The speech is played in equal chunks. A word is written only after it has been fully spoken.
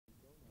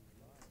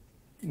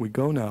We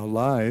go now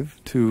live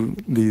to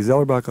the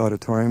Zellerbach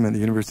Auditorium at the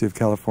University of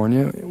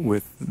California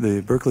with the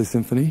Berkeley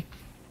Symphony,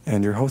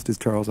 and your host is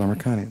Charles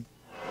Amerkanian.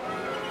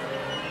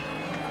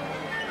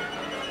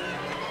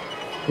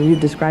 You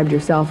described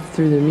yourself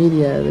through the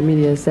media. The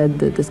media said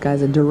that this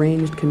guy's a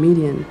deranged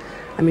comedian.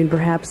 I mean,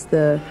 perhaps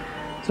the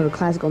sort of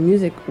classical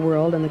music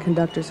world and the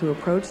conductors who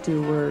approached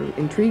you were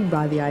intrigued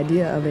by the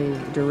idea of a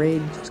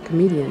deranged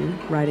comedian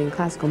writing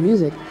classical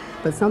music,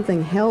 but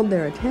something held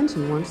their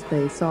attention once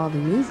they saw the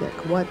music.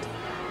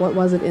 What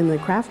was it in the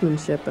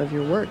craftsmanship of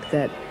your work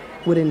that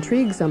would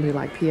intrigue somebody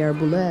like Pierre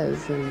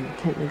Boulez and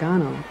Kent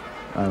Nagano?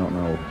 I don't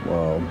know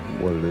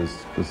what it is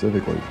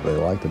specifically they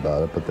liked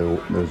about it, but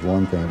there's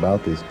one thing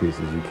about these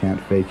pieces: you can't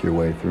fake your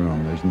way through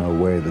them. There's no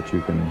way that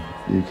you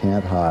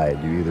can't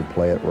hide. You either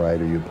play it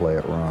right or you play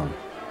it wrong.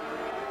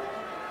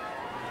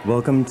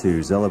 Welcome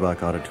to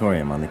Zellerbach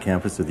Auditorium on the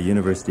campus of the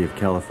University of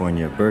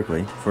California,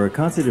 Berkeley, for a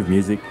concert of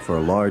music for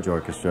a large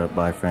orchestra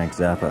by Frank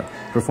Zappa,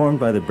 performed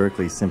by the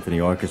Berkeley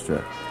Symphony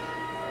Orchestra.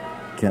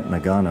 Kent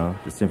Nagano,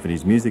 the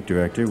symphony's music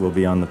director, will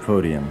be on the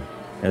podium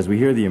as we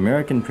hear the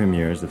American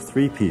premieres of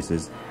 3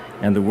 pieces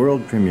and the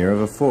world premiere of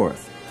a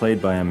 4th,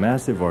 played by a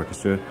massive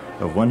orchestra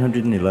of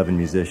 111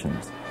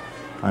 musicians.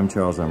 I'm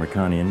Charles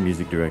Amerkanian,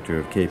 music director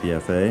of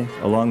KPFA,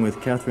 along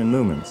with Catherine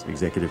Lumens,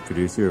 executive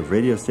producer of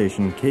radio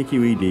station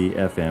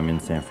KQED-FM in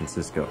San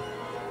Francisco.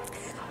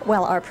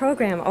 Well, our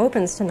program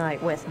opens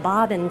tonight with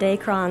Bob In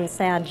Dacron's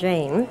Sad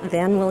Jane.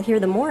 Then we'll hear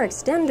the more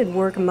extended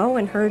work Moe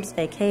and Herd's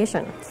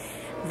Vacation.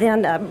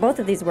 Then both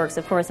of these works,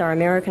 of course, are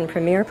American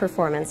premiere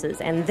performances.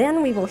 And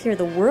then we will hear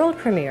the world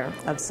premiere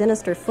of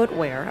Sinister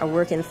Footwear, a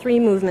work in 3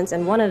 movements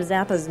and one of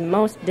Zappa's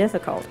most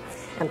difficult.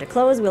 And to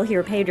close, we'll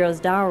hear Pedro's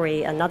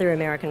Dowry, another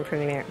American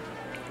premiere.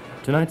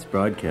 Tonight's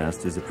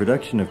broadcast is a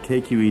production of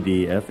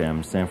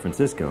KQED-FM San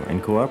Francisco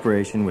in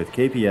cooperation with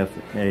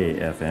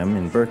KPFA-FM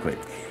in Berkeley.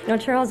 You know,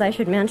 Charles, I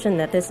should mention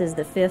that this is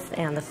the 5th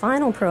and the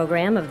final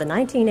program of the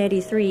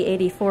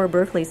 1983-84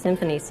 Berkeley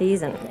Symphony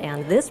season.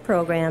 And this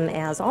program,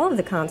 as all of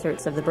the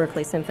concerts of the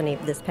Berkeley Symphony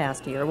this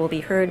past year, will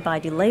be heard by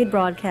delayed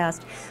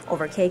broadcast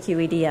over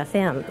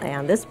KQED-FM.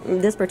 And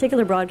this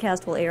particular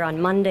broadcast will air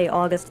on Monday,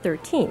 August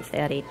 13th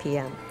at 8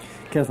 p.m.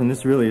 Catherine,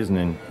 this really is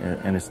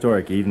an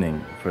historic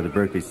evening for the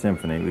Berkeley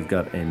Symphony. We've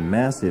got a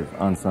massive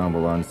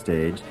ensemble on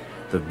stage,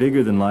 the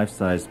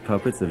bigger-than-life-size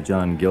puppets of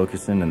John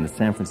Gilkerson and the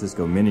San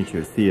Francisco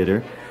Miniature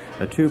Theater,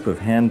 a troupe of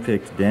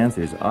hand-picked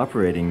dancers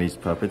operating these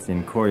puppets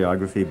in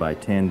choreography by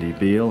Tandy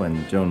Beale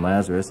and Joan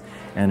Lazarus,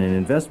 and an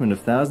investment of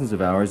thousands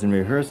of hours in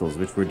rehearsals,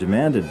 which were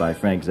demanded by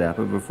Frank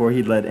Zappa before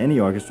he'd let any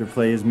orchestra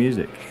play his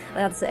music.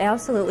 That's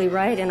absolutely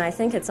right, and I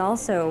think it's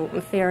also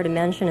fair to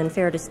mention and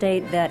fair to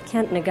state that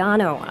Kent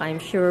Nagano, I'm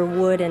sure,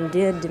 would and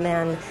did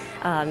demand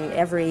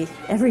every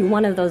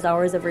one of those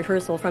hours of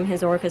rehearsal from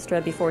his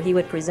orchestra before he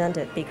would present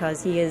it,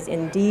 because he is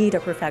indeed a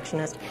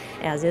perfectionist,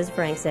 as is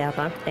Frank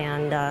Zappa,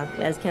 and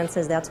as Kent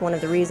says, that's one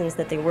of the reasons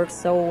that they work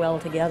so well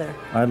together.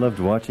 I loved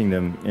watching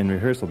them in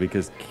rehearsal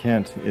because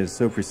Kent is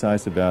so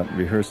precise about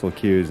rehearsal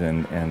cues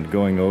and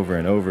going over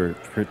and over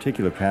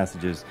particular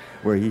passages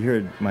where he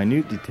heard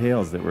minute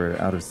details that were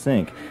out of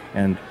sync,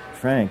 and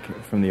Frank,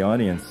 from the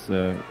audience,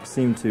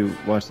 seemed to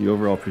watch the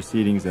overall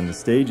proceedings and the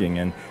staging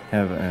and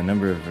have a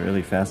number of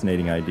really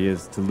fascinating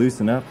ideas to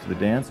loosen up the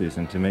dancers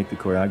and to make the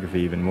choreography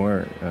even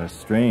more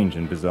strange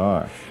and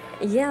bizarre.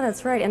 Yeah,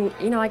 that's right. And,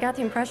 you know, I got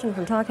the impression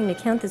from talking to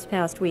Kent this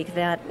past week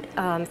that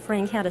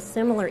Frank had a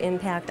similar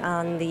impact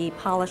on the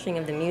polishing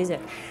of the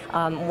music.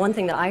 One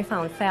thing that I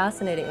found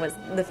fascinating was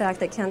the fact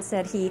that Kent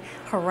said he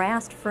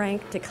harassed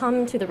Frank to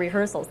come to the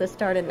rehearsals. This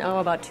started,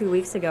 about 2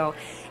 weeks ago.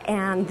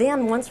 And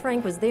then once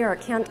Frank was there,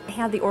 Kent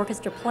had the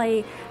orchestra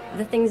play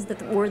the things that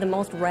were the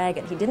most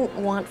ragged. He didn't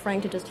want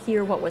Frank to just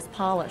hear what was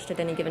polished at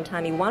any given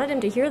time. He wanted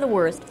him to hear the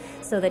worst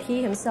so that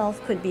he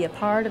himself could be a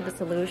part of the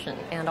solution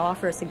and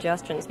offer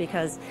suggestions,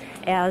 because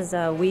as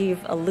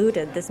we've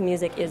alluded, this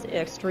music is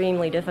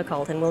extremely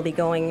difficult, and we'll be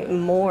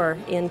going more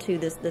into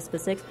the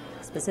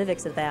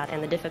specifics of that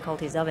and the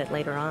difficulties of it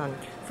later on.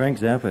 Frank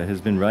Zappa has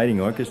been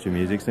writing orchestra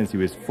music since he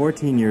was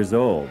 14 years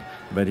old,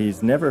 but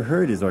he's never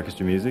heard his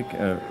orchestra music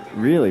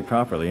really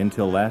properly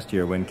until last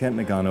year when Kent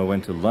Nagano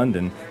went to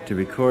London to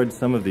record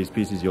some of these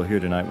pieces you'll hear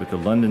tonight with the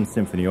London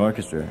Symphony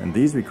Orchestra. And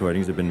these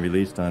recordings have been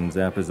released on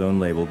Zappa's own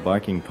label,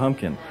 Barking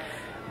Pumpkin.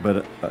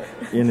 But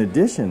in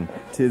addition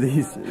to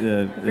these,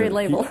 great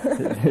label.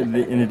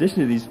 In addition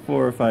to these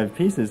 4 or 5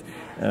 pieces,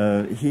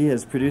 he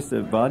has produced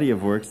a body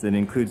of works that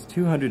includes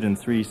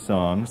 203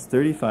 songs,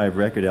 35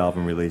 record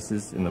album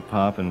releases in the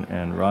pop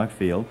and rock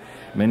field.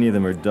 Many of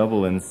them are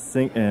double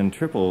and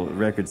triple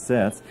record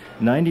sets,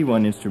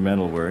 91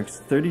 instrumental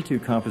works, 32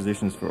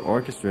 compositions for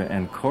orchestra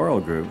and choral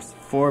groups,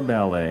 4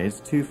 ballets,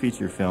 2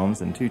 feature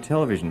films, and 2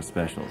 television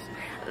specials.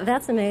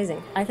 That's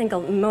amazing. I think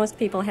most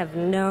people have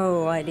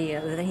no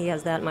idea that he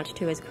has that much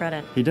to his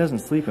credit. He doesn't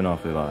sleep an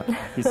awful lot.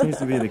 He seems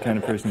to be the kind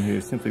of person who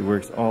simply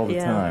works all the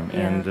time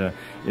and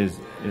is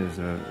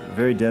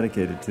very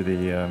dedicated to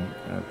the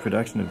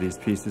production of these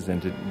pieces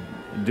and to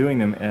doing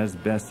them as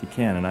best he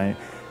can. And I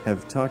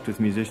have talked with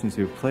musicians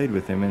who have played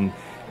with him, and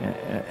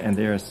and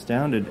they're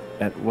astounded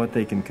at what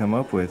they can come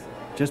up with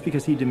just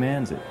because he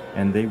demands it.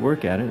 And they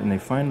work at it, and they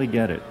finally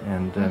get it.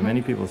 And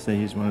many people say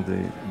he's one of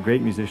the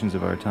great musicians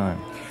of our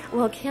time.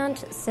 Well,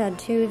 Kent said,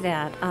 too,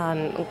 that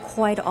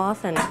quite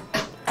often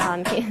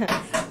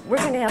we're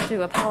going to have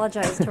to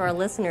apologize to our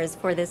listeners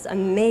for this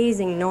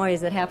amazing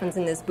noise that happens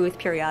in this booth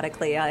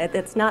periodically.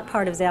 It's not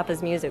part of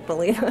Zappa's music,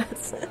 believe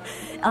us.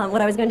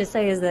 What I was going to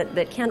say is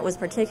that Kent was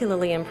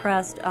particularly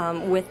impressed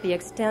with the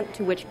extent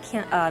to which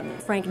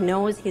Frank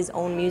knows his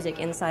own music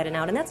inside and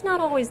out, and that's not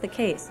always the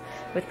case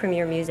with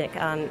premier music.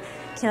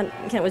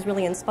 Kent was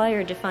really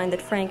inspired to find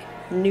that Frank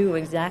knew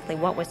exactly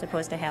what was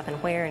supposed to happen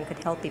where and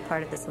could help be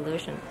part of the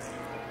solution.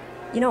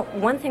 You know,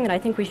 one thing that I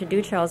think we should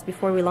do, Charles,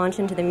 before we launch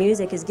into the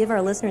music is give our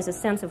listeners a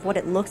sense of what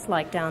it looks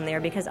like down there,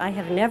 because I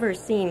have never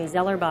seen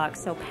Zellerbach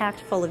so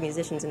packed full of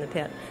musicians in the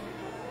pit.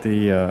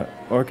 The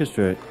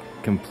orchestra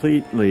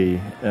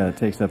completely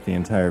takes up the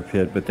entire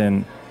pit, but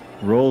then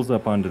rolls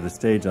up onto the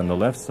stage on the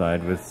left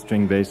side with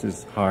string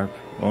basses, harp,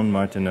 own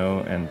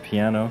Martineau, and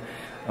piano,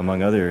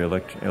 among other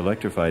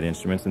electrified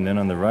instruments. And then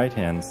on the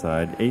right-hand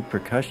side, 8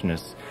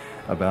 percussionists,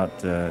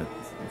 about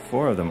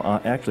 4 of them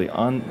actually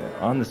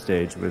on the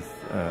stage, with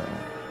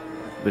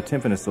the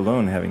timpanist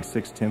alone having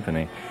 6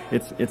 timpani.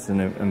 It's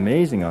an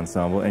amazing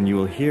ensemble, and you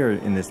will hear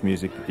in this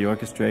music that the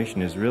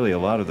orchestration is really a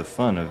lot of the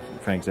fun of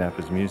Frank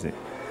Zappa's music.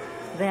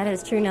 That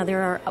is true. Now,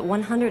 there are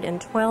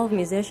 112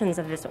 musicians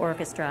of this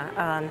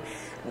orchestra.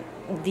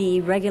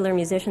 The regular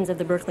musicians of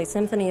the Berkeley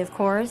Symphony, of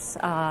course,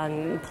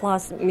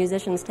 plus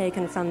musicians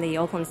taken from the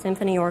Oakland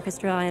Symphony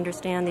Orchestra, I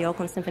understand, the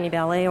Oakland Symphony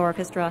Ballet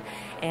Orchestra,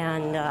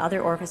 and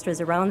other orchestras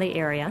around the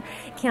area.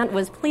 Kent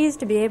was pleased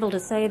to be able to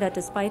say that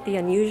despite the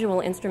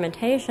unusual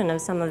instrumentation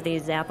of some of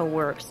these Zappa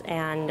works,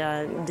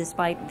 and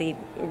despite the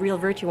real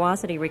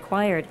virtuosity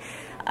required,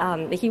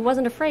 he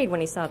wasn't afraid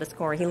when he saw the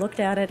score. He looked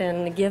at it,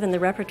 and given the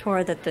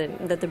repertoire that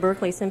the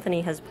Berkeley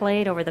Symphony has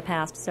played over the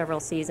past several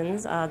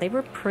seasons, they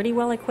were pretty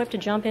well equipped to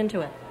jump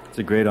into it. It's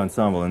a great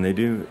ensemble, and they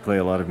do play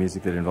a lot of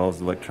music that involves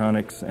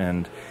electronics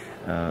and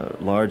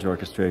large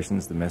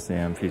orchestrations, the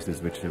Messiaen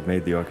pieces, which have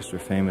made the orchestra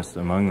famous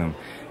among them.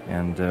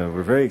 And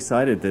we're very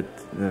excited that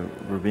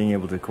we're being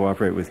able to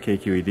cooperate with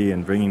KQED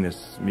and bringing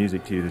this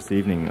music to you this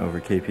evening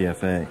over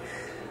KPFA.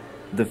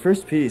 The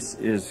first piece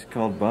is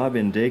called Bob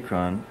In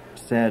Dacron,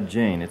 Sad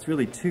Jane. It's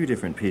really 2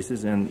 different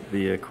pieces, and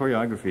the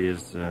choreography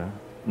is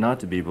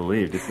not to be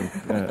believed. It's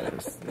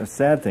a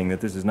sad thing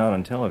that this is not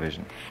on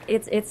television.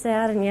 It's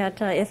sad, and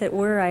yet if it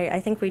were, I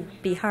think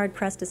we'd be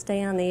hard-pressed to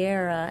stay on the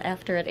air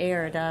after it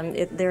aired.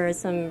 There is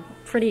some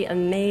pretty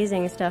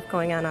amazing stuff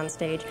going on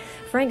stage.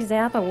 Frank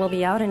Zappa will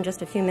be out in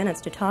just a few minutes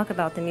to talk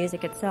about the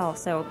music itself,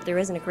 so there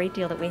isn't a great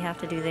deal that we have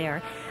to do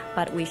there.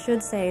 But we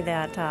should say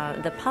that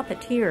the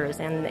puppeteers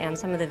and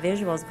some of the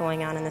visuals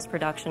going on in this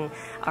production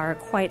are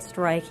quite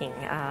striking.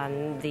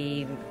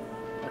 The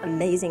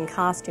amazing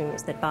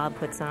costumes that Bob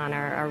puts on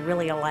are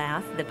really a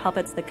laugh. The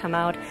puppets that come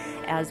out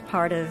as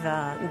part of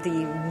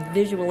the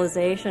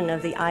visualization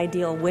of the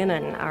ideal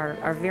women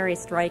are very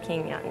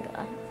striking, and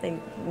they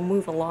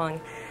move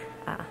along,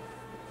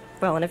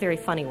 well, in a very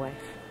funny way.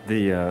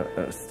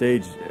 The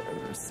stage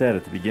set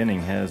at the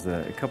beginning has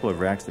a couple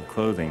of racks of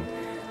clothing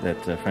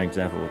that Frank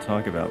Zappa will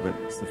talk about,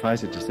 but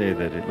suffice it to say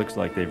that it looks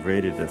like they've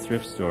raided a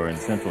thrift store in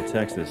Central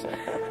Texas,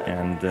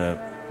 and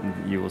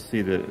you will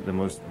see the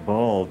most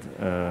bald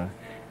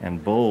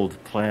and bold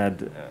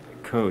plaid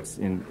coats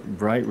in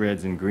bright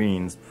reds and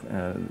greens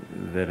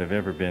that have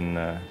ever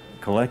been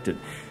collected.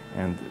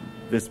 And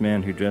this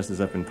man who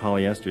dresses up in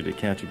polyester to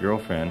catch a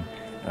girlfriend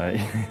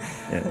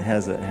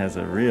has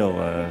a real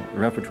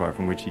repertoire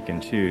from which he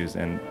can choose,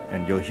 and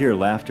you'll hear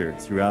laughter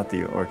throughout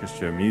the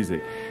orchestra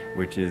music,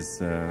 which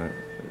is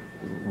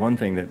one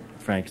thing that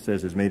Frank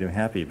says has made him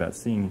happy about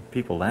seeing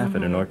people laugh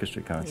at an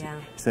orchestra concert. Yeah.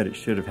 He said it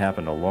should have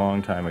happened a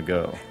long time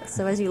ago.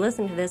 So as you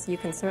listen to this, you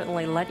can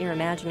certainly let your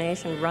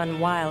imagination run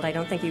wild. I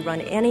don't think you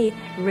run any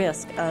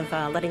risk of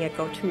letting it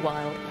go too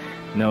wild.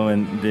 No,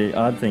 and the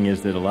odd thing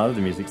is that a lot of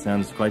the music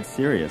sounds quite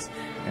serious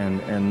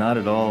and not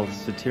at all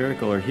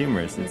satirical or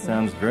humorous. It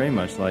sounds very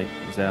much like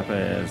Zappa,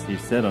 as he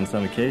said on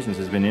some occasions,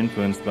 has been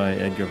influenced by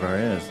Edgar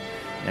Varese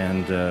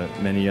and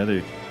many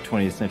other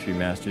 20th century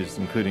masters,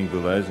 including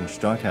Boulez and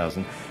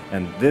Stockhausen.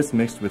 And this,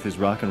 mixed with his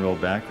rock and roll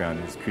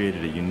background, has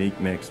created a unique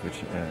mix,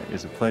 which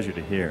is a pleasure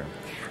to hear.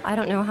 I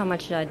don't know how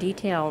much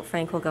detail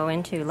Frank will go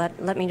into.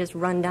 Let me just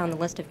run down the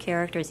list of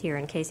characters here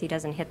in case he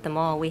doesn't hit them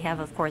all. We have,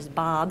 of course,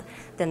 Bob,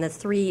 then the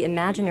 3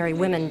 imaginary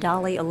women,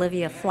 Dolly,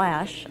 Olivia,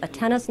 Flash, a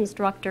tennis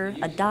instructor,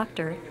 a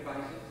doctor,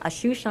 a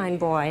shoeshine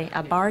boy,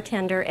 a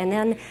bartender, and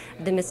then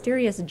the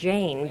mysterious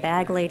Jane,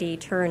 bag lady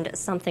turned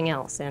something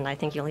else, and I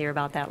think you'll hear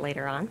about that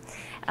later on.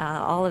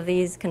 All of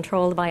these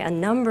controlled by a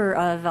number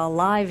of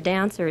live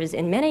dancers,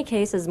 in many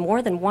cases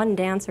more than one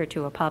dancer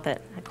to a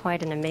puppet.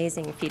 Quite an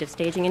amazing feat of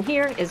staging, and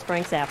here is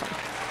Frank Zappa.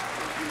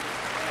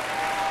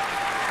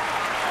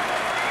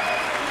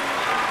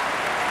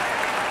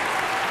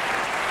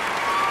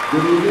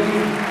 Good evening.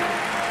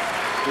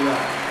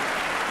 Yeah.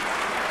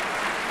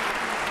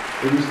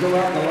 If you're still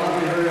out in the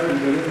lobby, hurry up and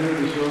get in here.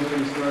 The show's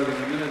going to start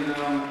in a minute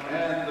now.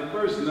 And the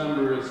first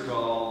number is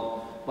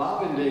called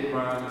Bob In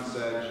Dacron and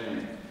Sad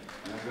Jane.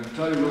 And I'm going to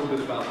tell you a little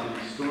bit about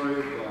the story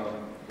of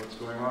what's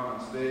going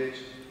on stage.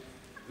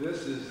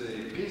 This is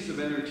a piece of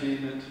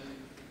entertainment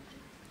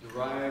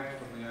derived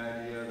from the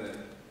idea that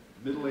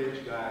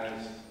middle-aged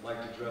guys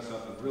like to dress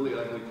up in really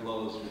ugly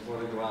clothes before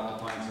they go out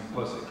to find some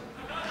pussy.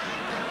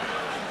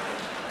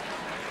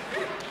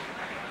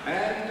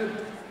 And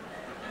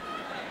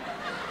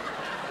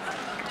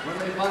when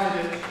they find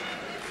it,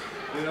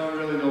 they don't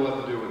really know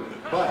what to do with it.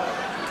 But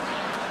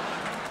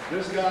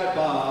this guy,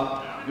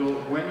 Bob,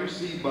 when you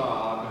see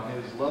Bob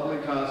in his lovely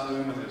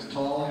costume and his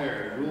tall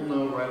hair, you'll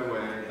know right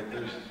away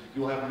that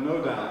you'll have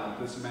no doubt that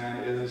this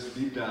man is,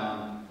 deep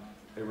down,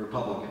 a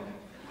Republican.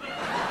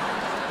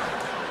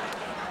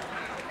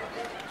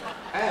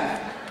 And,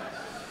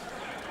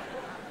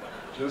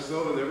 just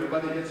so that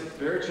everybody gets a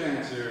fair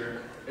chance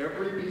here,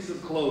 every piece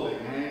of clothing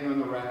hanging on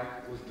the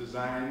rack was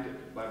designed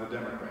by the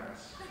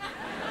Democrats.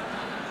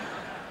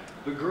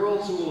 The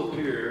girls who will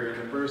appear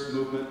in the first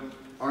movement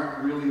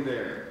aren't really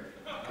there.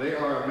 They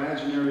are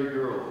imaginary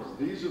girls.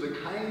 These are the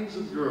kinds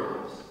of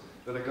girls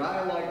that a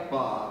guy like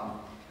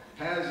Bob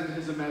has in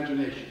his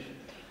imagination.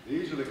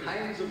 These are the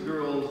kinds of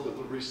girls that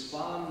would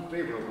respond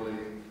favorably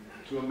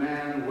to a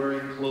man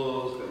wearing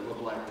clothes that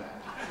look like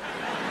that.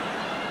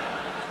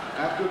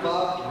 After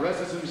Bob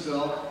dresses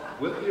himself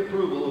with the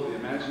approval of the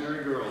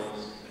imaginary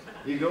girls,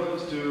 he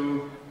goes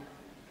to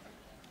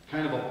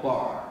kind of a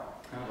bar.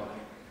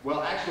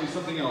 Well, actually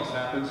something else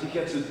happens. He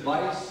gets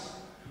advice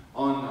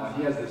on,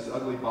 he has this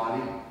ugly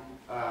body.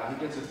 He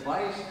gets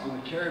advice on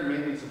the care and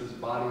maintenance of his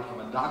body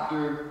from a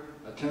doctor,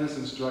 a tennis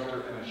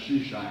instructor, and a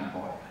shoe shine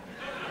boy.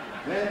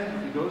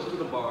 Then he goes to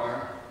the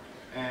bar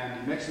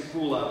and he makes a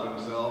fool out of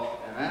himself,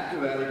 and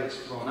after that he gets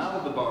thrown out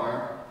of the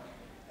bar,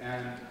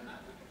 and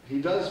he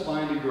does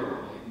find a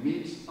girl. He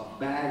meets a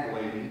bag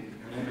lady.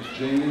 Her name is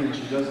Jane, and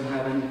she doesn't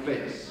have any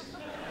face.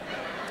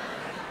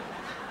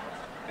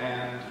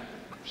 And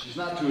she's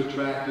not too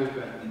attractive,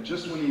 and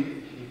just when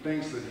he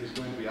thinks that he's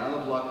going to be out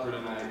of luck for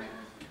tonight,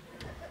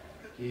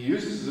 he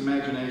uses his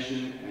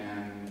imagination,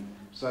 and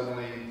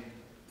suddenly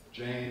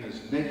Jane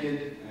is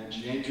naked, and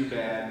she ain't too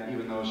bad,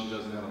 even though she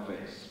doesn't have a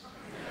face.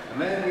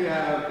 And then we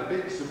have the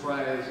big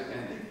surprise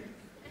ending.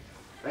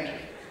 Thank you.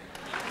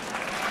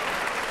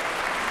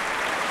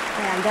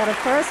 And that, of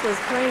course, was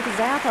Frank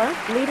Zappa,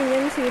 leading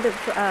into the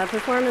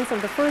performance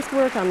of the first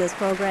work on this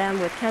program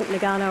with Kent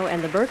Nagano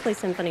and the Berkeley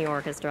Symphony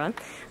Orchestra,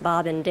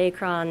 Bob In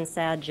Dacron,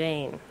 Sad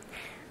Jane.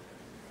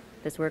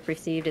 This work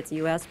received its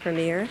U.S.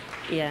 premiere,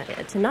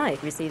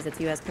 tonight receives its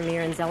U.S.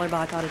 premiere in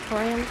Zellerbach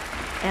Auditorium.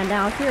 And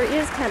now here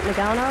is Kent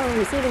Nagano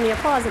receiving the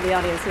applause of the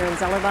audience here in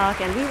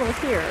Zellerbach, and we will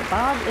hear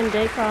Bob In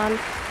Dacron,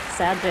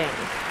 Sad Jane.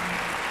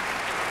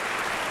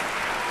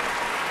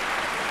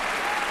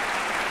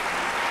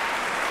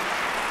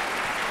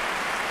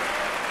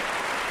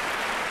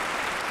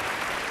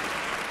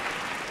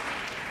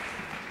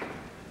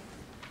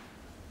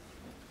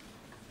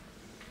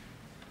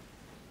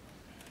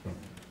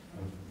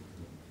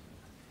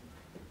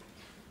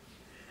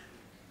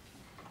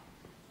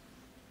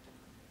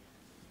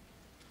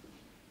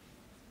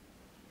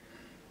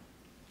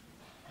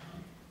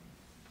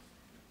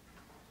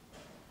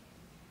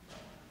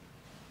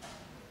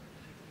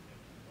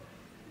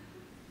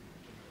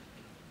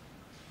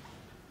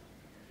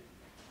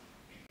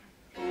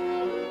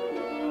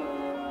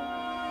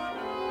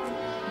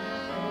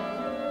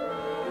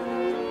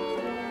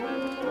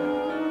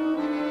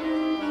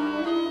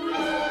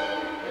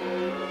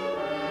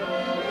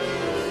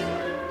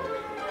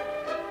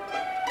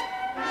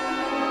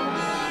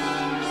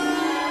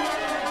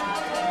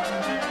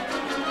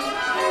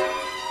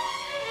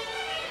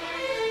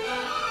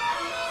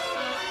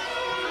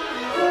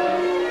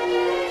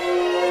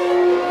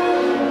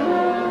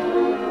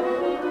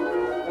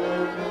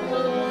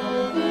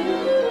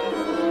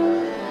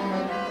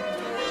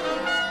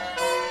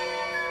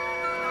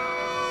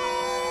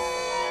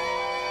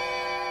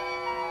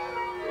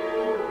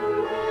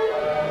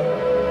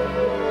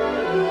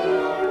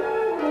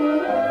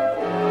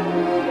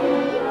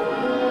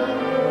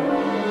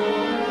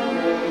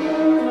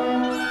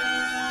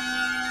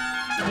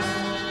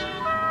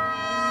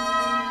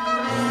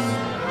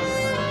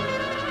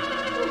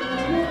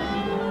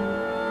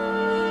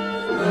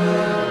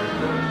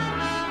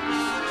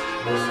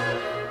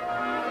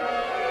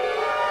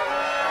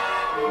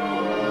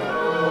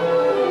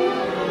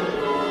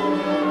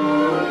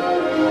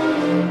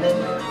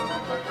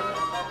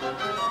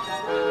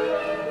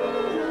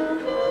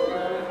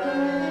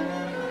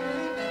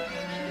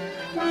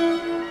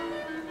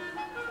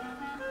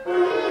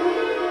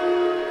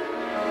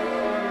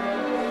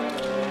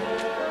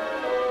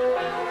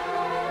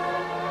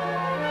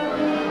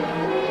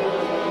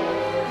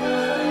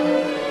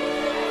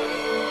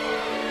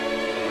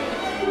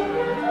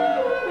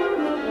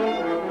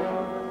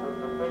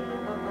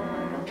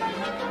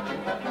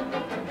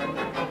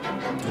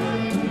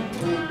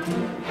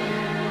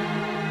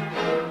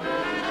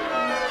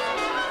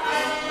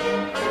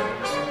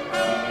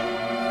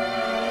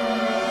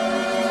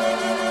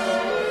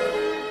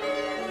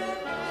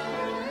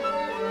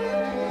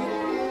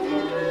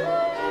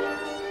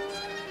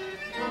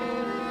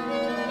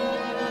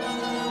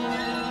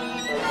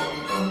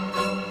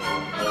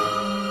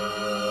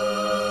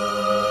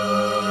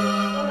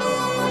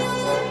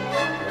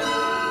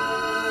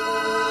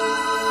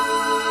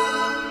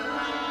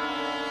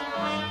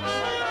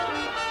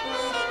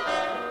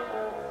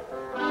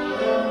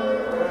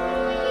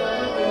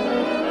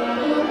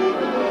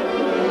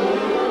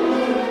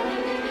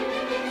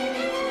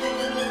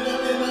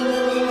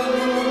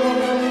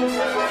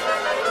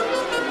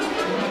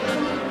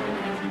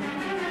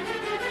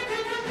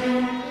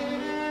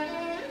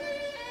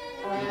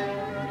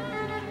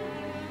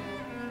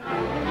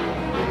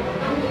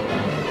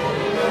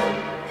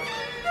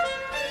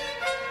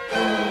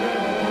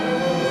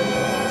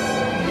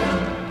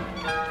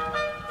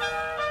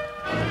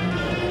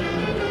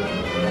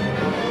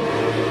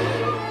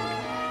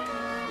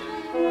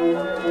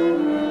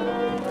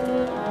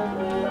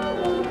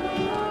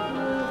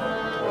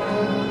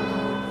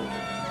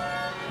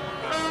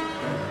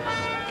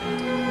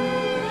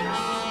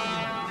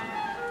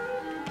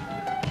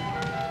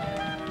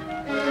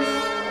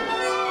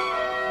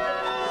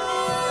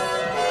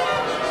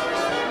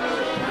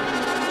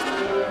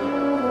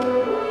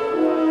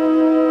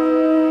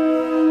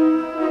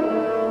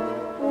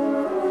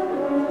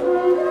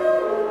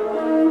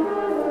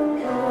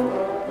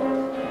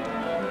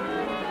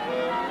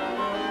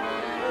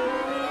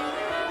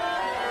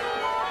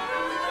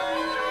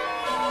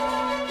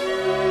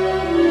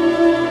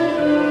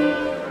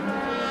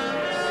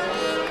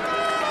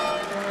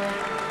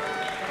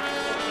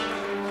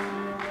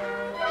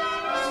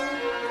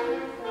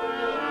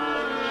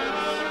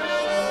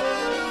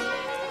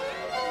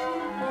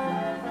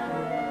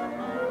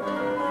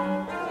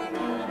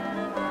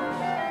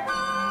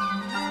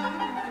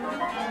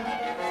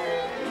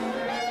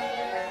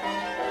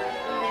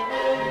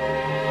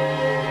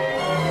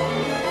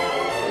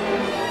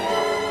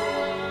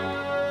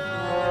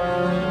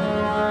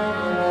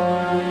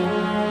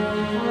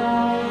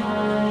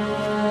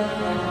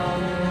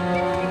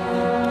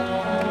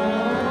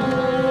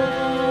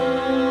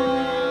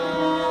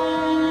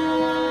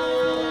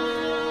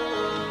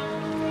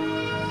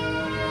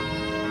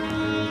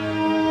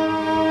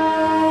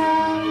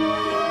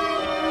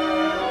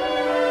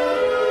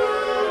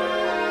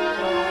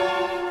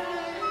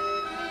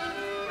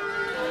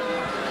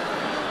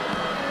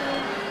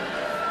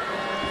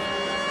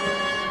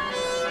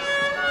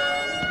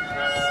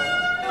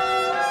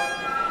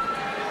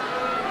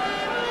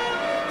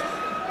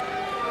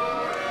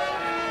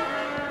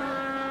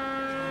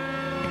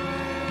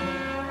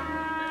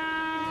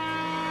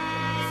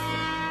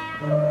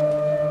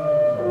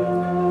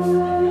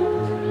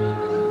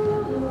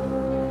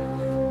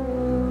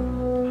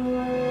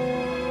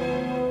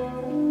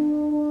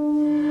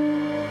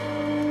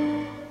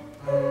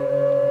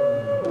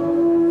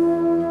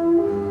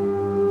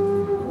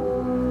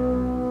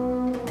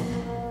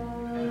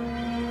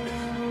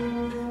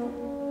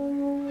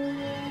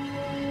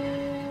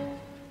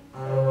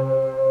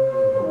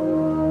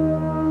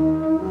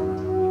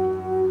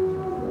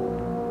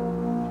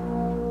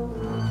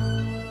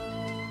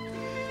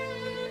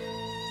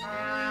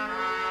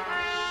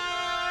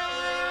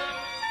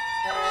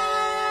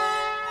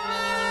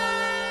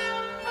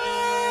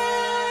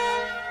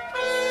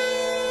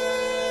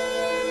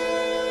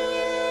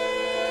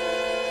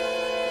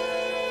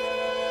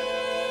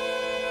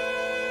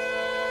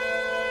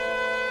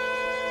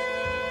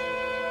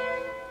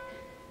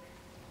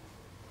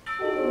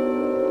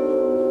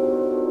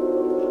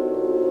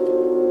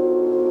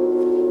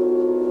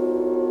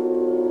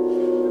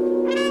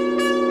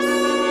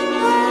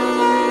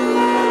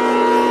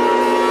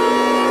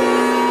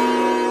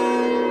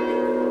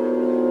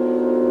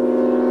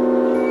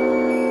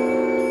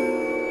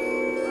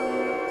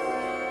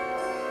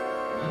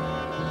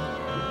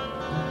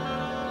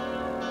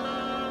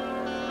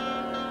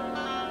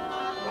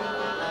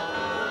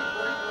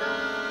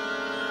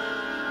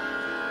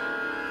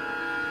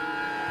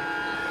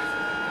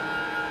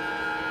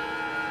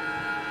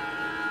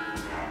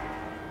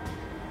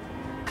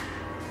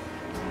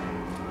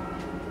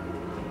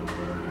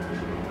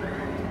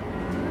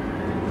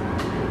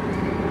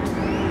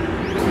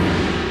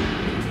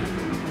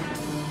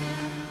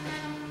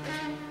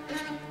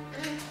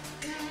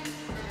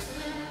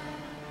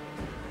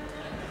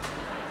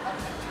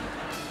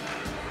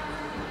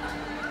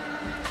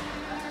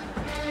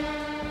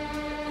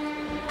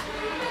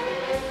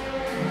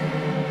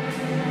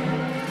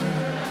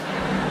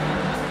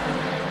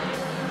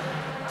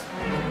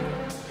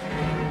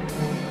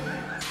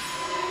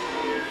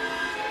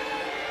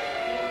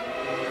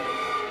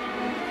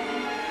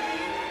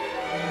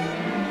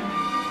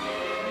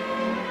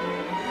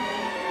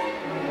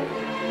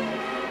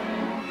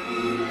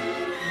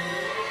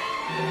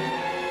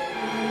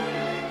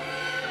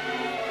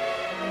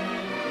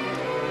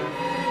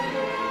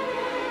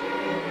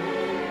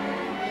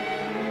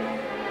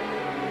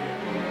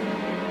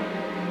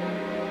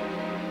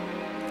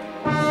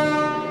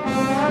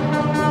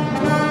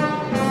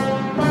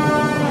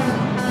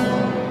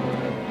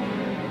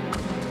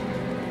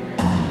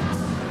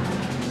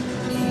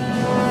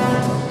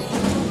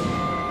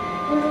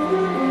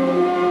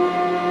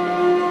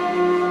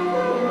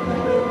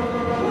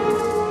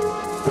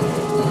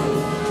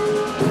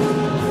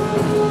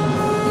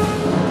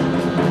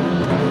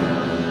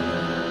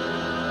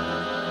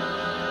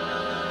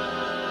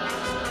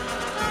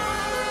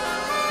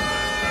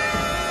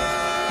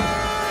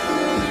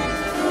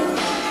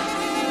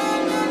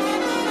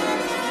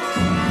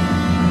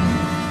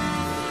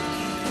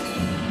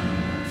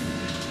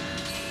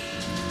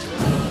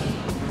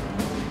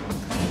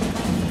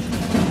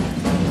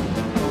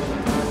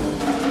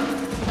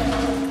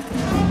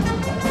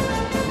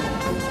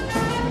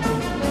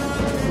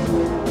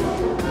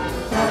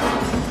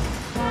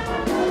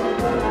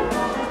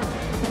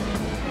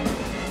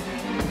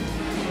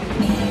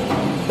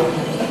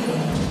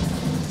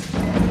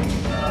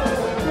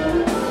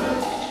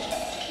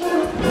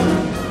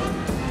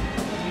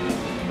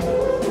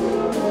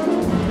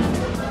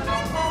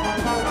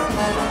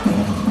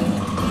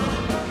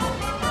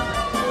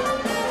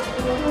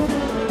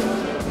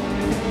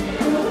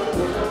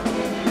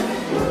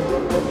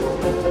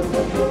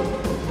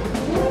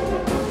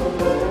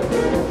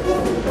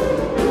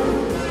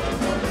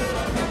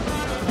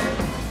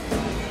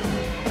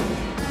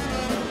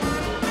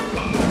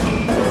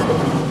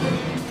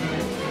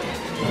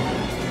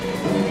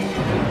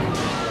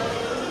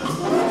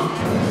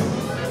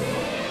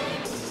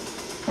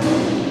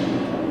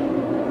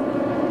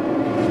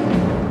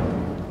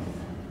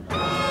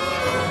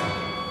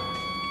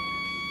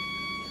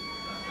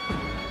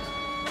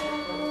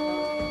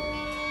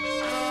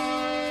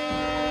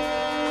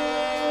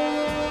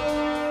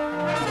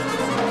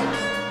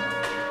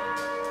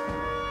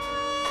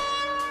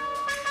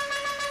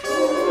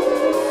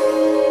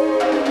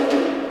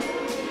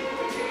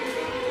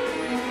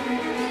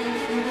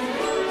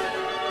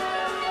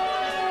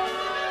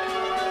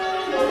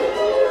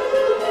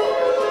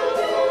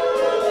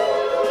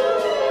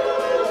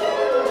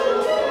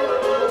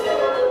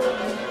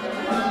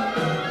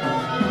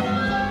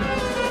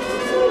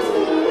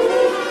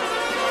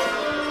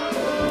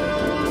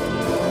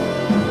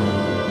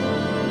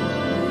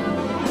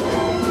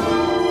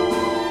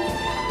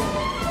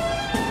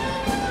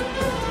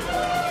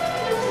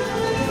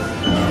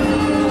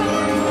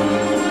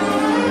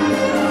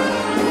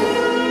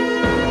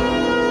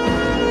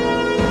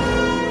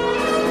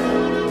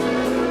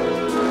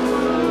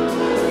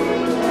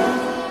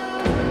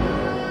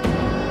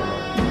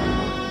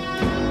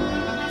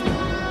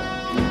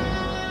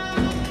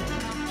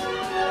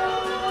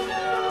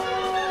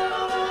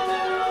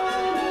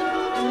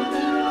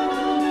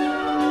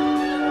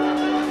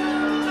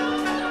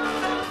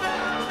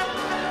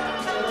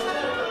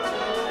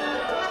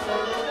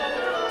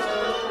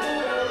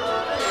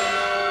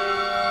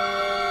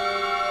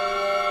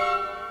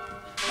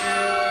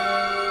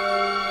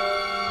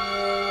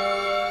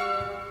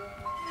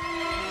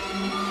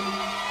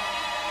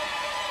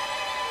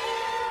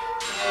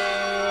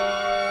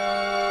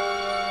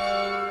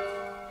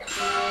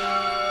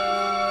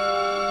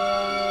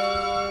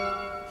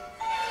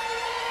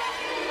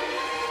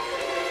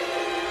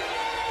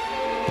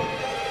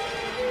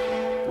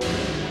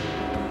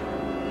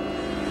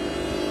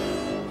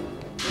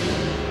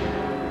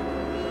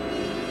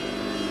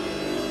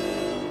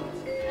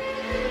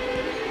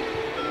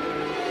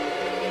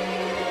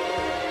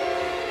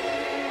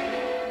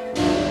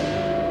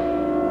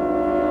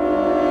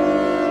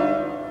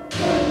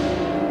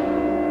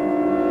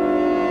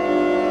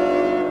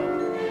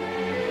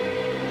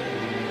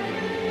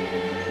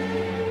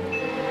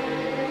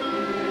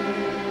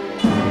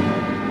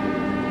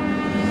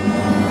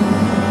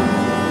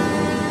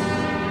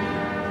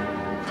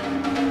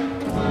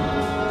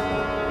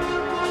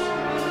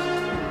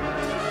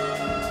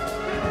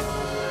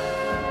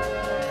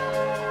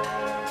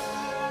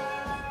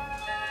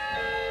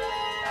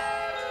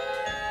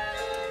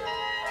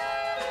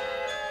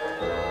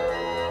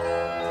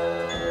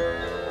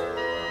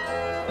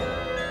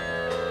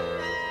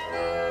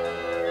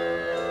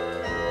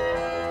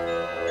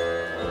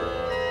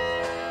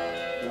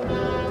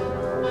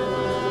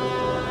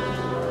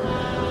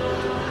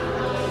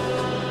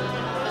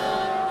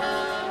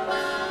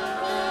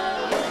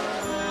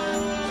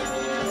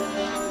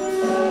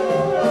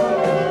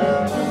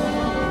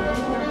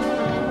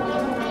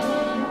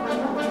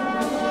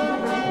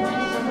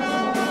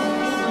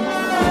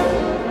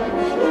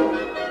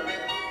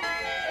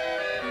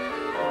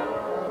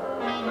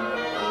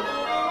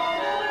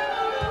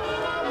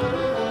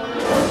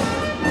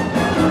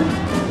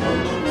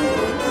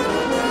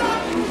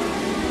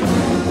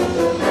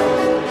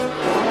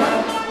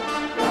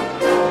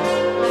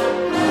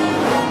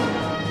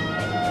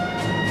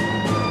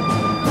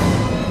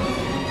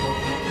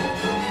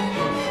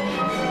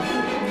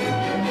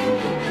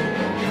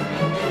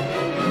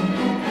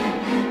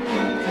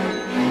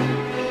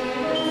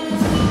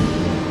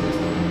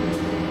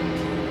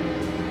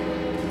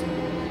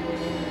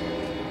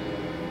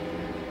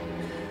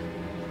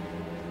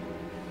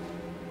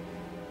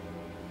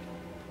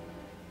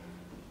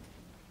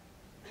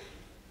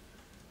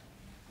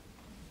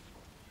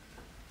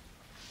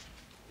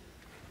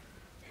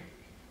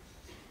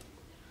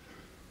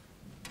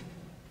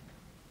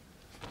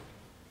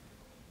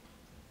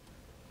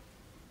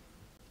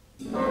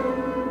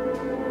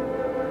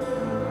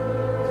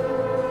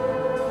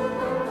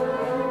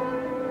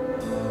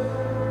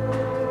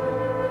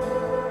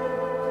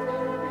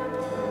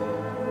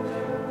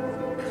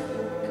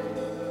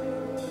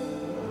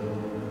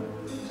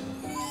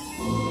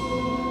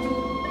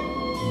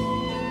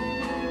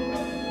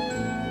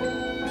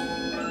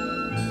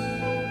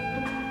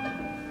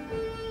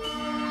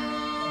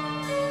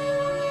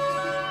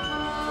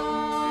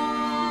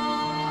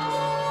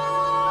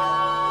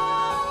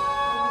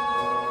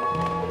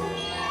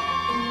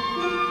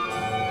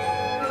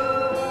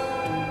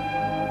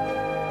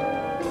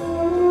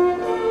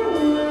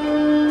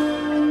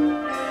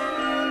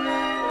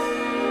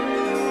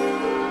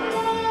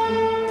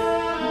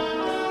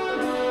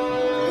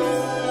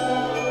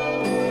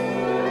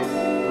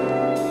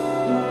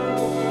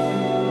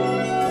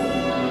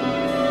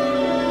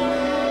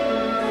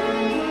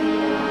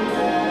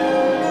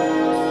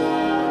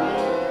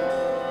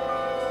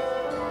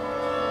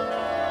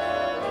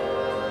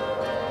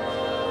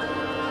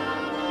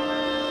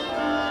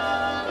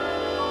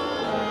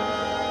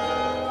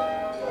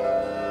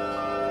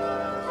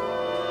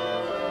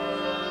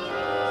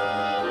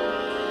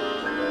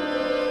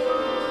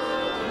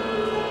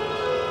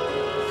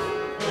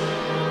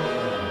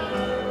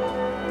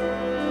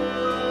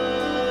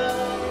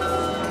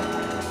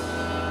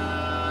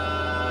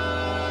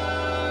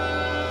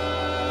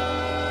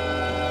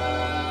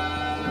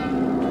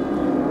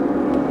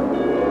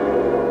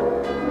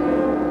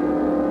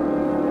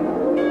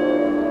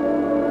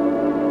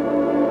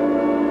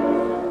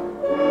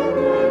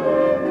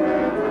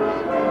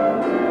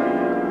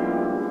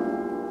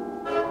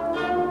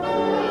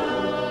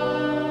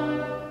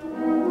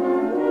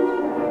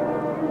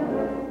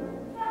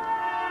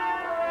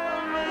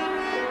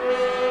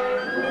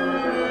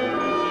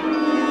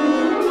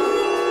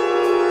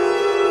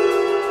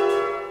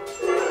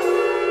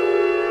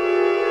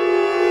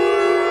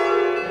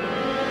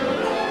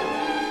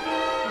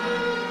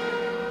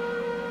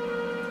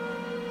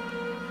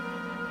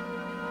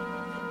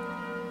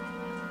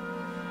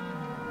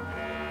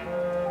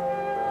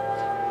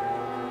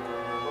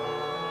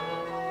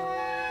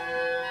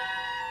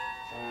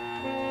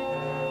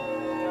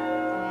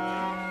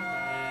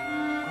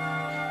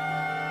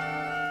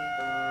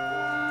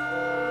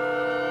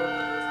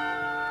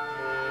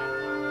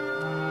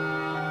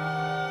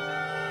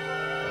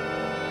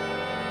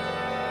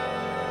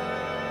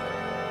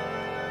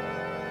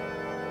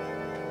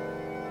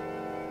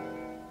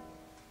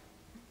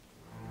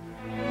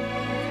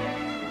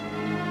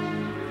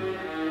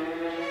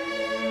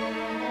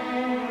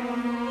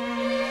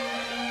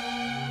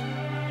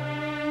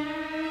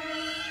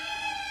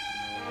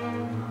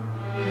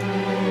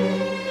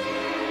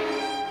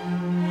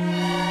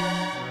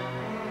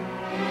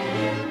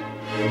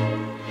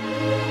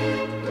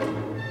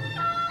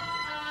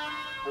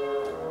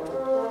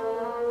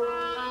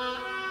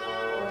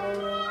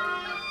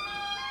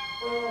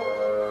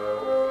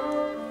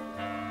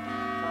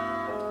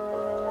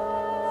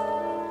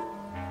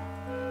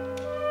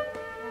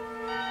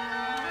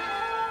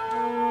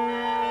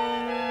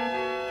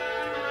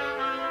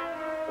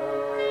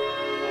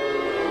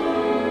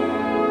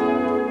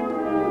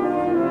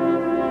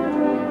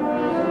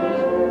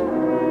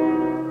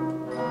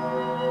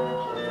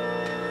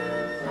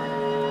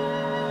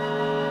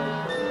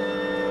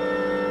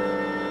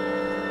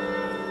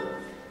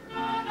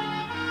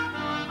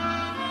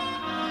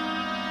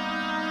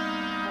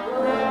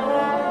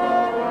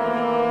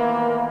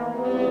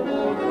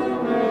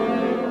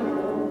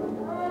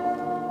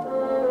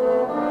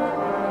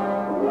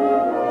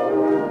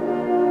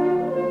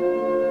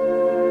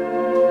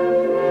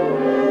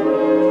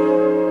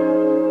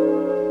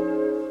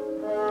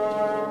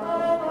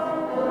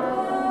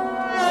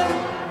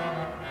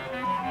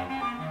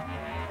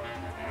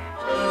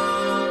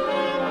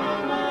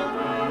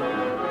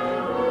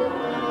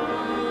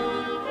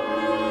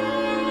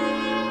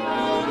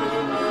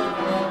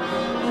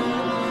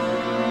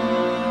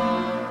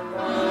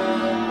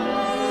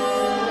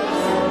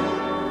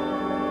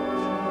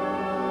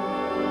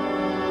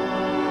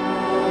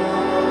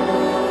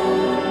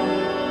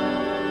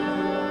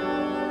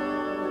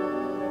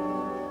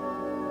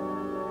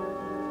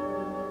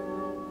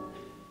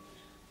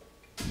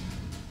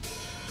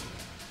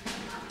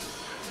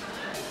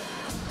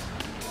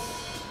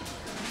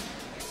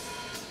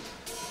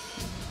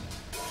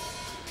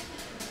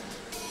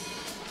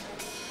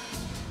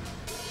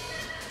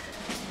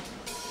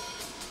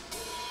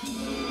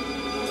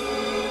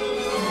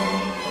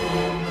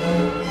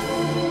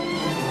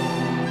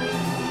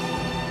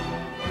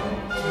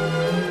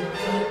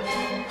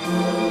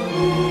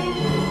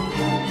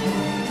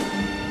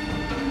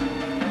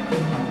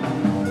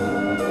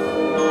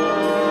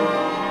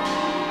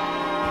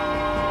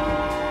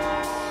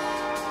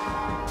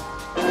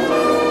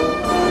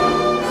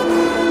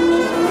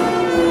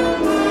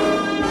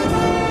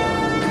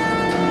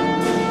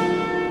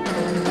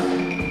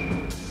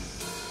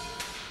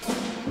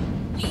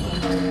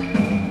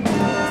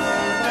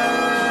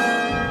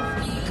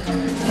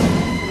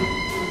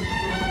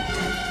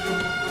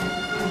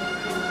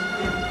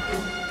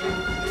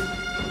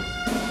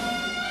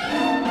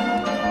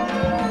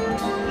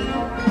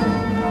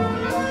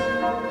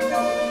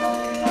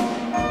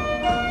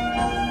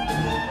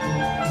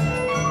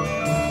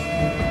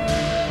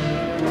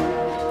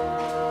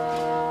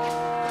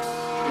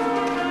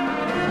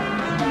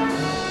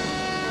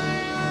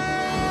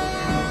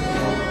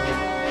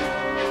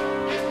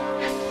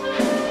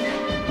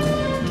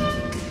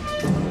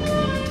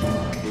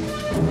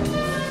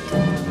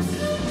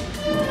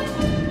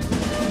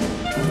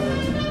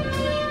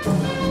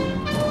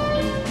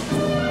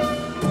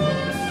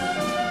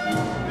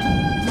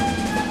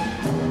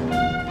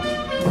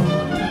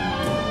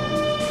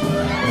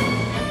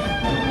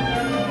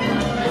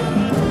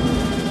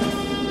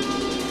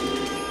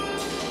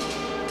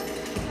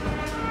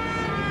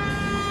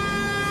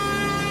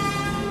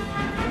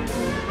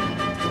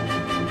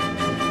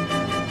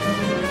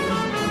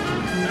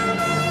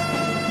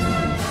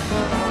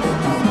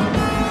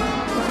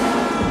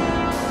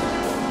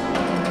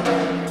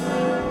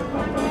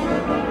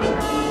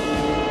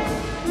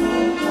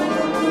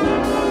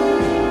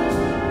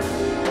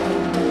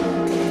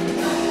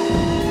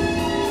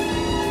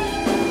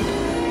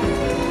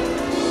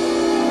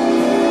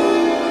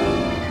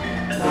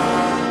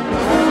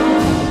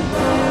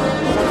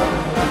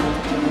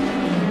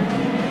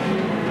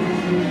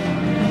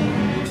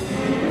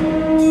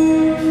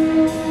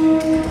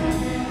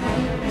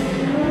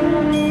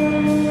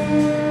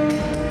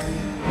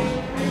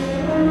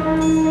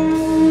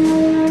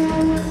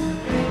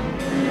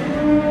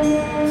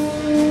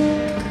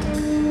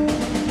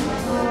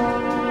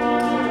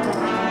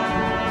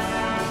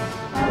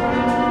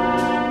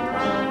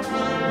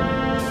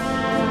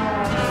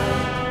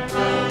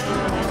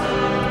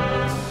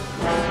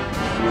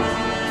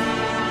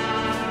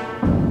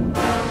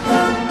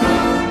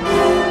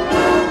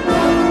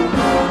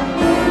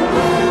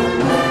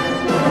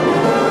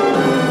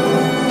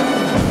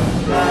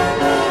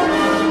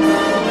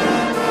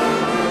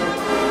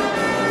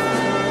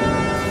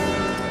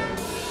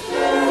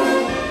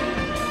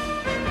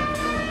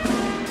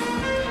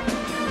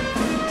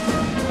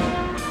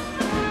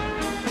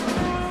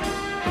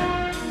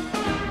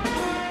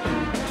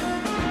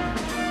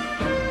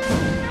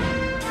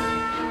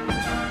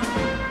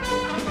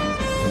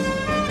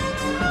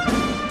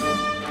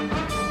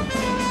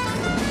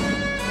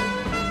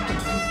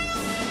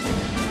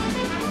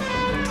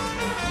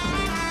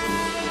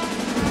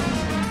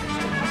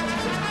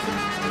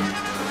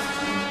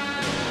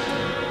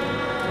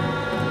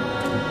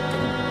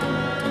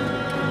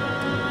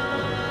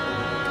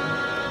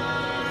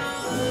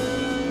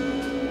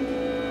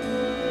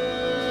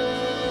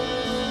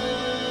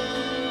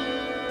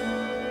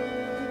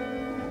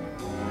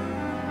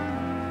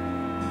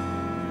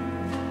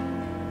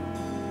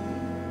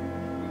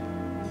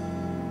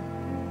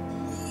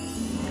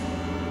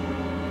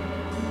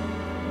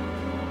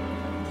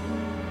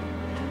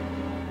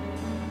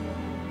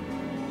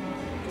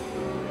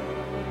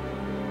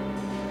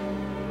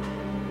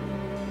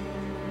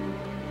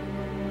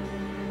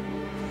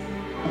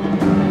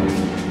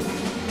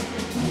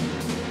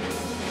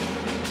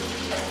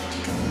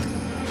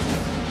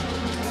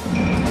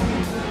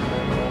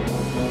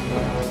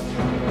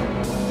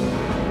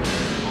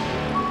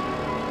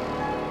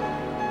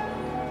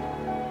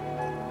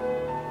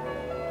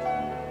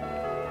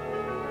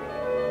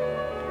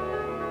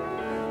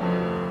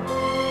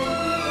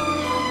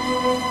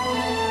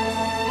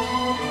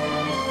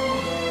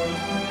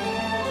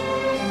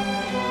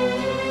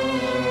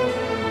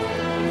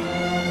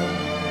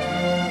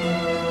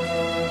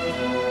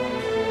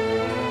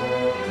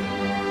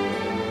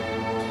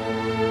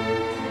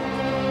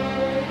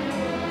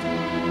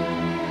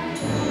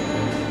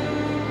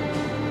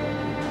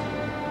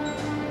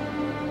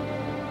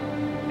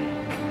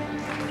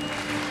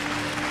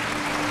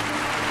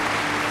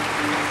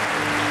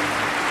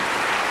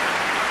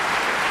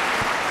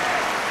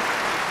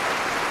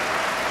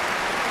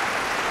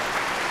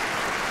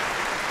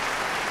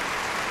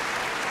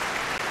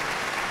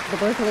 the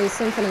Berkeley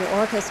Symphony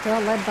Orchestra,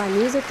 led by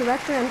music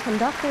director and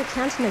conductor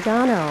Kent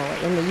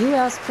Nagano, in the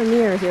U.S.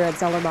 premiere here at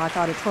Zellerbach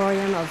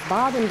Auditorium of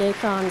Bob In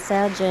Dacron,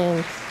 Sad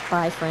Jane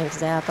by Frank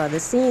Zappa. The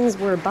scenes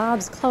were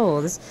Bob's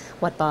clothes,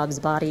 what Bob's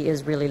body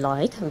is really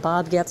like,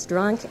 Bob gets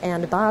drunk,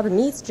 and Bob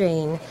meets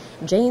Jane,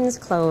 Jane's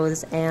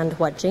clothes, and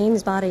what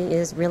Jane's body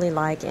is really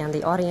like, and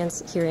the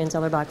audience here in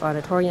Zellerbach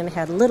Auditorium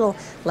had little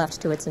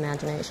left to its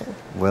imagination.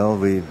 Well,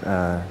 we've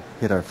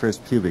hit our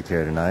first pubic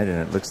hair tonight,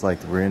 and it looks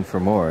like we're in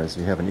for more, as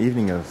we have an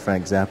evening of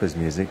Frank Zappa's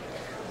music.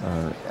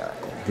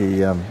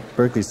 The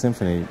Berkeley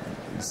Symphony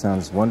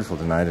sounds wonderful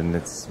tonight, and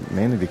it's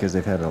mainly because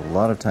they've had a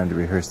lot of time to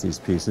rehearse these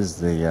pieces.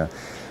 The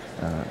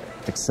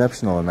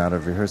exceptional amount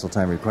of rehearsal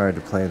time required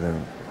to play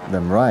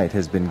them right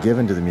has been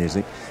given to the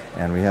music,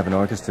 and we have an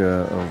orchestra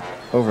of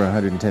over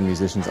 110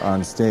 musicians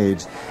on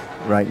stage.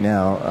 Right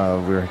now,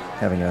 we're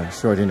having a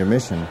short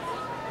intermission,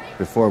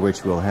 before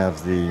which we'll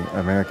have the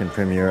American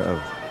premiere of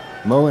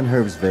Mo and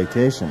Herb's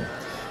Vacation.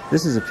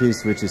 This is a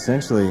piece which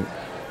essentially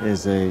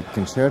is a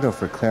concerto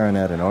for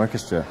clarinet and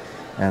orchestra,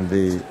 and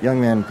the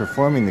young man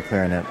performing the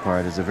clarinet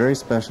part is a very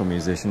special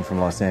musician from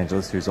Los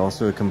Angeles who's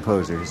also a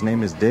composer. His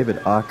name is David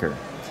Ocker.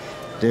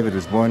 David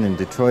was born in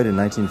Detroit in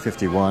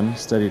 1951,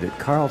 studied at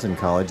Carleton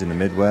College in the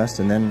Midwest,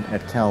 and then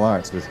at Cal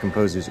Arts with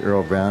composers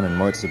Earl Brown and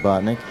Mort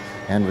Subotnick,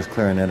 and with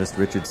clarinetist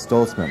Richard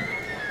Stoltzman.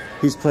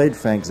 He's played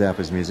Frank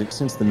Zappa's music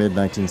since the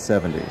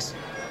mid-1970s.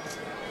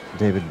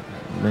 David,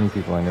 many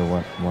people I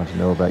know want to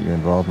know about your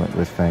involvement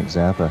with Frank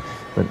Zappa,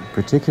 but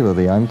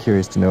particularly I'm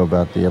curious to know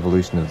about the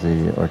evolution of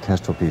the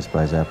orchestral piece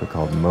by Zappa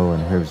called Mo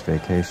and Herb's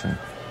Vacation.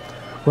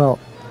 Well,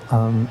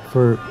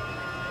 for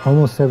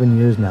almost 7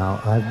 years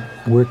now,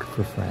 I've worked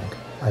for Frank.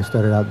 I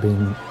started out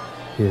being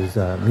his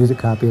music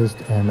copyist,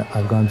 and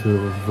I've gone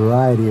through a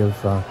variety of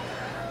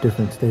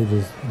different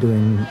stages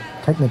doing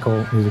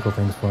technical musical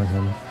things for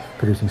him,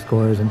 producing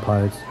scores and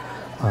parts,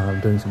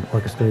 doing some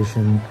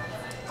orchestration.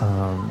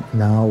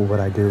 Now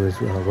what I do is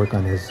work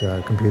on his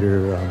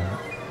computer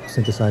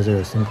synthesizer,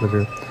 or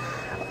synthesizer.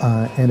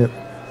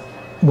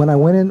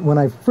 When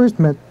I first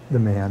met the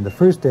man, the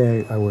first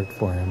day I worked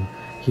for him,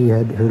 he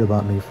had heard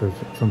about me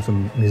from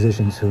some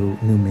musicians who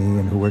knew me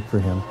and who worked for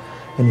him.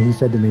 And he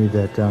said to me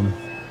that,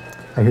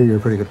 I hear you're a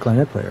pretty good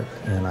clarinet player.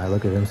 And I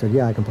looked at him and said,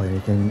 yeah, I can play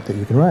anything that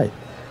you can write.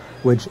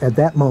 Which at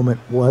that moment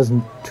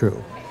wasn't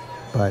true,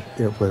 but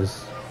it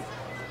was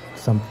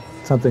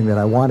something that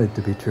I wanted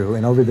to be true.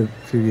 And over the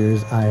few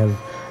years, I have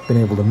been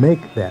able to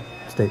make that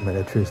statement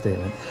a true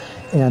statement.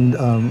 And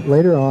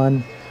later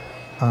on,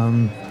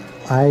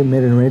 I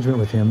made an arrangement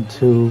with him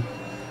to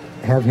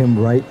have him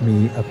write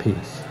me a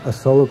piece, a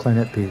solo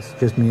clarinet piece,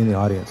 just me and the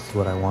audience is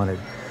what I wanted.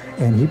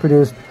 And he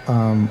produced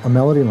a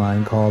melody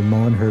line called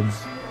Mo and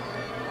Herb's.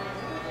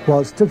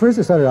 Well, first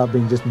it started out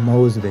being just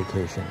Mo's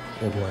Vacation,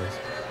 it was.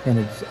 And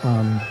it's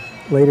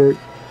later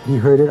he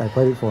heard it, I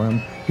played it for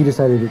him. He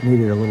decided it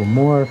needed a little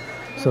more,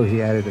 so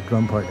he added a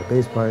drum part and a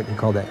bass part. He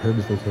called that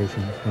Herb's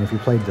Vacation. And if you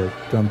played the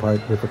drum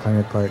part with the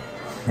clarinet part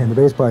and the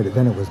bass part,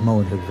 then it was Mo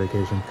and Herb's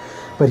Vacation.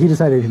 But he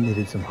decided he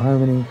needed some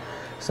harmony,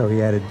 so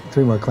he added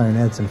 3 more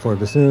clarinets and 4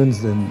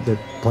 bassoons that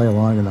play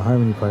along in the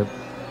harmony part.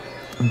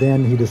 And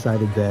then he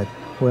decided that,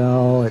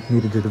 well, it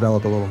needed to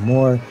develop a little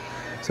more,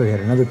 so he had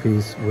another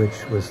piece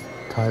which was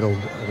titled,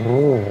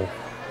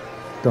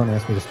 don't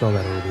ask me to spell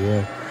that over the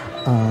air,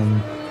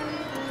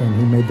 and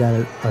he made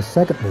that a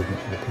second movement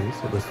of the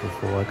piece. It was for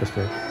full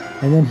orchestra.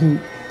 And then he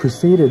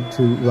proceeded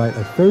to write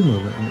a third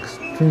movement, an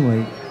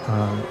extremely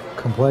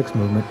complex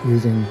movement,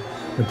 using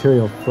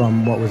material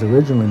from what was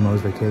originally Mo's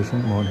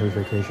Vacation, Mo and Herb's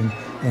Vacation,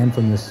 and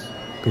from this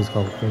piece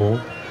called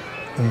Wool,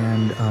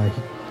 and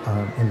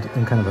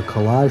in kind of a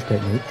collage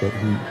technique that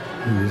he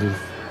uses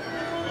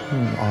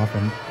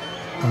often.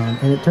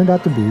 And it turned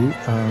out to be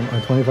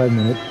a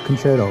 25-minute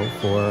concerto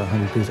for a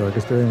 100-piece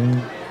orchestra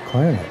and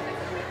clarinet.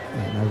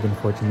 And I've been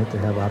fortunate to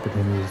have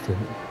opportunities to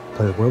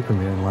play the world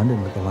premiere in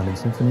London with the London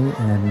Symphony,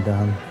 and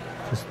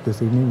just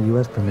this evening, the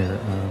U.S. premiere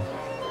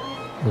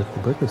with the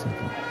Berkeley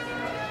Symphony.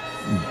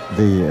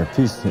 The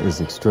piece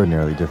is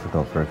extraordinarily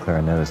difficult for a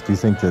clarinetist. Do you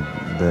think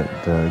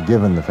that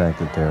given the fact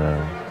that there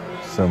are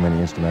so many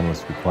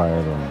instrumentalists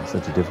required and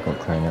such a difficult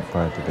clarinet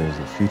part, that there's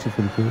a future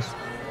for the piece?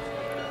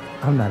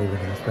 I'm not even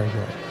going to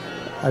speculate.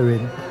 I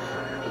mean,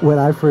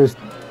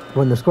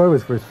 when the score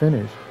was first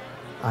finished,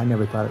 I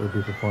never thought it would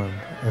be performed.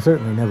 I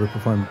certainly never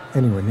performed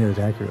anywhere near as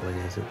accurately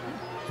as it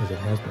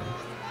has been.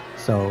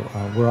 So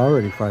we're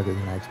already farther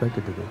than I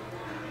expected to be.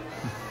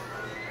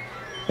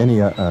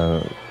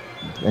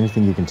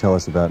 Anything you can tell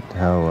us about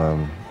how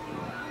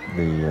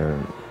the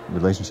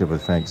relationship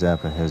with Frank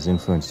Zappa has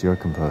influenced your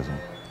composing?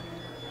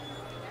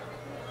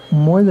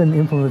 More than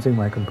influencing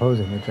my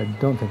composing, which I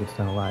don't think it's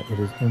done a lot, it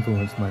has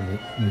influenced my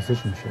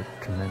musicianship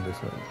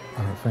tremendously.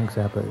 Frank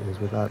Zappa is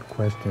without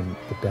question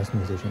the best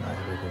musician I've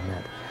ever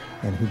met,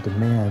 and he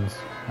demands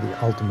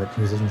the ultimate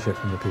musicianship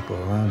from the people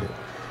around it.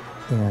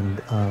 And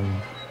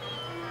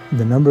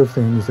the number of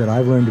things that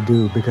I've learned to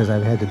do because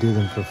I've had to do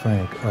them for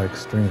Frank are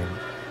extreme.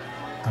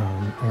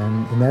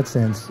 And in that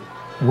sense,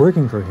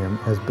 working for him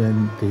has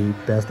been the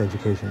best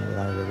education that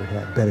I've ever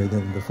had, better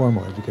than the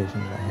formal education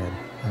that I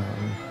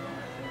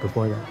had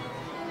before that.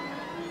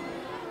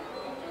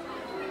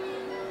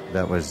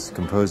 That was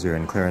composer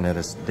and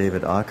clarinetist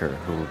David Ocker,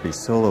 who will be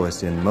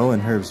soloist in Mo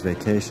and Herb's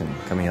Vacation,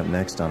 coming up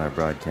next on our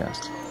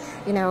broadcast.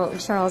 You know,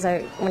 Charles,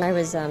 when I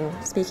was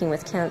speaking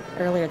with Kent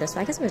earlier this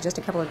week, I guess it was just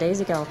a couple of days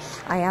ago,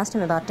 I asked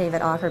him about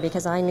David Ocker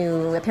because I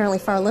knew apparently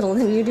far little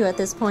than you do at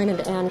this point,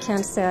 and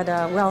Kent said,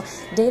 well,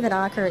 David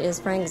Ocker is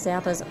Frank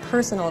Zappa's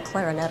personal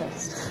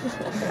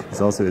clarinetist.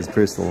 He's also his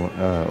personal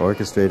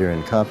orchestrator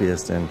and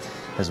copyist, and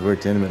has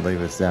worked intimately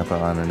with Zappa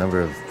on a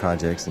number of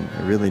projects and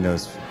really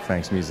knows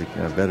Frank's music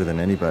better than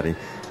anybody.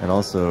 And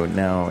also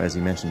now, as he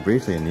mentioned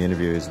briefly in the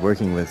interview, is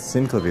working with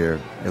synclavier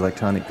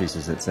electronic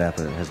pieces that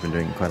Zappa has been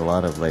doing quite a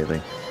lot of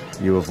lately.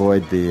 You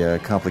avoid the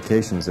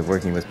complications of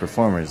working with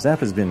performers.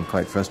 Zappa's been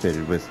quite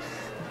frustrated with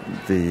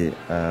the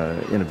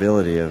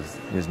inability of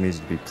his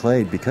music to be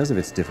played because of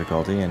its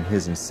difficulty and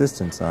his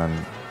insistence on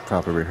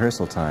proper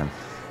rehearsal time.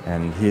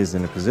 And he is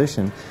in a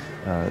position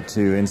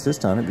to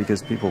insist on it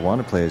because people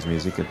want to play his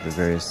music at the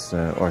various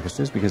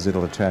orchestras because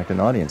it'll attract an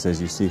audience,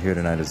 as you see here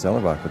tonight at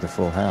Zellerbach with a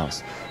full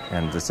house,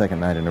 and the second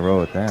night in a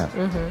row at that.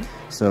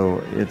 Mm-hmm.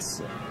 So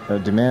it's a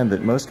demand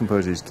that most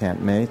composers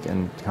can't make,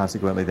 and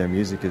consequently their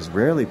music is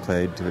rarely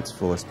played to its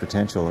fullest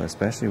potential,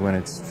 especially when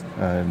it's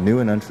new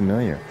and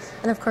unfamiliar.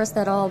 And of course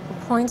that all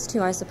points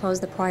to, I suppose,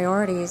 the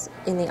priorities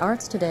in the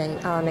arts today.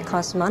 It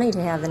costs money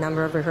to have the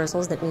number of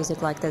rehearsals that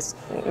music like this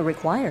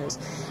requires.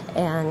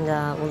 And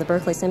well, the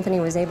Berkeley Symphony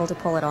was able to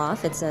pull it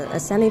off. It's a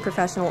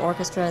semi-professional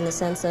orchestra in the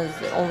sense of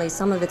only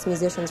some of its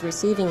musicians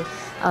receiving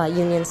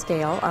union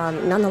scale.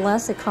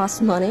 Nonetheless, it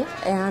costs money,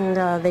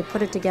 and they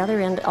put it together,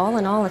 and all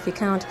in all, if you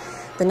count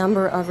the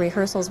number of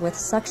rehearsals with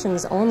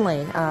sections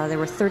only, there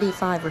were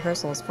 35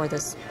 rehearsals for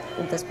this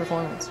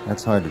performance.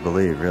 That's hard to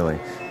believe, really.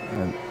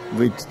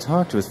 We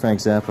talked with Frank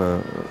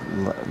Zappa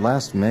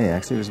last May,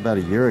 actually it was about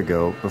a year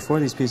ago, before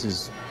these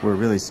pieces were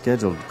really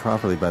scheduled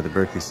properly by the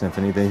Berkeley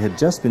Symphony. They had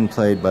just been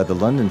played by the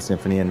London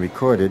Symphony and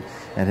recorded,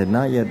 and had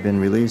not yet been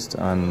released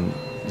on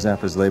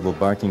Zappa's label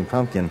Barking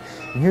Pumpkin.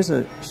 And here's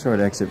a short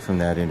excerpt from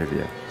that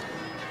interview.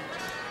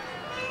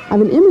 I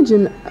have an image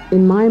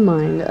in my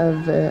mind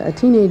of a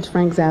teenage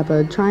Frank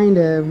Zappa trying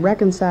to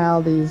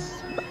reconcile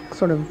these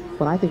sort of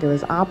what I think of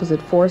as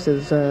opposite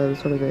forces,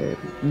 sort of the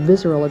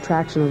visceral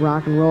attraction of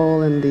rock and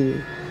roll and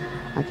the,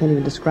 I can't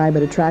even describe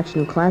it,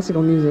 attraction of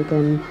classical music,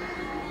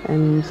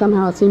 and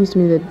somehow it seems to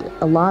me that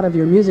a lot of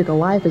your musical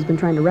life has been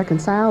trying to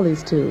reconcile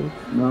these two.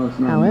 No, it's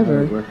not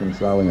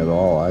reconciling at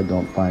all. I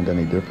don't find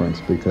any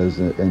difference, because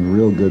in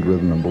real good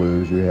rhythm and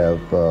blues you have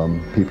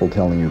people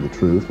telling you the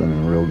truth, and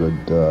in real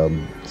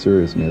good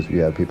serious music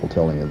you have people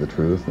telling you the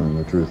truth, and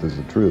the truth is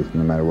the truth,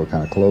 no matter what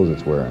kind of clothes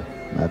it's wearing.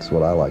 That's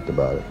what I liked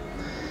about it.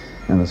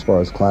 And as far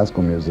as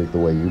classical music, the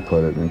way you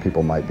put it, and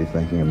people might be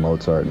thinking of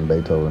Mozart and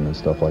Beethoven and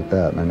stuff like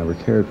that, and I never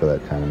cared for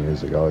that kind of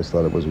music. I always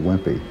thought it was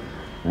wimpy,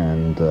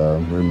 and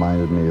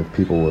reminded me of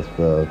people with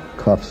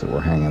cuffs that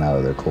were hanging out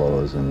of their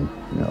clothes, and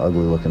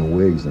ugly-looking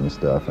wigs and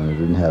stuff, and it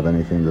didn't have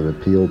anything that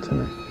appealed to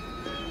me.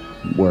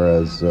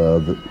 Whereas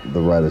the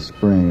Rite of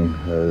Spring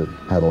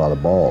had a lot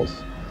of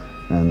balls,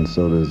 and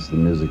so does the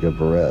music of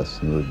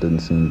Varese. There didn't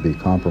seem to be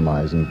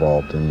compromise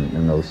involved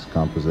in those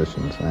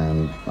compositions,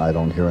 and I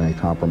don't hear any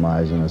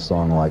compromise in a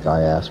song like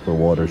I Asked for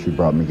Water, She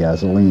Brought Me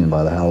Gasoline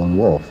by the Howlin'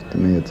 Wolf. To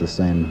me, it's the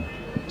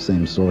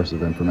same source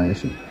of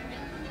information.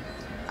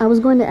 I was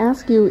going to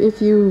ask you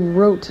if you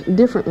wrote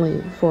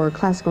differently for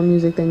classical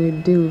music than you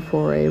do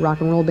for a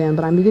rock and roll band,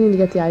 but I'm beginning to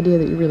get the idea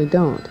that you really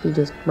don't. You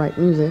just write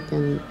music,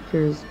 and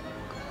here's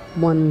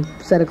one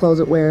set of clothes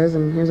it wears,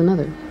 and here's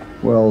another.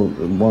 Well,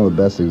 one of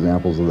the best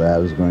examples of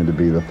that is going to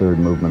be the third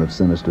movement of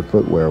Sinister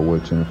Footwear,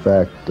 which in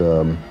fact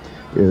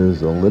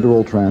is a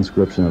literal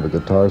transcription of a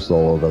guitar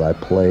solo that I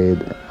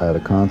played at a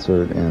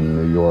concert in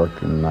New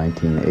York in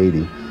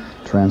 1980,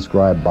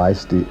 transcribed by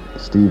Steve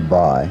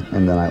Vai,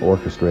 and then I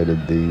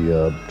orchestrated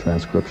the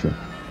transcription.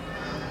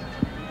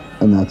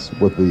 And that's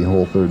what the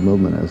whole third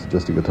movement is,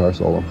 just a guitar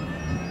solo.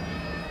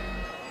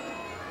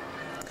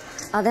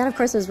 That, of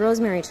course, was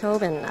Rosemary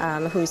Tobin,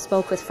 who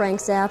spoke with Frank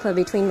Zappa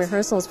between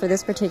rehearsals for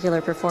this particular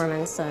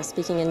performance,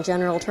 speaking in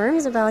general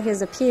terms about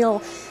his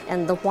appeal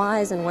and the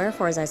whys and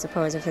wherefores, I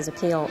suppose, of his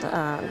appeal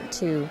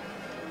to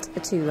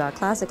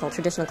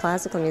traditional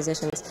classical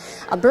musicians.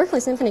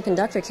 Berkeley Symphony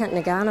conductor Kent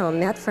Nagano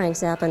met Frank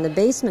Zappa in the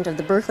basement of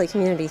the Berkeley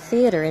Community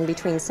Theater in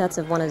between sets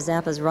of one of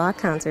Zappa's rock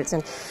concerts,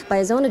 and by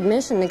his own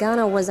admission,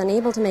 Nagano was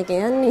unable to make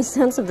any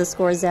sense of the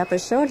score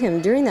Zappa showed him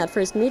during that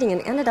first meeting,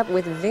 and ended up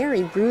with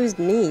very bruised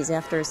knees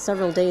after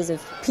several days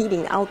of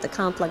beating out the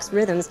complex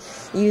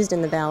rhythms used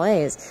in the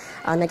ballets.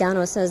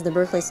 Nagano says the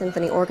Berkeley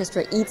Symphony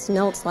Orchestra eats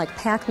notes like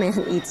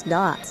Pac-Man eats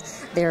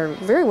dots. They're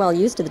very well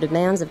used to the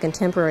demands of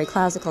contemporary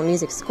classical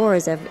music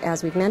scores,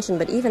 as we've mentioned,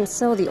 but even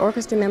so, the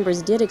orchestra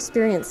members did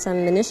experience some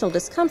initial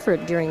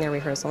discomfort during their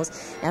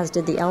rehearsals, as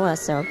did the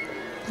LSO.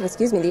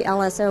 the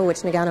LSO,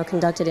 which Nagano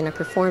conducted in a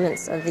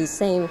performance of the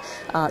same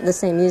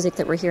music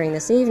that we're hearing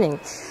this evening.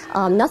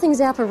 Nothing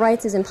Zappa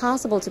writes is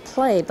impossible to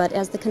play, but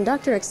as the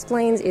conductor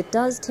explains, it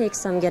does take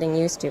some getting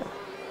used to.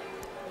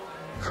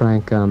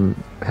 Frank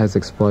has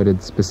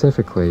exploited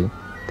specifically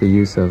the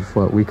use of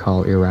what we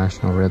call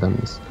irrational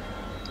rhythms,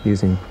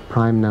 using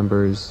prime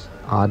numbers,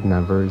 odd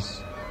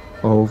numbers,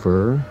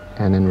 over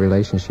and in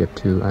relationship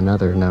to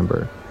another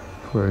number.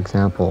 For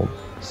example,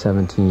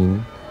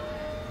 17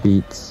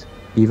 beats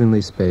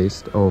evenly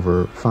spaced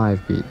over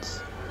 5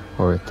 beats,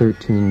 or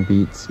 13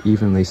 beats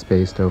evenly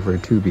spaced over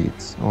 2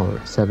 beats, or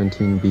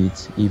 17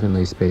 beats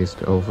evenly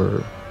spaced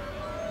over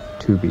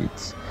 2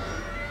 beats.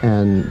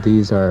 And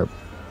these are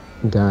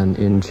done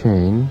in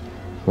chain,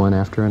 one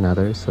after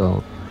another,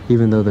 so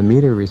even though the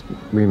meter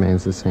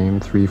remains the same,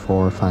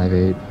 3/4,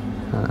 5/8,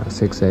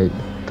 6/8,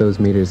 those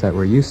meters that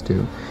we're used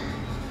to,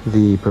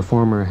 the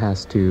performer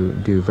has to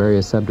do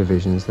various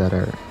subdivisions that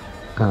are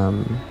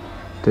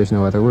there's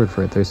no other word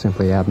for it. They're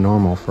simply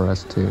abnormal for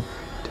us to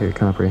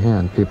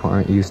comprehend. People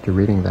aren't used to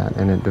reading that,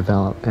 and it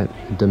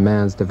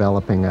demands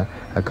developing a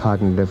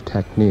cognitive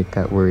technique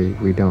that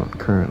we don't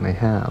currently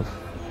have.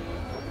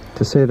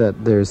 To say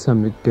that there's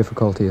some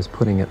difficulty is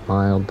putting it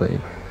mildly.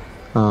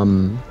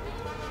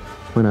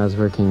 When I was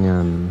working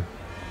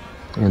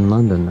in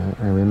London,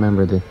 I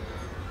remember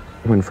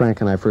when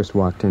Frank and I first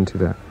walked into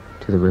the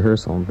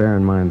rehearsal. Bear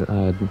in mind that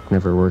I had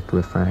never worked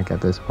with Frank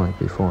at this point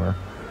before.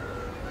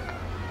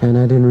 And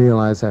I didn't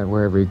realize that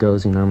wherever he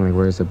goes, he normally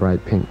wears a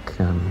bright pink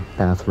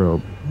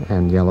bathrobe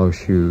and yellow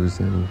shoes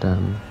and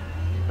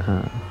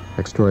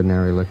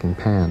extraordinary looking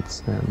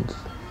pants. And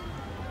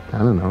I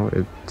don't know,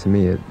 to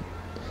me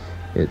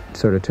it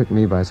sort of took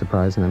me by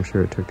surprise, and I'm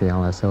sure it took the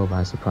LSO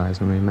by surprise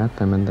when we met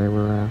them, and they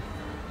were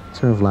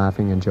sort of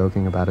laughing and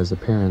joking about his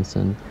appearance,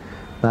 and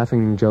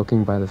laughing and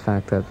joking by the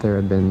fact that there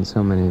had been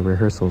so many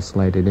rehearsals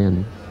slated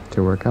in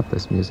to work up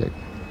this music.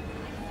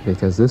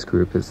 Because this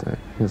group is a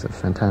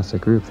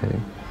fantastic group.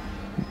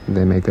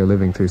 They make their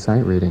living through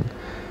sight reading.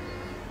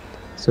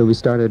 So we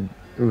started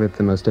with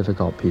the most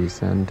difficult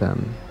piece, and the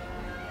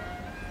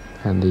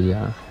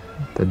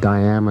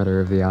diameter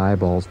of the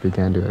eyeballs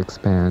began to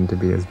expand to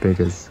be as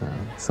big as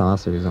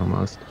saucers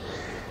almost.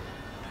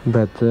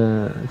 But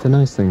the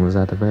nice thing was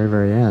at the very,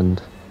 very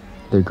end,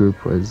 the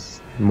group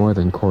was more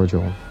than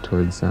cordial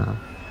towards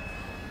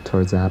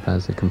Zappa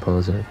as a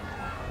composer.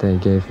 They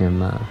gave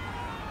him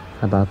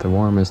about the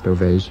warmest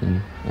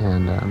ovation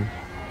and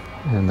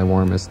the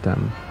warmest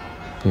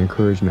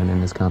encouragement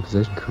in his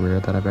composition career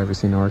that I've ever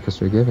seen an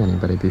orchestra give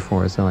anybody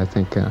before. So I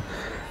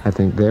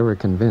think they were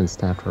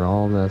convinced, after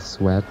all the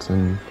sweat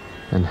and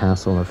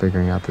hassle of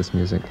figuring out this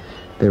music,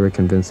 they were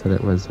convinced that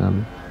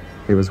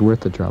it was worth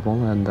the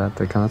trouble, and that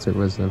the concert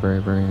was a very,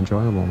 very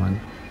enjoyable one.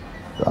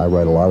 I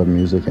write a lot of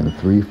music in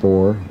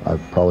 3/4.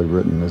 I've probably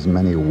written as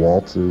many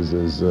waltzes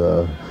as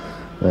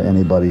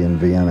anybody in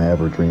Vienna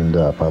ever dreamed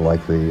up. I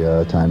like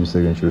the time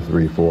signature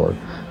 3/4.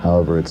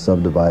 However, it's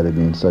subdivided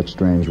in such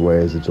strange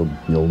ways that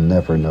you'll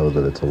never know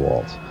that it's a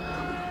waltz.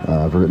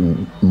 I've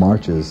written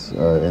marches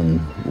in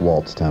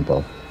waltz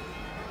tempo.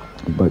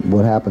 But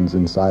what happens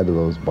inside of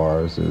those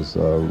bars is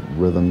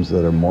rhythms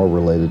that are more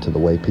related to the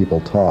way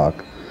people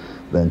talk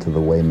than to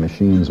the way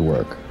machines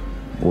work,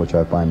 which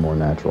I find more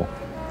natural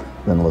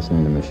than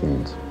listening to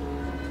machines.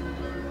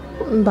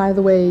 By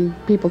the way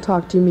people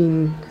talk, do you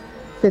mean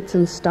fits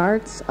and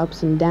starts,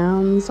 ups and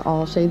downs,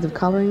 all shades of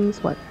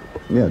colorings? What?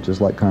 Yeah,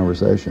 just like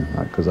conversation,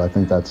 because I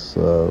think that's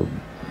the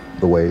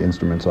way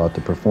instruments ought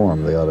to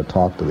perform. They ought to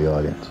talk to the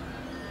audience.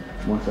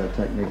 Once that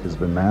technique has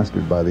been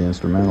mastered by the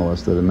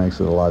instrumentalist, that it makes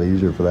it a lot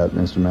easier for that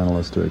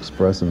instrumentalist to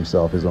express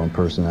himself, his own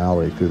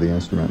personality, through the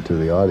instrument to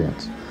the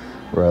audience,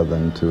 rather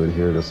than to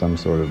adhere to some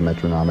sort of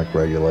metronomic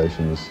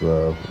regulations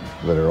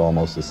that are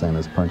almost the same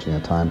as punching a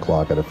time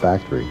clock at a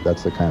factory.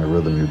 That's the kind of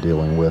rhythm you're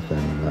dealing with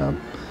in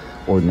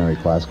ordinary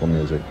classical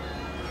music,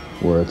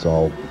 where it's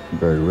all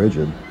very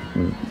rigid,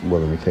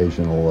 with an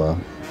occasional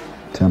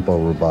tempo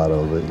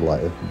rubato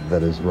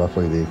that is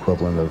roughly the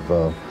equivalent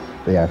of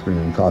the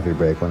afternoon coffee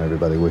break when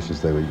everybody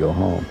wishes they would go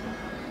home.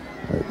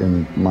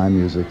 In my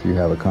music, you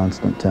have a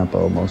constant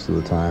tempo most of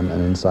the time,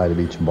 and inside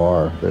of each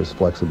bar, there's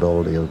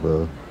flexibility of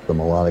the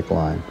melodic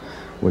line,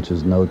 which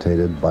is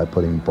notated by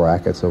putting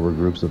brackets over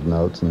groups of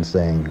notes and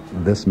saying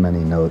this many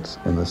notes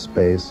in the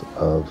space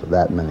of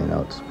that many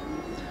notes,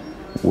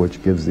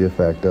 which gives the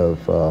effect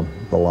of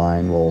the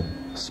line will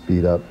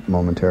speed up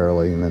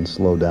momentarily and then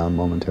slow down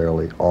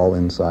momentarily, all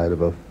inside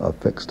of a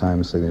fixed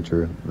time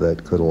signature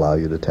that could allow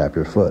you to tap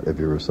your foot if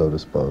you were so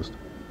disposed.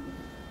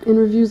 In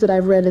reviews that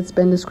I've read, it's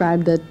been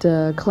described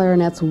that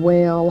clarinets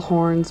wail,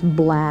 horns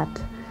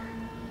blat,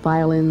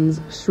 violins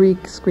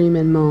shriek, scream,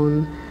 and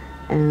moan.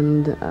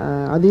 And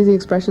are these the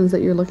expressions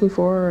that you're looking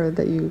for, or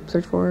that you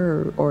search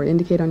for, or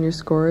indicate on your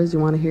scores? You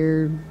want to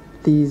hear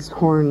these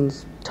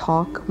horns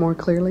talk more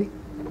clearly?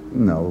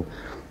 No.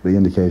 The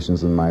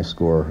indications in my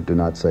score do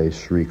not say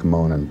shriek,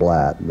 moan, and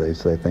blat. They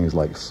say things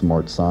like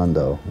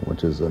smorzando,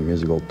 which is a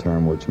musical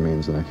term which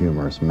means in a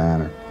humorous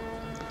manner,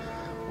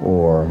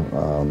 or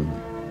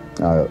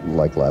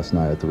Like last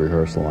night at the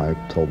rehearsal, I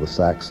told the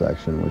sax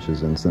section, which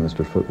is in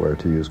Sinister Footwear,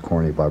 to use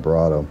corny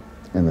vibrato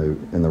in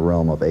the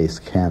realm of ace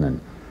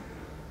cannon,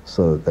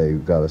 so that they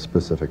got a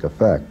specific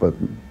effect. But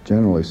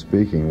generally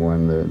speaking,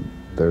 when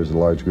there's a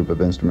large group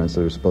of instruments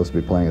that are supposed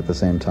to be playing at the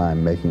same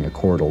time, making a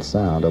chordal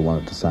sound, I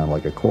want it to sound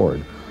like a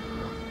chord,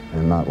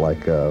 and not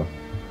like a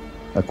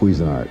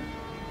Cuisinart.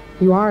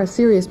 You are a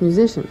serious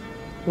musician,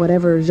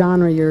 whatever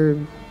genre you're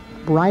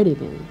writing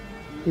in.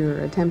 You're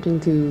attempting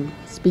to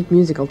speak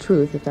musical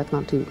truth, if that's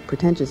not too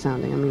pretentious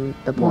sounding. I mean,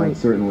 the point... Well, it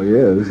certainly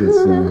is. It's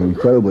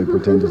incredibly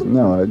pretentious.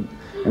 No, and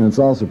it's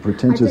also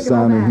pretentious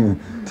sounding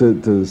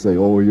to say,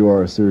 oh, you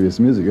are a serious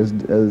music. It's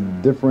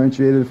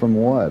differentiated from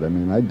what? I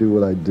mean, I do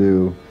what I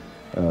do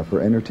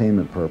for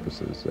entertainment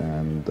purposes,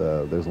 and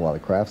there's a lot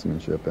of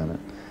craftsmanship in it,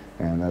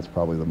 and that's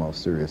probably the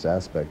most serious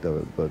aspect of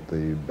it. But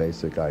the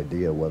basic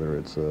idea, whether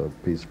it's a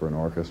piece for an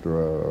orchestra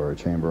or a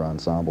chamber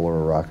ensemble or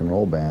a rock and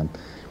roll band,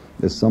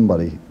 is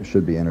somebody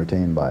should be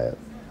entertained by it,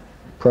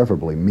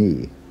 preferably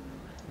me.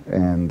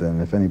 And then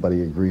if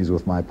anybody agrees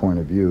with my point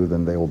of view,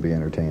 then they will be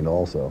entertained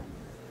also.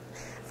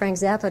 Frank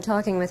Zappa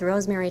talking with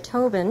Rosemary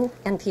Tobin,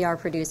 NPR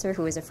producer,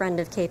 who is a friend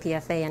of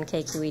KPFA and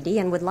KQED,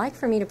 and would like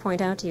for me to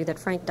point out to you that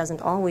Frank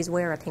doesn't always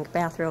wear a pink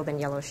bathrobe and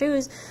yellow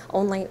shoes,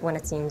 only when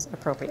it seems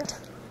appropriate.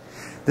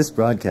 This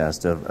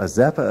broadcast of A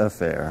Zappa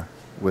Affair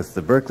with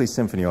the Berkeley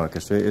Symphony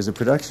Orchestra is a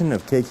production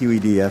of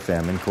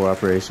KQED-FM in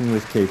cooperation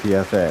with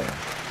KPFA.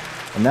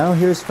 And now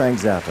here's Frank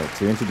Zappa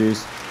to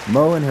introduce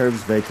Mo and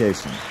Herb's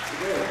Vacation.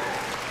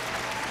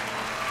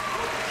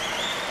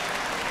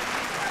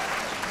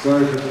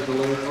 Sorry for the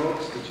delay,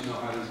 folks, but you know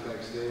how it is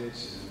backstage.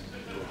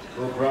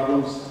 No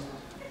problems.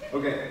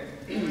 Okay,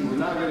 we're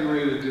now getting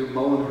ready to do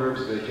Mo and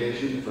Herb's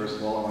Vacation. First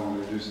of all, I want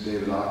to introduce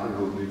David Ocker,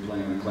 who will be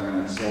playing the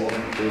clarinet solo.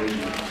 David,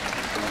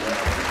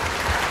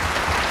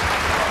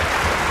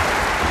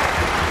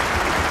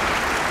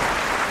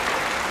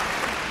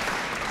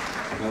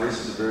 now this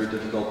is a very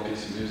difficult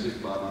piece of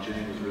music. Bob and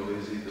Jane was real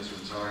easy. This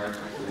one's hard.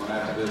 The one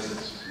after this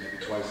is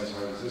maybe twice as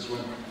hard as this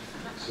one.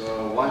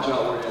 So watch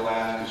out where you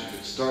laugh, because you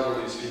could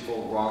startle these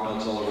people, wrong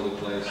notes all over the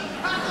place.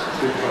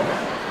 Big trouble.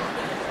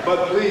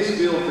 But please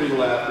feel free to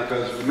laugh,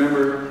 because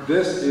remember,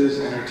 this is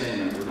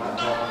entertainment. We're not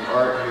talking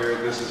art here,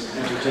 this is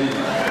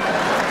entertainment.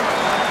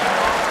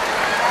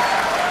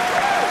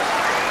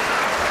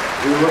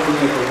 We're looking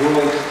at the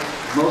world's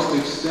most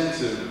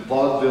extensive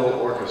vaudeville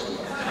orchestra.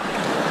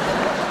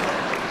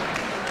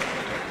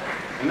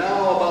 And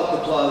now about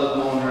the plot of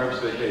Mo and Herb's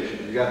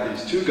Vacation. You got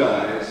these two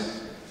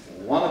guys,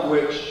 one of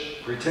which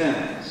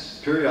pretends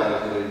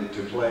periodically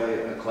to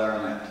play a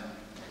clarinet.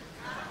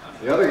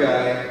 The other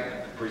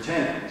guy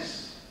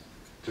pretends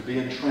to be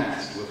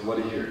entranced with what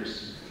he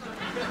hears.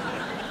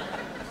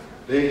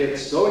 They get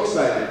so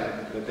excited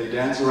that they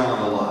dance around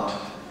a lot.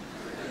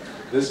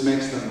 This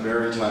makes them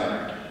very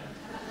tired.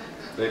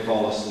 They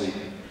fall asleep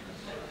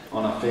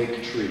on a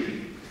fake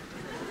tree.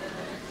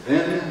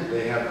 Then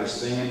they have the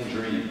same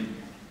dream.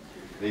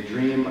 They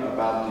dream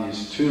about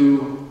these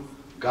two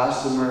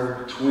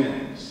gossamer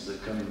twins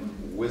that come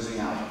whizzing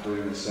out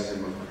during the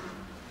second movement.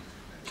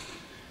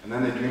 And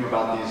then they dream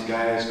about these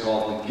guys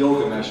called the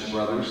Gilgamesh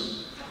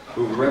brothers,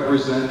 who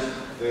represent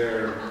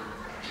their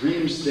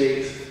dream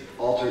state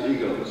alter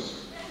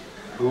egos,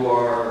 who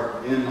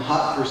are in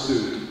hot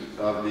pursuit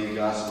of the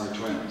gossamer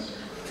twins.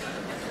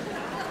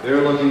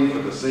 They're looking for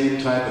the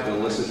same type of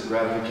illicit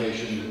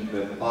gratification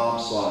that Bob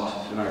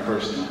sought in our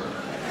first number.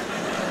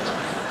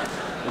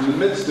 In the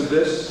midst of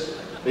this,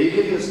 a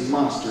hideous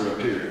monster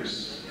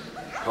appears,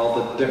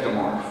 called the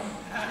Decamorph.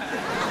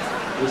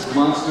 This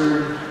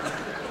monster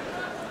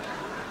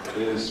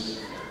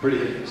is pretty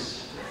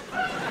hideous.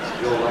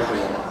 You'll like it a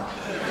lot.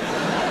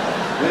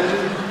 Then,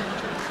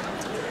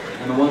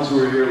 and the ones who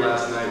were here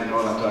last night, you know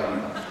what I'm talking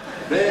about.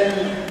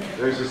 Then,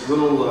 there's this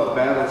little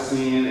battle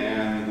scene,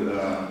 and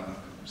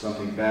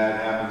something bad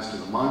happens to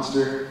the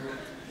monster.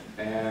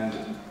 And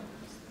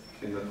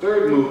in the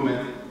third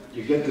movement,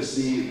 you get to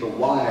see the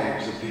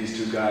wives of these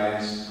two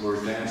guys who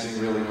are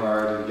dancing really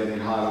hard and getting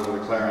hot over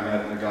the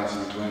clarinet and the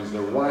gossamer twins.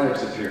 Their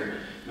wives appear.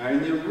 Now,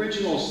 in the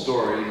original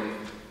story,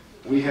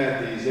 we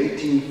had these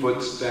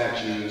 18-foot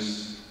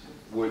statues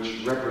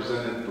which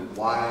represented the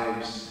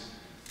wives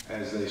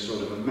as they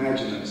sort of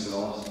imagine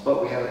themselves,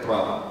 but we had a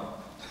problem.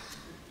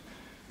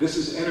 This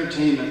is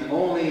entertainment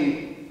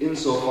only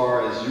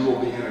insofar as you will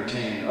be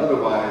entertained.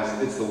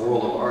 Otherwise, it's the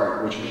world of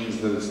art, which means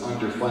that it's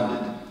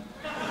underfunded.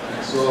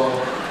 And so,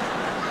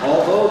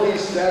 although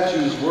these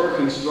statues were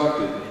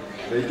constructed,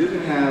 they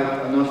didn't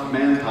have enough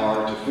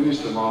manpower to finish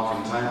them off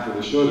in time for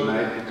the show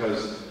tonight,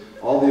 because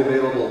all the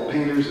available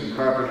painters and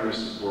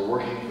carpenters were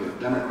working for the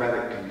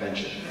Democratic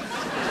Convention.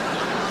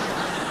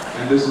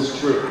 And this is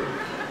true.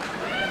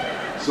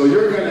 So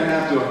you're going to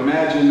have to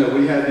imagine that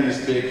we had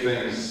these big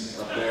things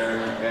up there,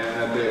 and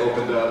that they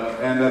opened up,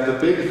 and that the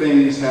big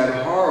things had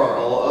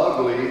horrible,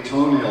 ugly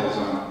toenails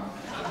on them.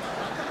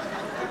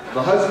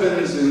 The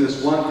husbands in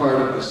this one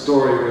part of the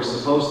story were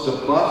supposed to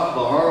buff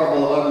the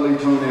horrible, ugly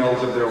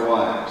toenails of their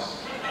wives.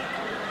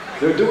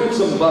 They're doing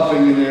some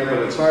buffing in there, but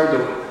it's hard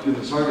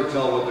to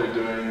tell what they're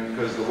doing.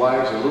 because the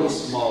wives are a little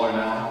smaller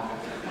now.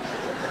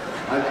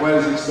 Not quite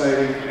as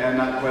exciting and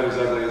not quite as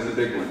ugly as the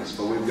big ones,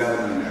 but we've got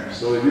them in there.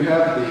 So you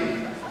have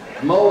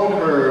the Mo and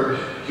Herb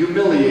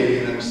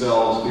humiliating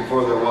themselves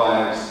before their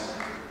wives,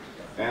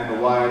 and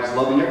the wives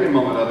loving every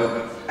moment of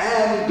it,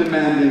 and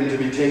demanding to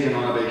be taken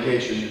on a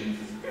vacation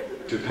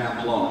to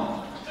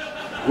Pamplona,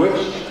 which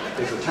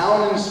is a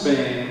town in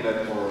Spain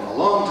that for a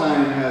long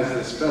time has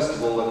this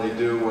festival that they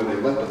do where they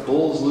let the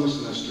bulls loose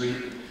in the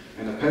street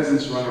and the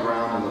peasants run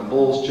around and the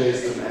bulls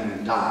chase them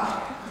and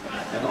die.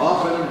 And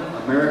often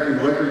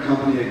American record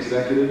company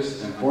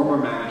executives and former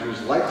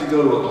managers like to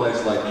go to a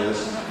place like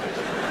this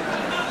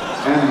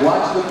and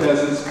watch the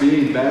peasants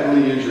being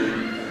badly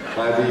injured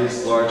by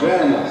these large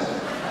animals.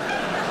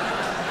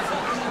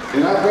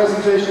 In our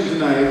presentation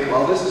tonight,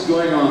 while this is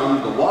going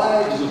on, the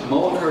wives of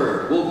Mo and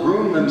Herb will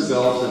groom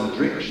themselves and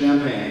drink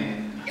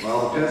champagne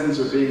while the peasants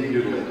are being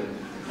mutilated.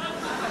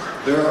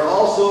 There are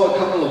also a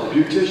couple of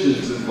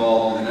beauticians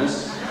involved in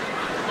this.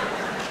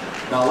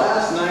 Now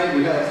last night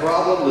we had a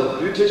problem.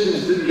 The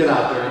beauticians didn't get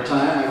out there in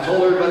time. I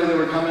told everybody they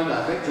were coming.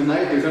 I think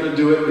tonight they're going to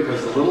do it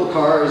because the little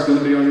car is going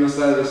to be on this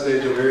side of the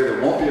stage over here.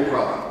 There won't be a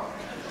problem.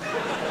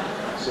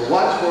 So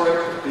watch for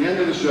it at the end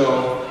of the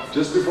show,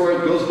 just before it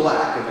goes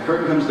black and the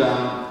curtain comes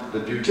down, the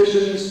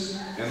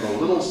beauticians and the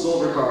little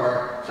silver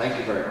car. Thank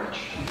you very much.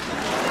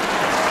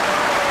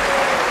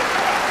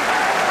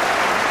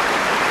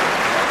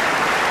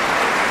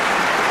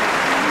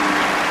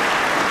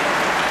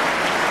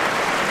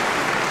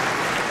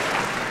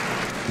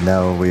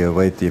 Now we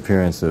await the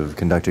appearance of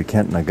conductor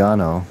Kent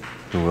Nagano,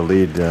 who will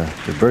lead the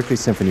Berkeley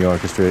Symphony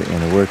Orchestra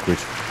in a work which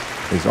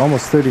is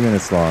almost 30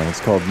 minutes long. It's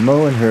called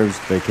Mo and Herb's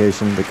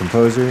Vacation. The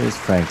composer is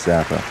Frank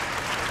Zappa.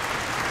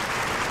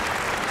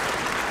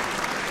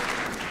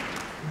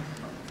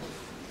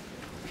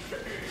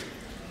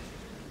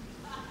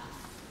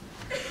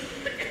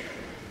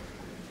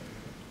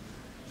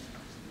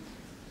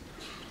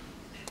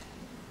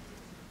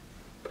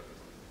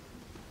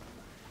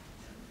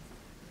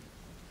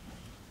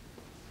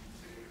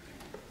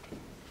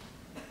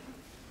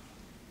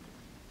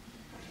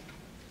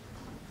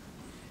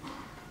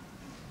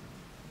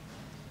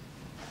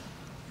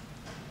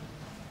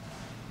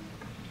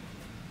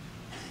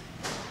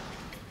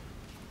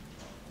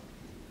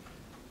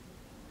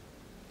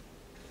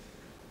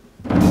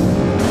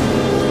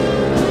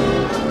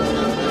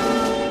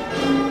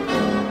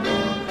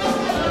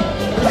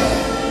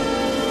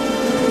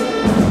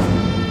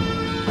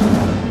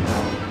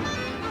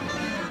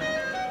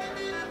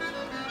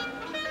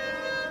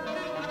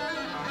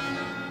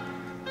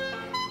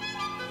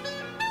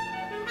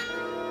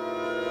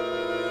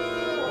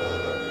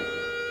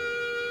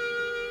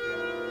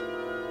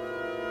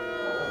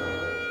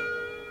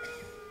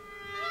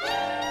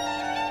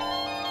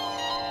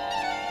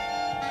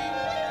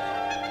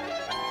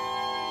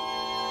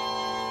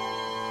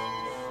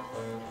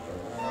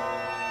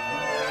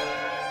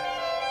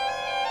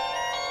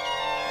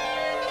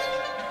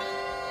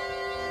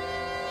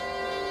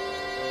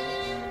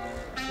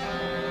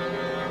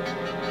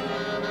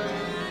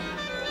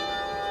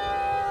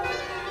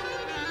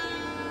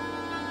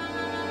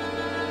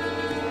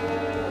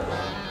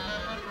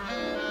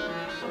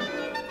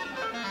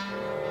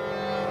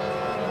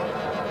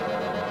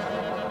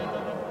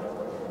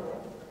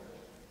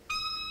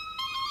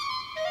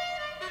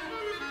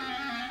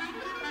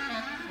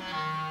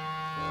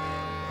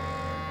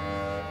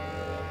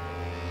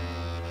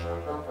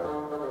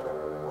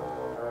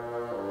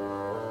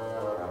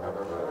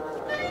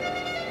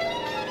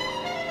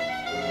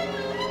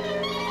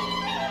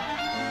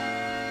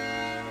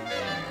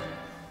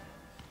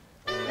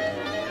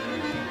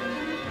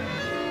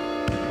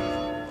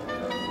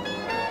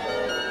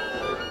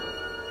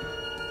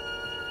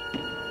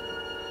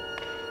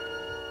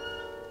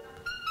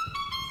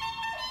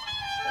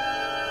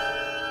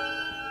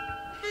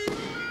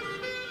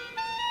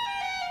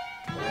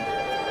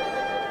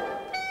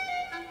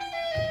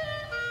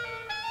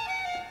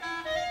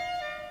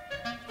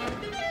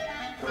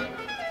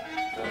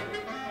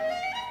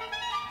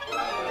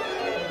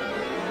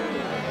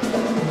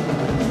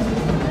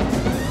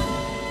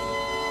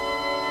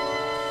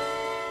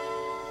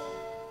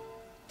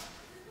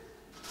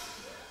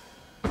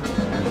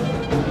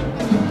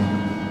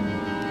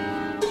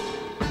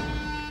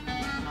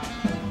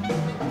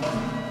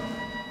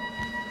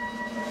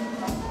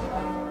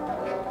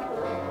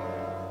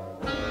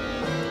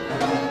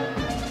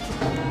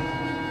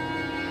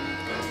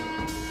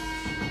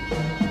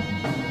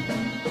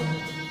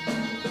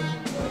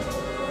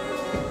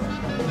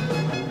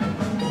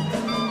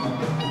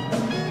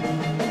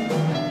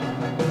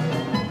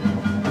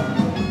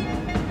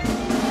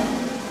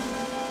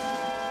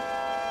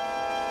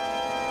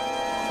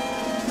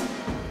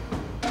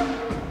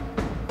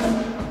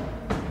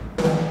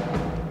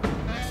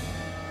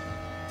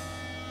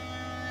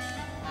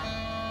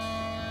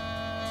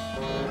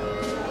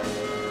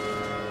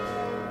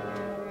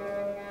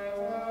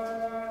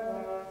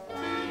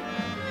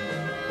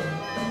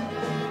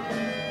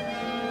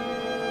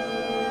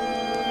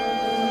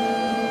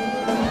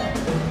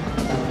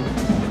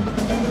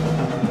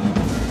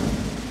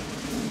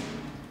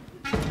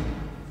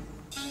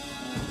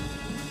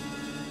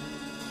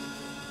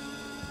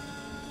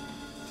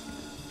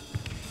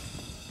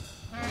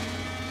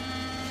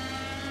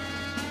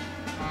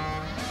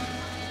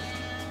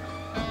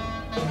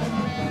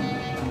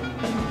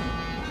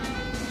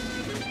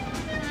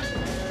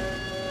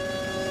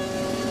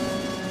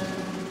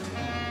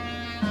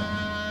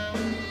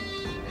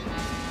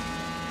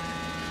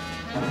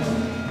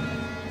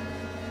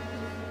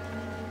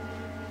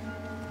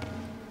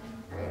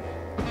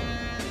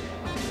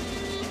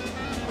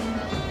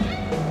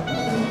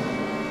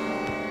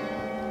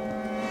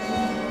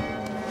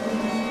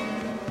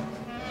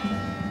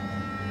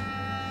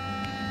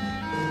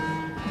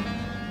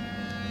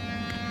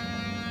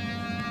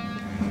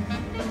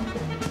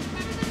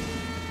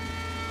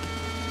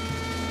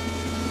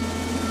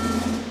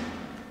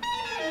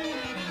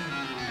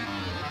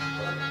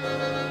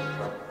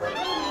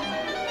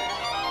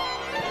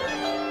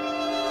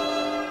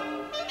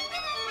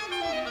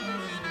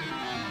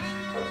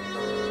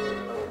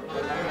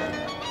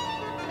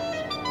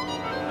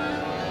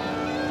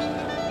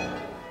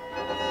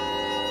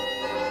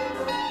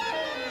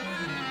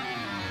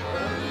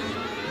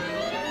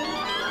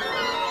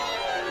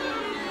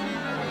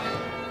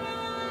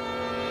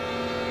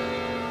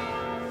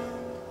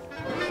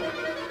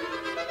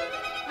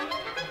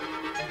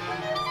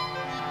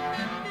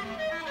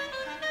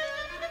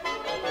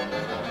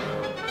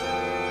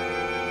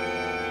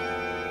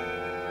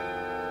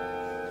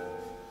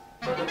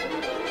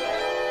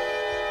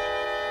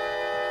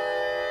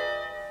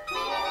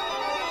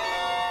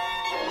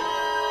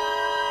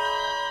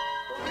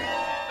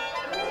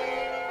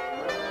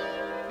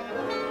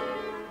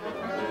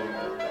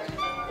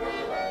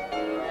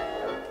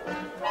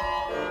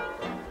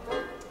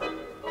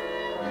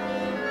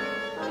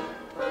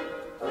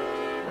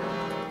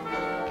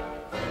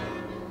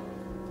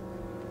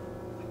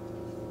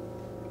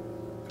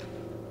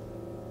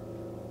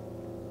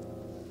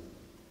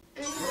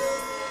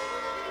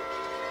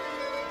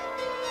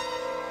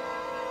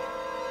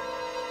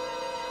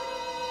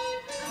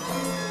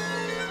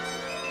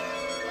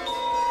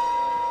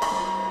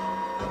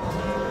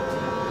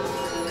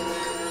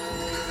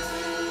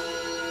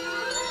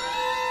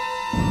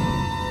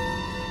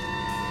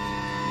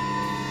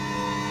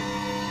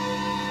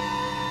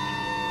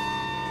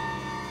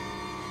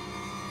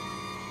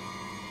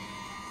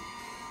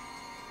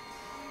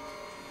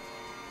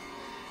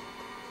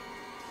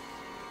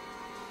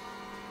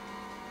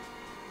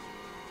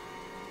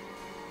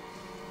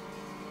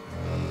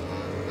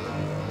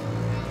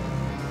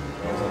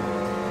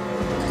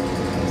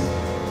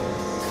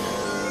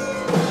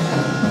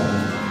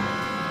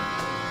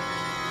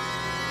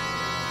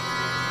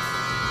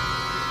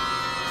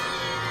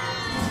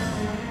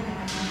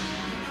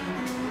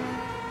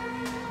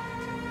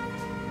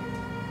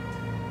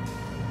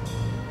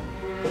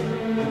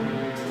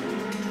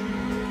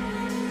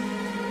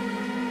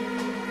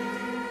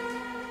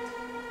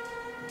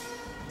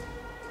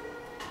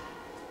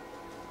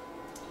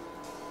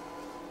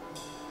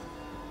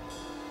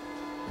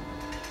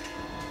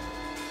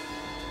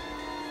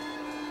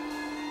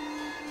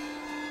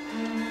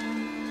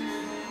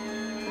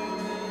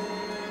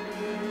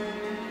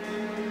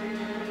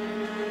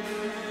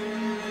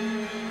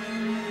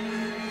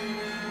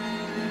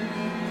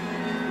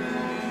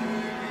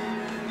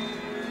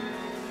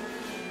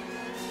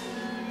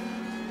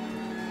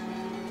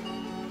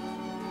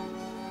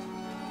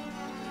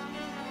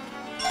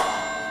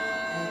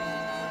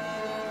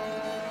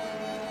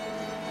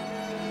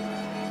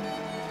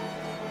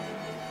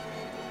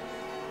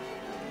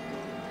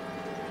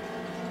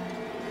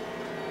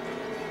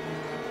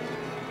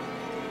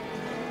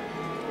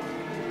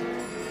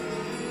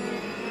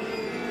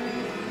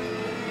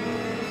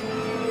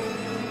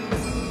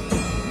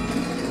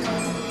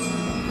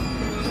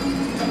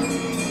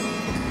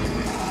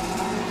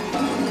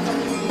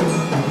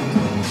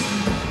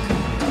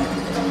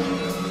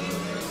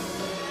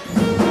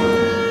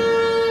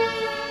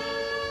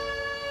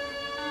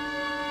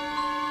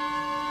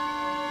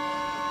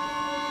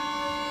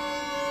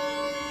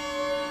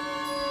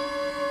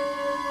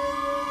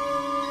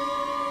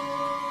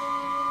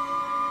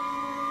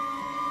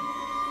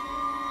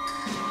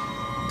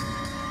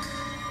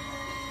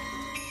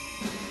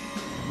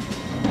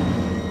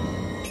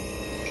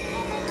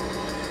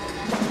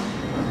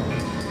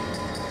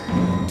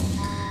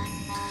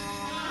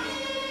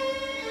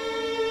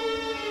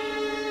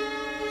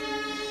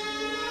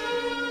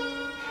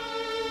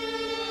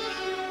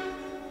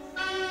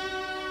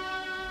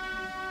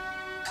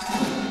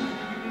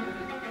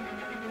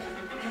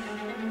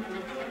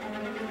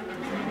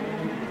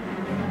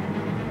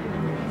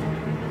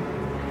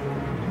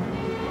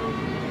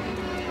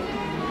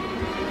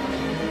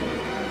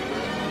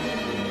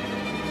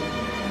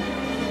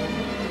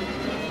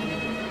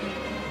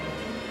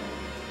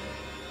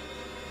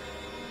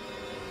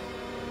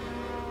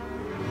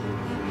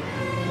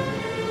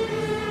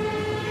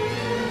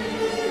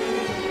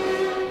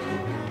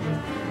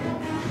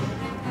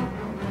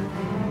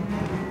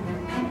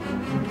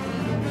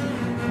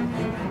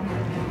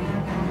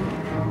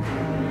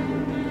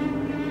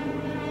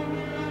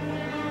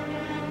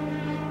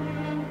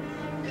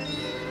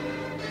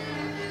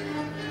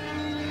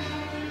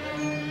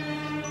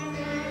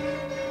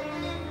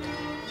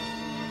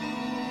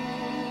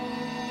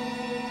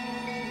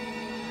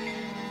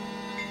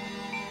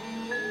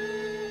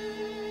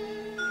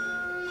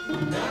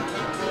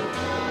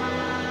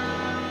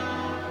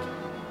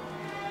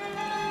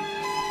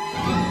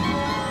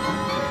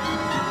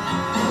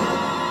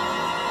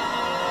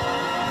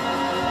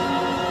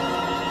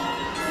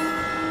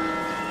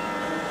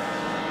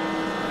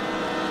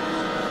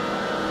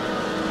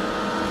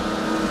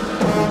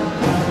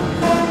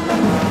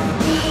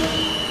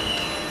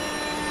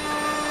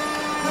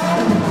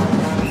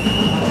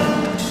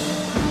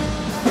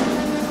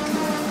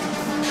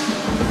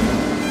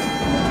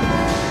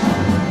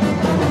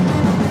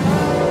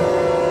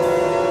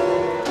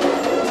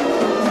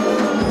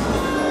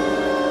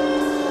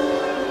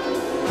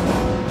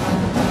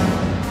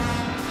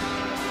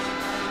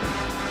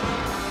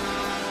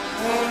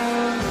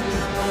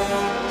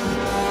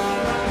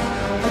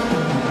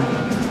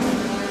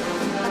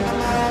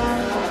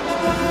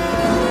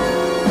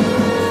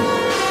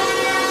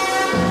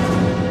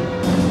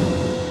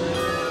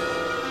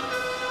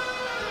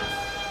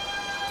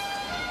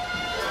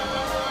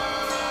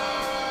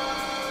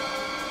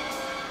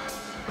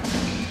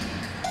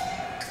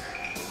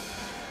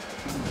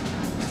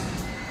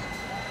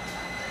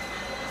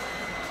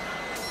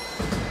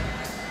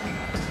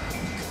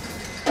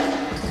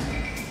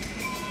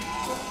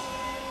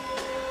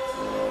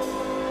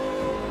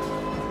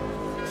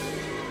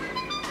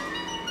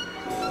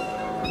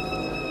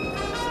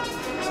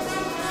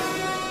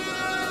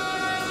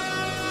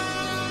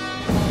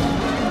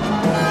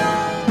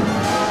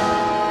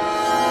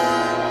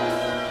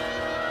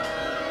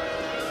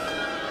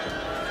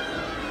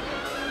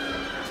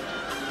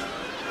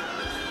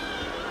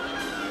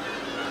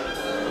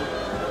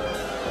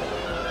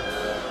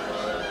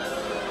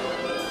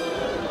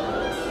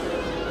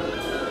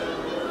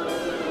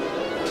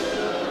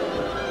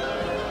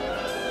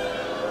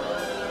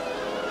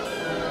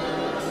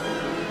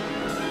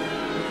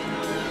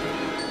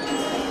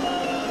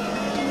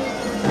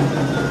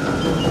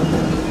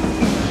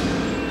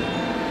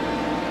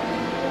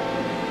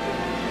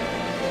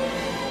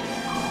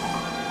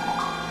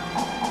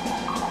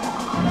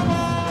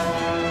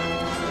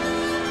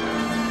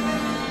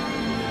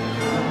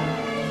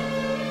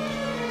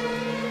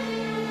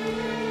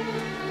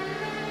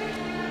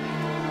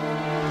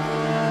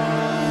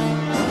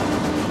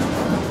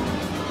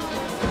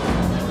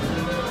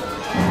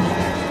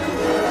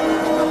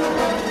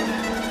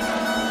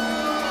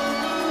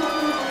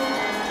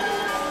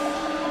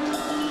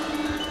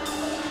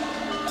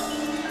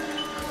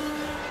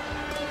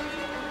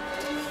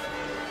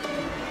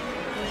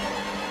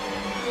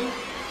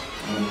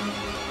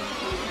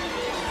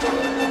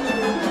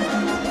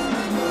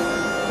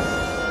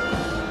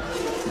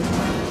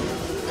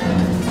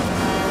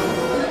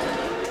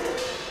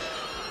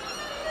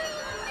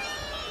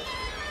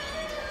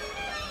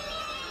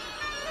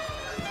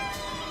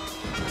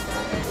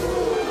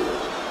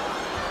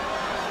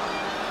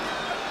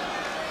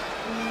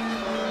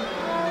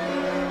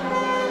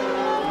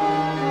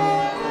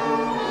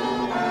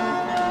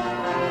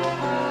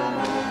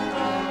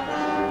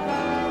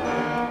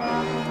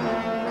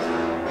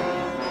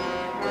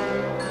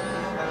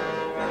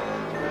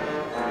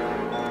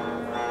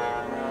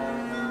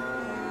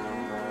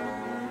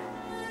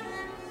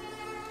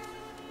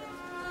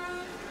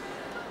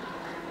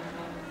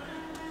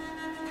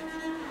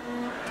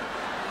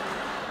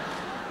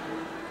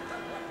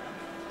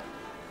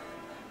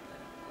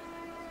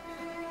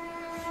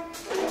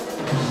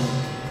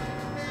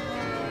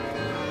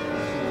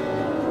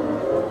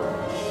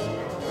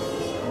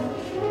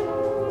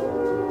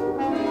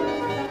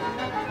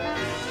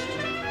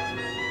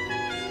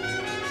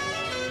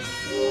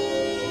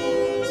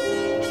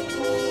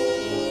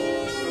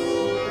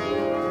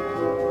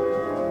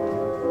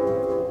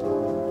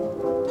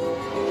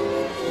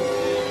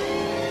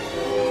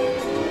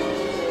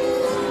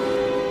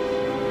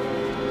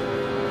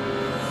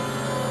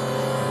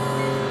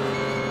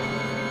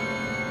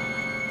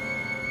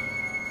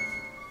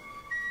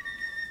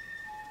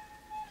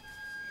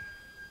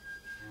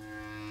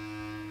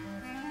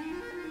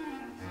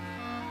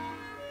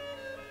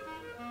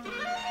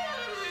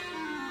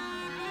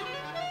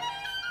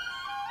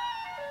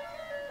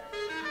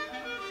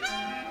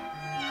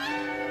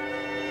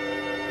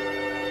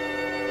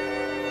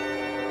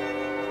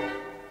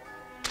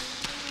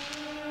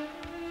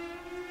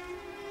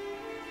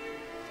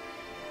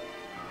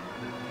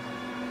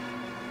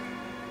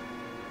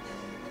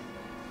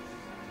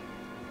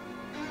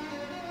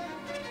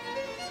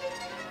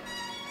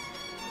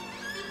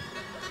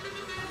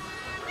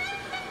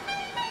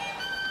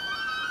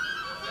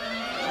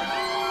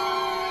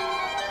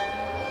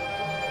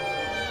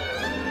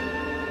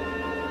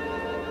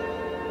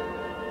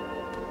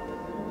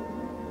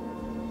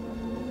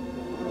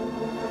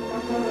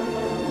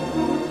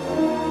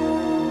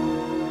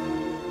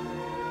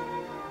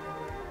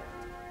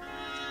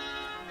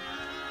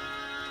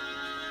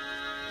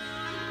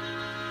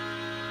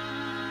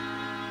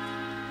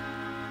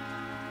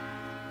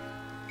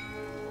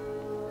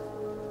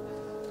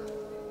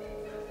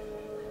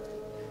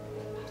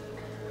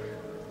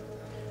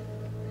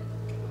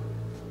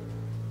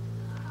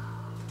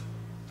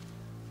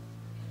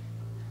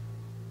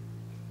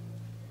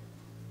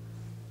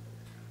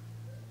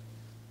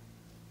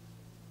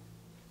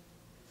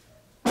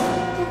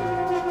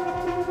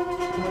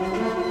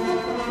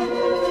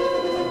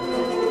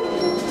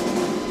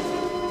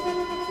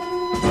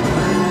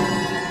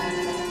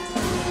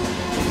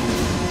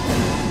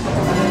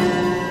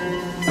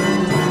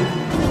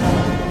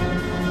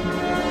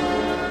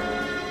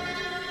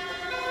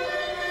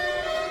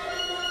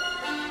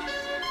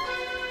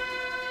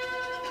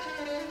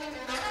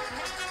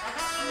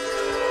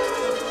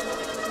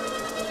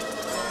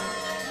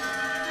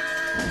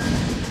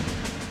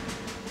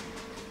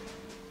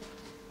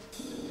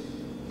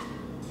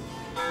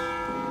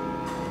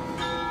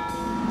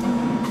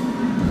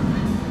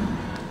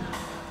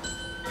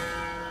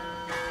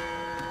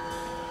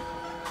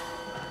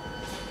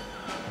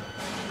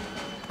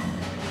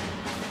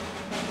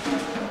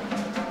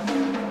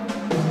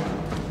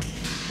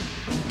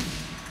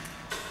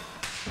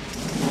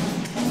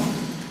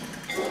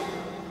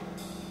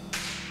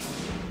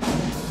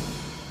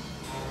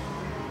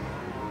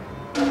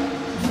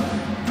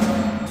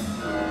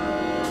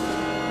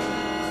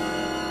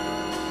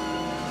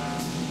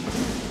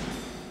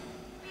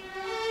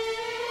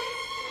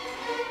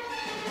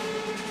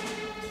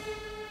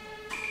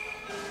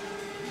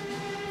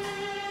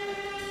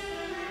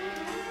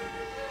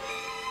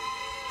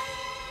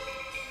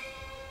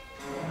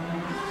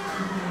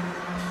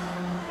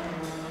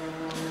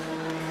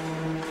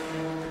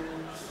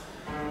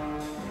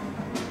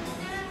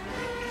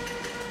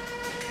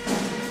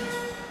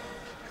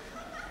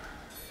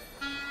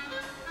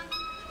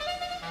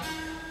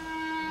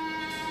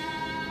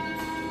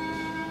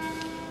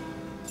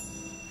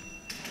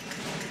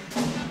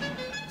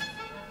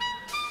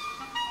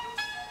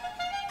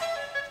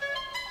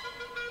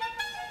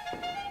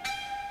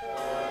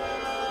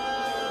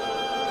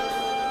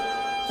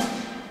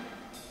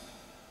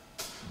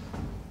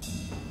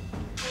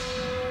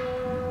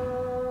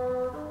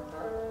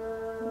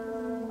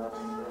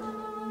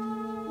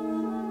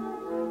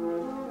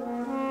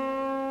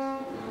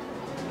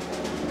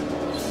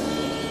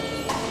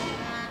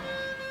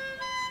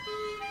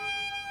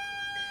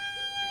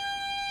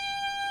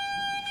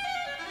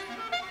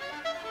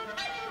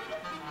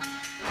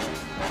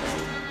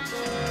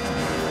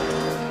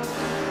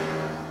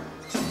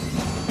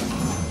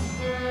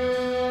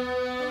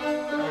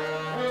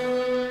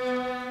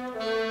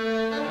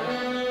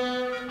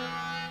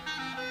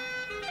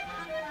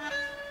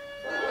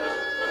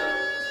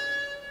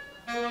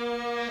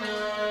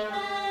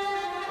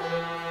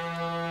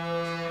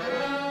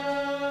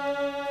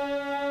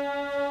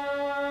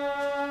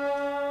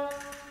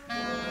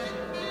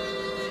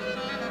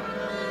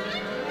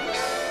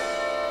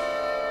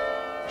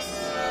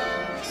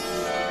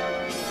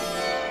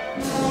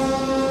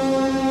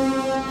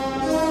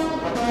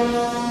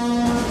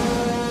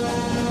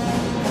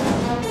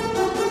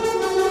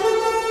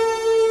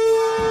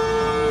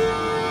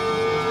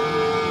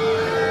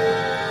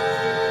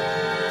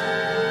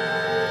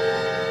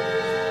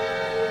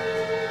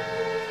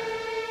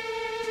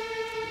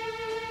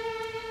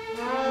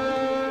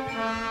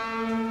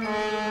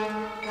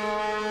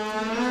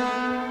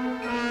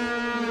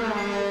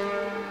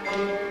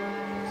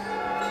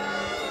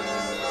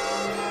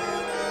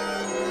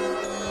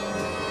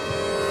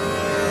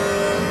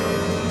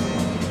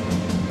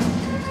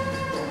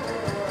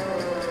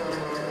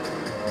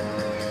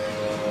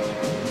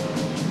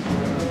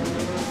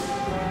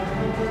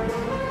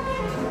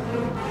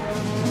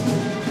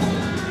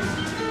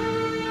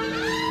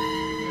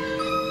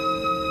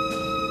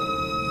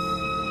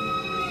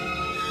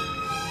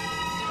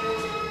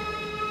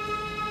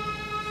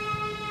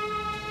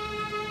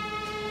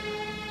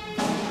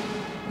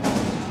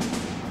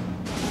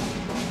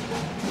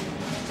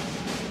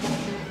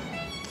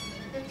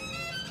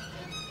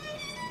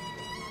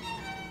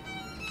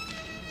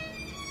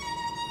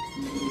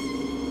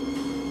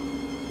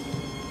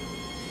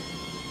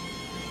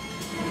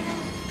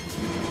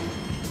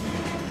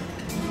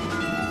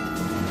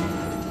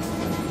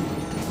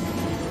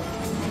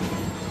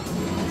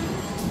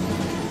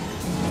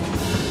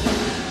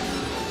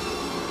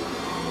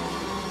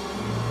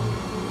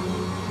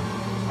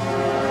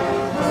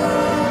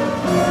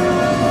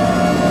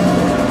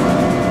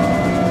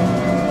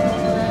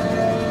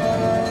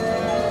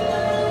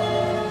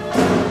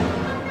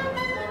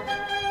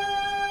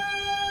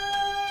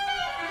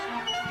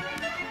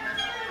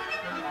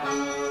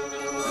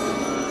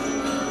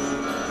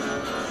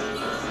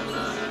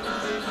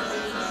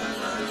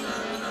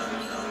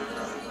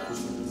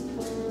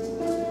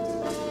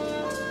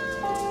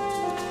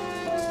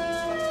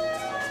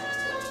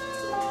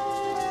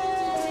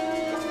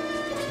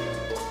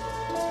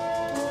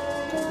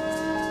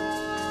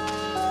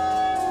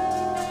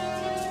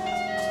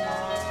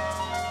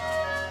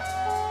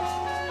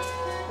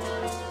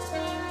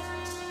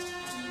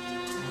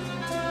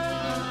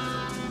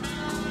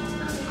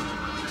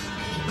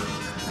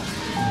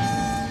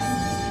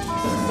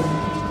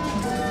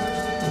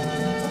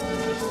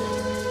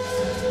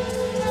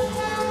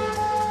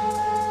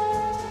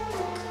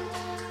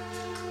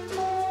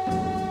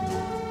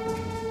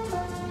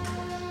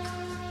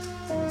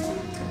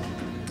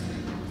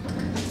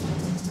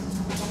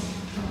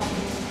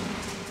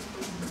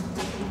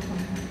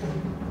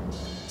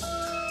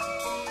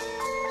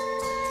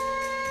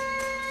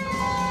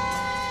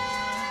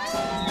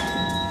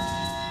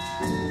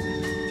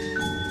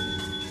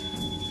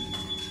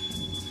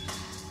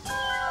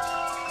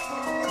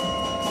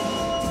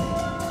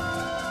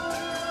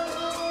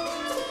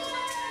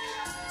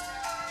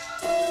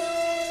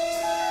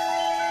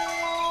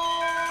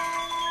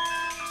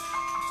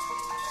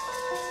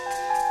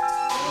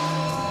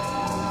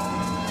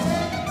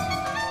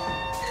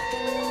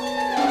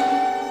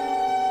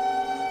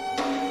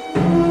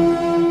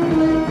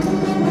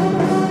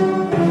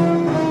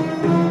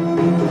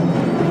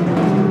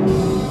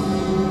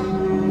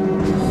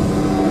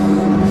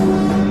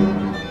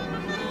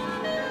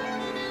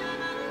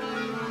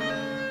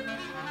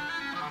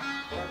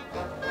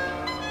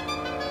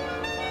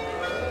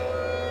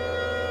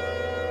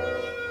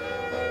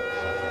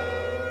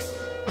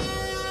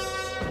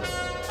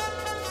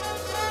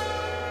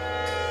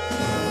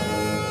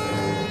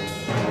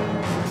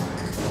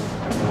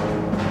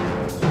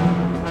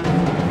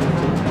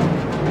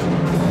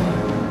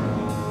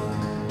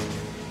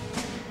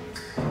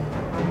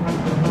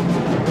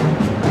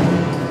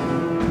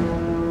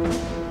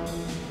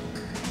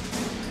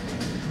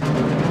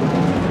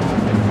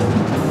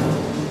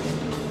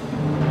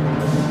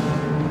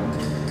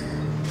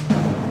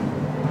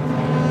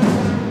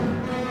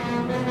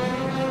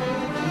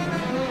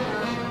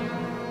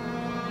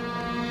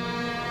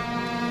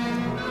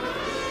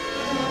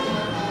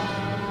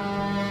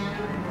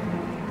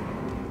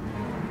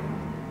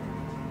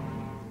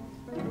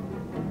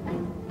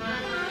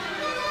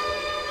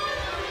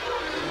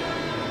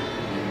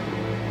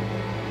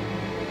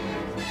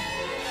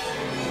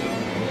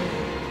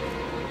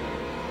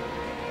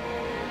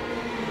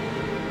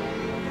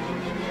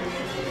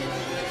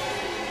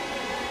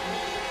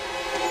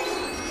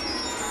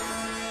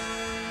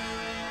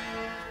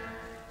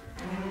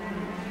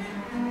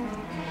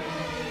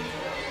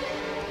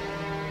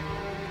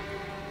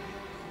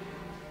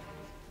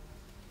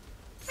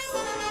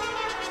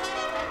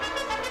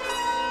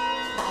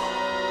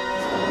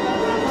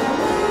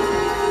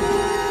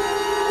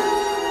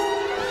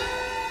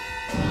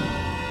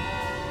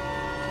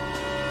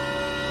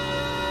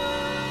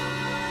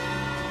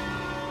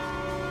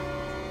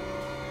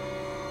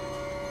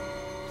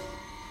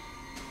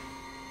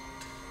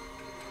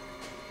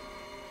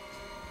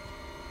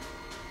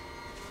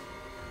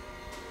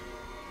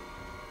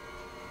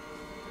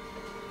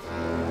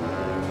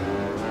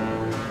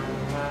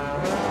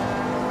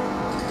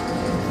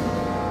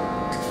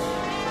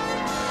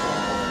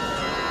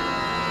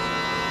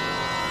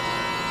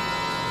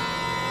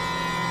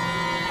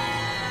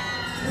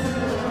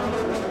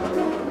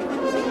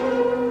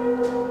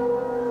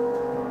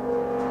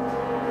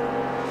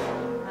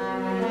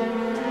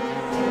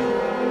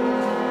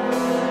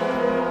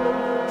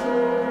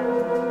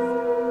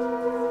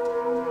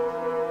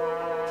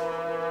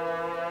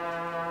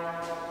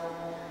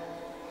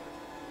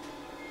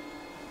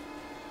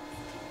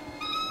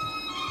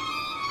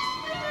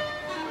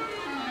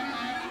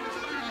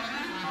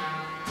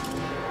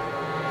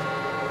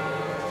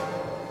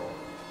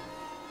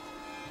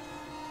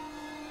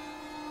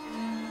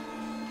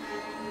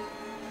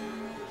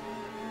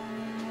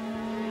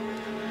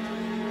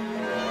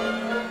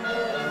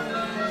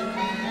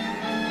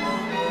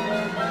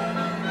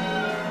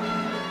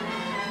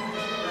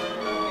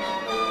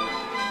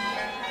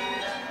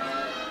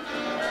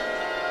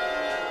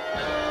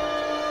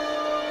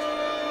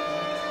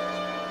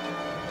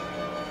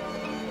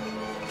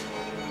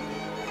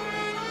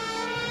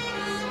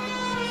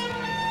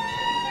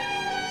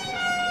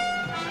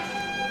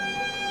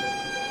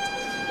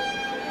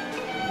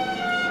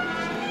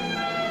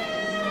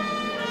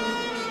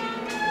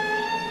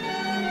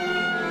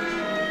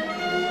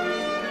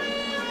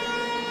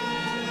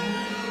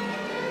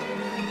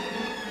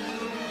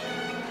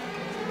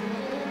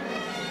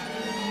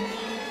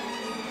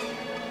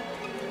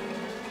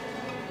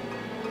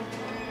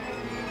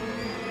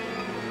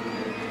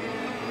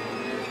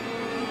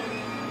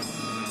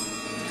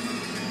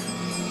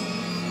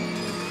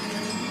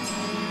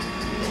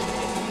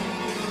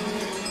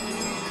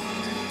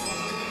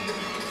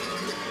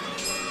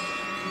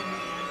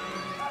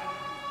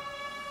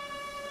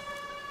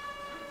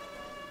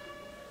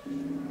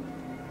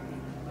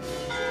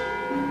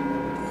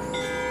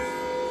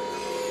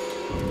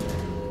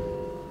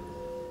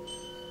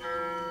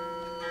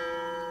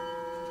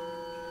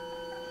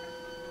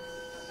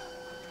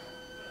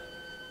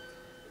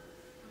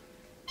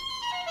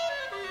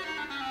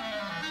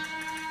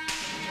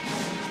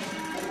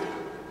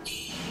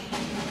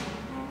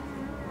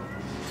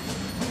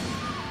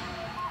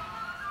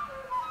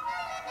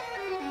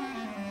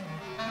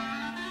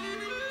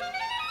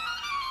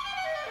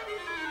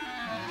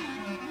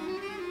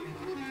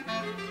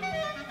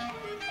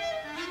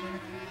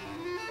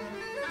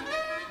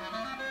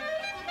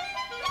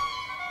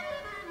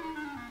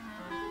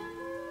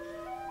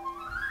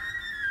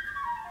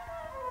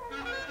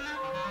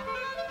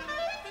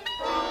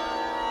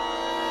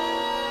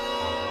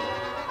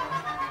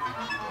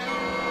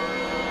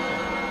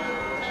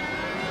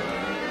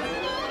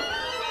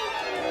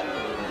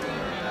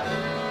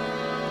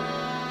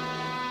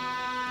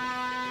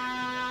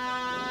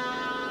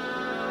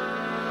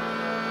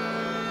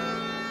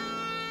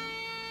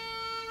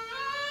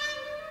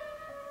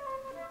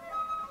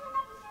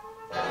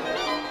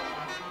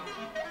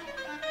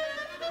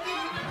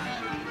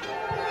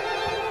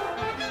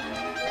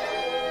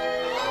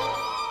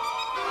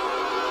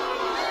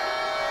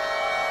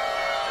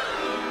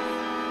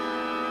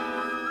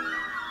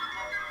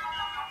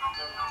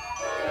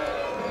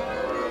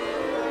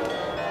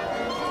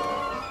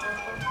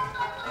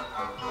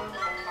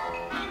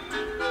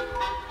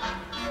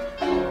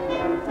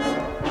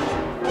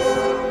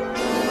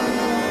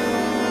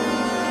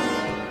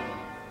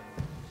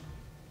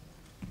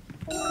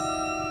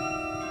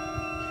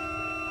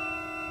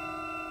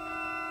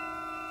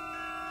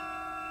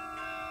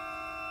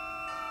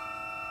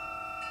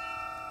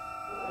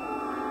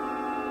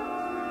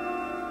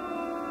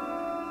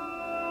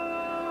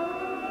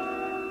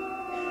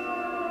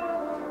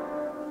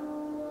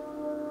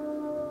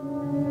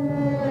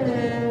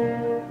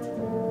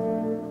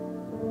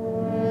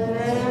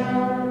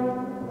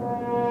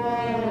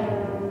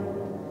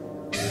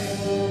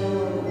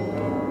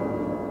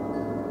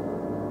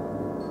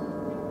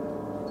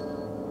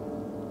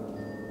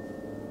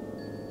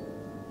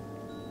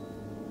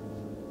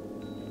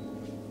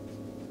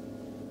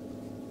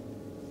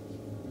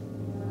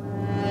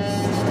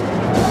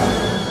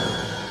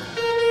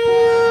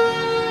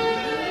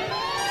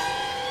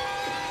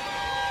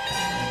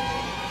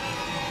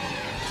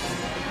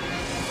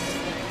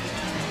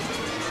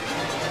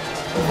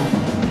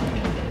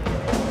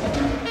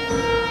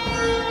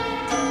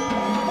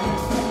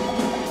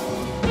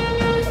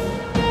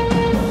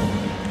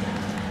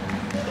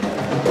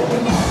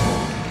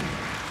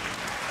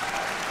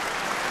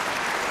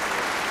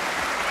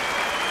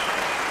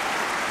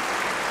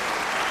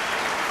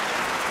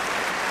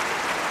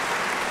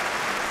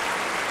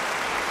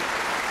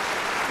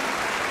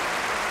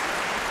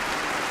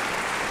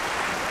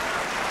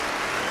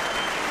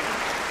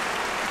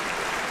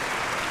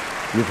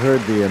 You've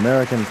heard the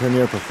American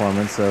premiere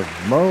performance of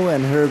Mo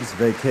and Herb's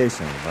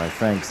Vacation by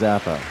Frank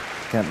Zappa.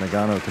 Kent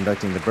Nagano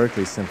conducting the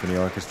Berkeley Symphony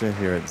Orchestra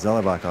here at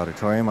Zellerbach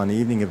Auditorium on the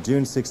evening of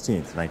June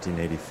 16th,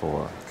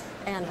 1984.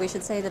 And we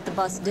should say that the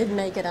bus did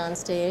make it on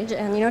stage.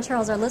 And you know,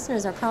 Charles, our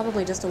listeners are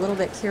probably just a little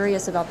bit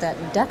curious about that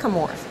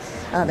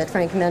decamorph that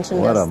Frank mentioned.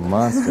 What a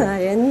monster.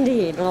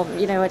 Indeed. Well,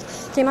 you know, it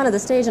came onto the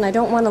stage, and I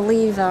don't want to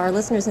leave our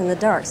listeners in the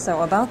dark.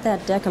 So about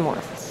that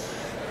decamorph.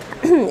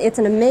 It's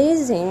an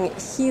amazing,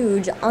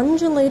 huge,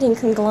 undulating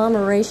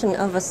conglomeration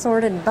of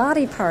assorted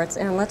body parts.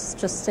 And let's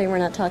just say we're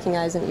not talking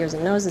eyes and ears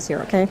and noses here,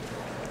 okay?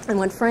 And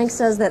when Frank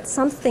says that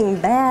something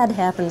bad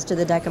happens to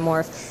the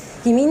decamorph,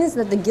 he means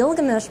that the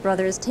Gilgamesh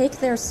brothers take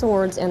their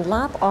swords and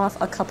lop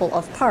off a couple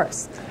of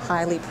parts,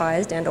 highly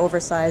prized and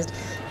oversized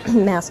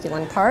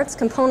masculine parts,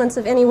 components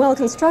of any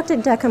well-constructed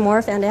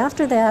decamorph, and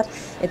after that,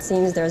 it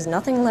seems there's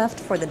nothing left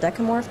for the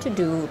decamorph to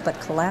do but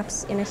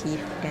collapse in a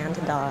heap and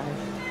die.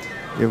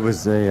 It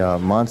was a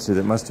monster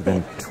that must have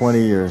been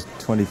 20 or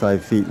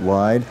 25 feet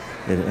wide.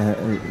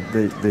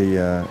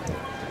 The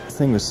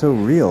thing was so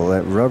real,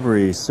 that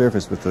rubbery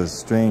surface with those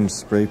strange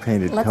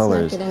spray-painted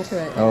colors. Let's not get into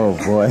it. Oh,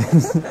 boy.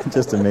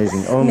 Just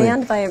amazing. Only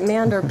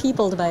manned or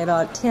peopled by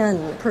about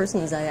 10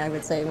 persons, I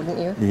would say, wouldn't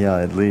you? Yeah,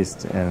 at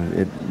least. And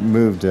it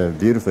moved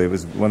beautifully. It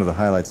was one of the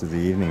highlights of the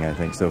evening, I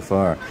think, so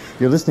far.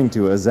 You're listening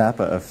to a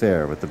Zappa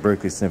Affair with the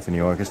Berkeley Symphony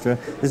Orchestra.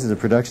 This is a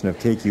production of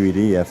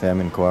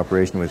KQED-FM in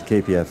cooperation with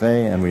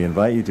KPFA, and we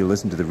invite you to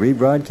listen to the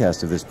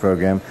rebroadcast of this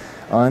program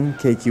on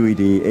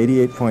KQED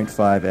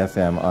 88.5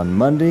 FM on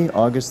Monday,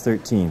 August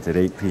 13th at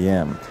 8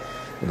 p.m.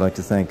 We'd like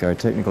to thank our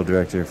technical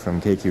director from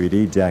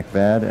KQED, Jack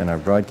Badd, and our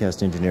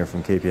broadcast engineer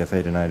from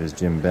KPFA tonight is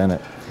Jim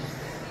Bennett.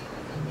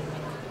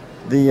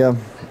 The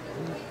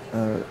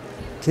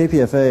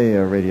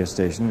KPFA radio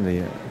station,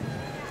 the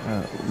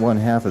one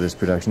half of this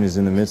production, is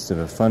in the midst of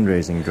a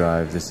fundraising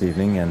drive this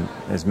evening, and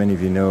as many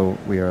of you know,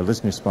 we are a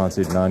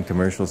listener-sponsored,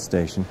 non-commercial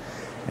station.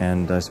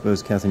 And I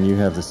suppose, Catherine, you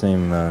have the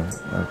same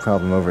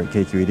problem over at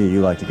KQED.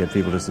 You like to get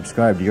people to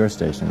subscribe to your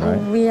station, right?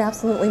 We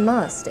absolutely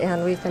must,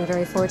 and we've been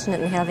very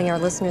fortunate in having our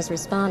listeners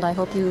respond. I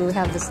hope you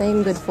have the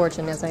same good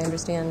fortune as I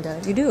understand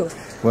you do.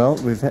 Well,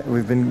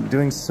 we've been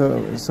doing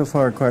so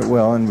far quite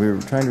well, and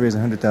we're trying to raise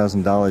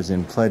 $100,000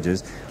 in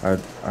pledges.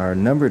 Our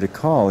number to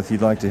call, if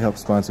you'd like to help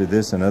sponsor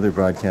this and other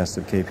broadcasts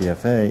of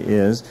KPFA,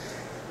 is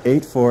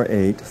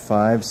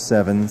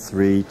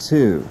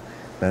 848-5732.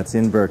 That's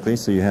in Berkeley,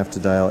 so you have to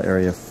dial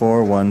area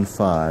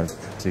 415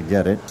 to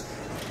get it.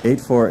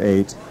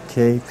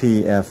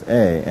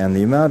 848-KPFA. And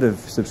the amount of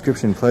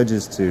subscription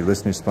pledges to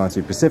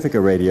listener-sponsored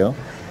Pacifica Radio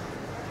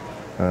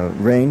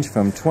range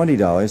from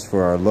 $20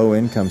 for our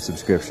low-income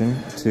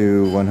subscription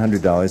to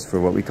 $100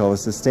 for what we call a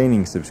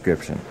sustaining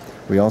subscription.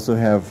 We also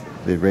have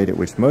the rate at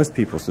which most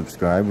people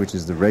subscribe, which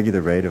is the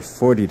regular rate of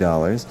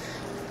 $40.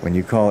 When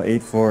you call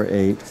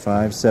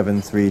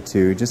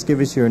 848-5732, just give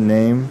us your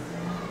name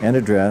and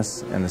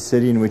address and the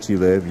city in which you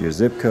live, your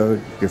zip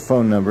code, your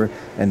phone number,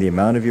 and the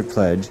amount of your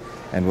pledge,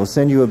 and we'll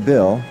send you a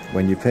bill.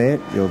 When you pay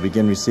it, you'll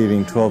begin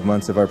receiving 12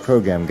 months of our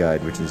program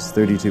guide, which is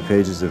 32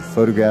 pages of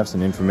photographs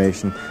and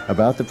information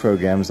about the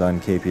programs on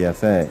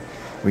KPFA.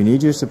 We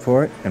need your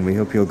support, and we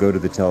hope you'll go to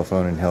the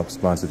telephone and help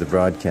sponsor the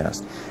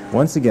broadcast.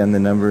 Once again, the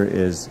number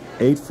is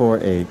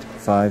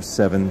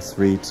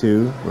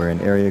 848-5732. We're in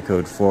area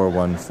code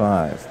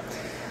 415.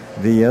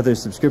 The other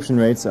subscription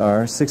rates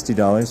are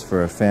 $60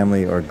 for a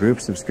family or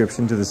group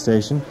subscription to the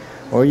station,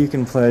 or you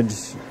can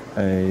pledge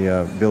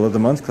a Bill of the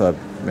Month Club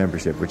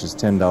membership, which is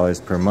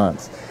 $10 per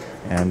month.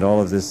 And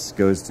all of this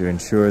goes to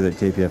ensure that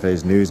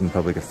KPFA's news and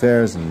public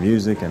affairs and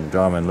music and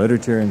drama and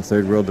literature and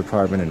Third World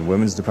Department and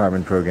Women's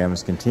Department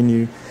programs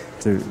continue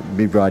to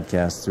be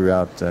broadcast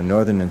throughout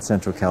Northern and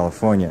Central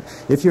California.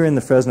 If you're in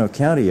the Fresno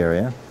County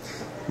area,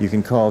 you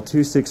can call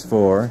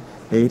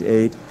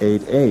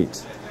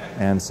 264-8888.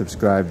 and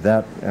subscribe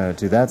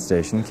to that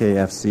station,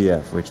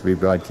 KFCF, which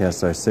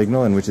rebroadcasts our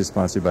signal and which is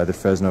sponsored by the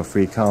Fresno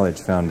Free College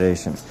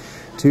Foundation.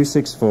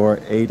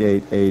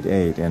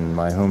 264-8888 in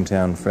my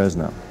hometown,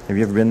 Fresno. Have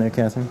you ever been there,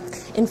 Catherine?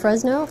 In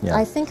Fresno? Yeah.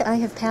 I think I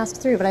have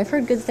passed through, but I've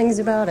heard good things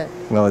about it.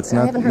 Well, it's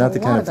not the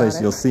kind of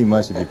place you'll see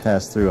much if you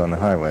pass through on the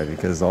highway,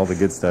 because all the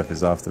good stuff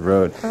is off the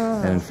road.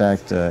 And in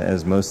fact,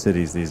 as most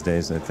cities these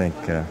days, I think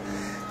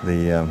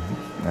the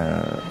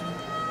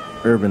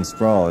urban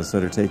sprawl is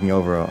sort of taking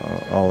over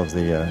all of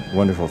the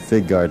wonderful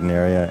fig garden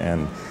area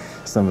and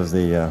some of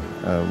the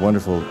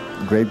wonderful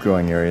grape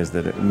growing areas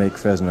that make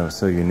Fresno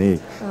so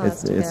unique.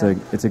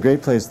 It's a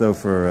great place, though,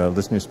 for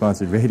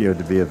listener-sponsored radio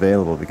to be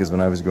available, because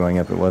when I was growing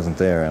up it wasn't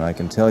there, and I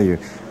can tell you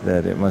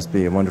that it must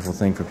be a wonderful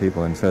thing for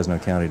people in Fresno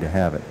County to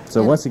have it.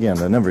 So once again,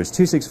 the number is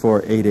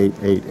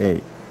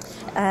 264-8888.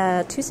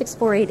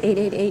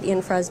 2648888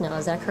 in Fresno,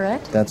 is that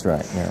correct? That's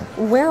right, yeah.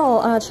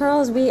 Well,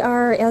 Charles, we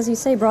are, as you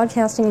say,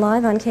 broadcasting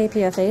live on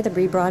KPFA, the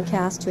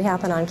rebroadcast to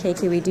happen on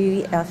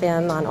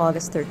KQED-FM on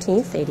August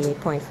 13th,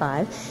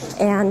 88.5.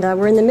 And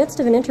we're in the midst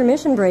of an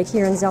intermission break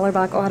here in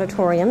Zellerbach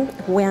Auditorium.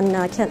 When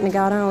Kent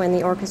Nagano and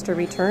the orchestra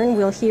return,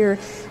 we'll hear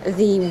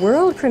the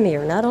world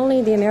premiere, not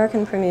only the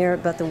American premiere,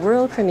 but the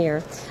world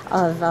premiere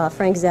of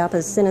Frank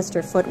Zappa's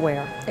Sinister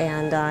Footwear.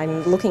 And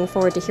I'm looking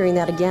forward to hearing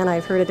that again.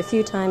 I've heard it a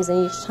few times,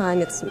 and each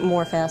time it's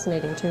more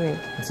fascinating to me.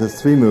 It's a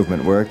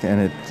three-movement work,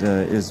 and it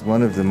is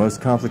one of the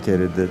most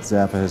complicated that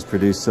Zappa has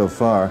produced so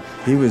far.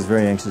 He was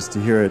very anxious to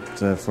hear it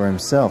for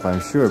himself,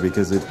 I'm sure,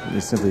 because it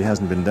simply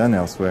hasn't been done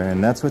elsewhere,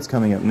 and that's what's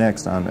coming up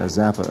next on A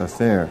Zappa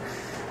Affair.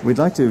 We'd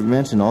like to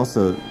mention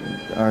also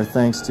our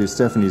thanks to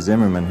Stephanie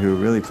Zimmerman, who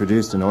really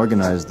produced and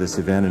organized this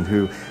event, and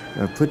who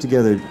put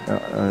together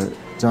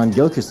John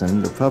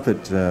Gilkerson, the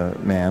puppet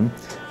man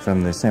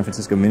from the San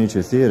Francisco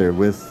Miniature Theater,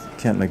 with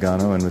Kent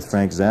Nagano and with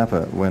Frank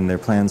Zappa when their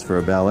plans for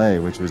a ballet,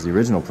 which was the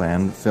original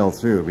plan, fell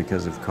through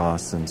because of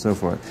costs and so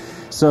forth.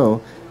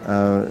 So,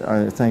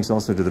 our thanks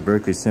also to the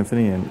Berkeley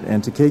Symphony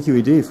and to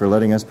KQED for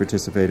letting us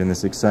participate in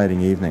this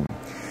exciting evening.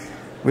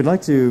 We'd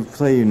like to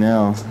play you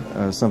now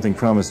something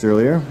promised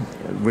earlier,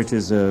 which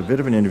is a bit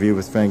of an interview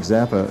with Frank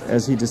Zappa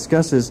as he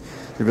discusses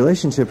the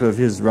relationship of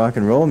his rock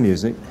and roll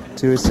music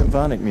to his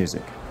symphonic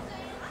music.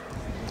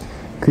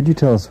 Could you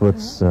tell us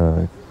what's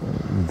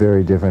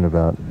very different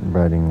about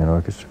writing an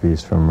orchestra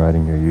piece from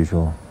writing your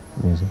usual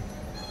music?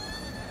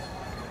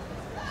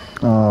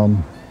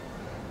 And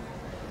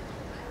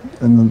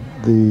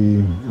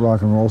the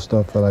rock and roll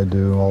stuff that I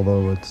do,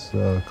 although it's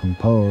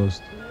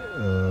composed,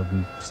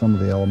 some of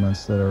the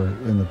elements that are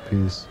in the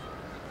piece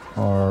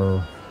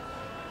are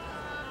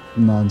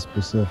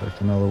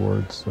non-specific. In other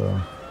words,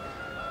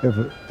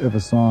 if a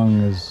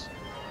song is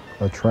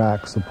a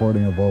track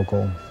supporting a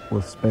vocal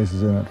with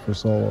spaces in it for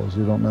solos,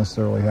 you don't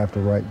necessarily have to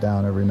write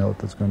down every note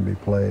that's going to be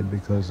played,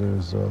 because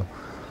there's a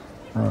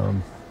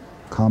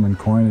common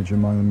coinage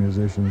among the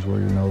musicians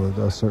where you know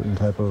that a certain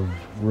type of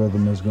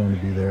rhythm is going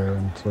to be there,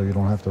 and so you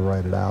don't have to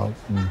write it out,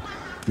 and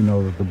you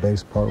know that the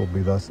bass part will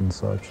be thus and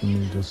such, and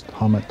you just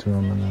hum it to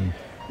them, and then,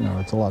 you know,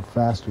 it's a lot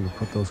faster to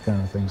put those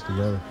kind of things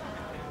together.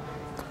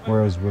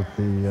 Whereas with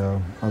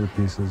the other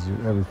pieces,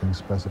 everything's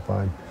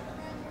specified,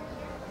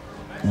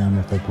 and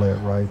if they play it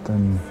right,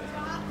 then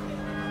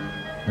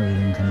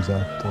everything comes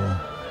out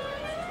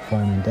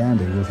fine and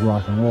dandy. With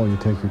rock and roll, you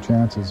take your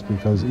chances,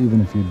 because even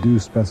if you do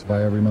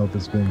specify every note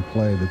that's being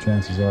played, the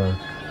chances are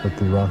that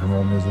the rock and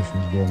roll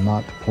musicians will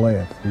not play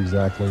it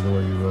exactly the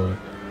way you wrote it,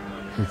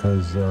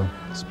 because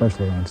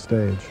especially on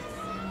stage,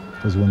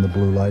 because when the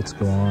blue lights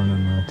go on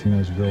and the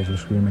teenage girls are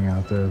screaming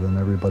out there, then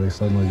everybody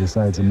suddenly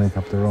decides to make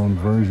up their own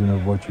version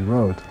of what you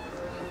wrote,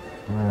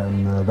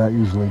 and that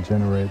usually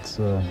generates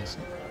a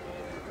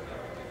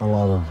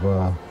lot of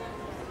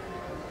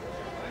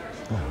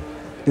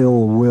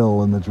ill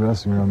will in the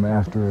dressing room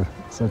after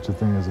such a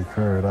thing has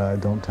occurred. I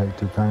don't take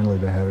too kindly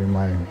to having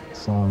my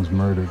songs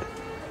murdered.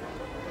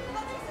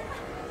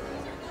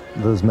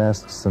 Those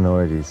masked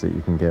sonorities that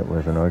you can get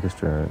with an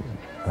orchestra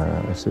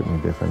are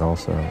certainly different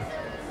also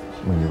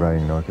when you're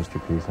writing an orchestra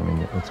piece. I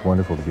mean, it's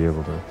wonderful to be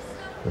able to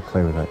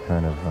play with that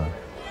kind of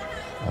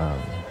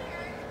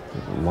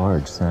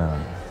large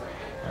sound.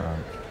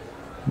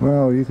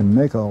 Well, you can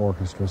make an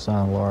orchestra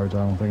sound large. I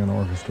don't think an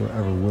orchestra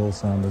ever will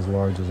sound as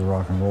large as a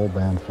rock and roll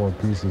band, 4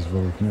 pieces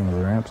with, you know,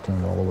 their amps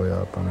turned all the way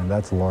up. I mean,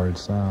 that's a large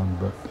sound,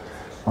 but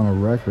on a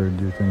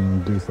record you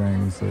can do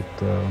things that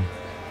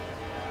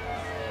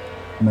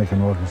make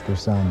an orchestra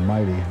sound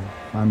mighty.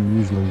 I'm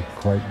usually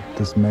quite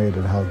dismayed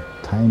at how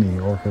tiny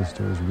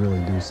orchestras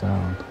really do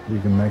sound. You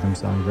can make them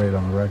sound great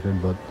on the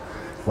record, but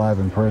live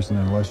in person,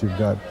 unless you've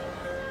got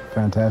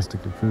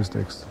fantastic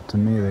acoustics, to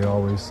me they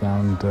always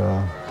sound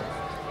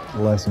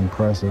less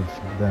impressive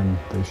than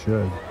they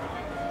should.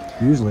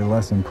 Usually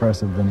less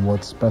impressive than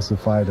what's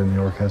specified in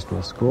the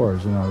orchestral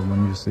scores. You know,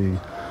 when you see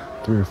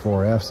 3 or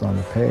 4 Fs on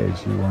the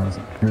page, you want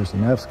to hear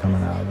some Fs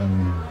coming out,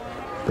 and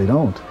they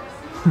don't,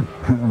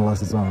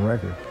 unless it's on a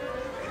record.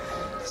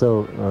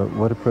 So,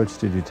 what approach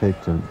did you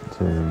take to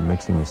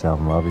mixing this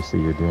album?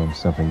 Obviously, you're doing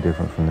something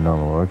different from the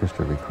normal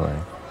orchestra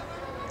recording.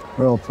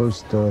 Well,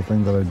 first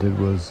thing that I did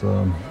was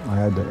I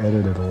had to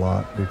edit it a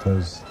lot,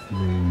 because the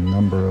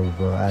number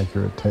of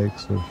accurate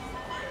takes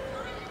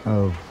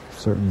of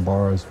certain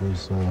bars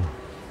was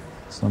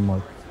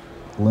somewhat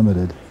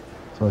limited.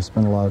 So I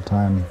spent a lot of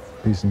time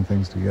piecing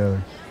things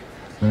together.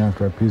 Then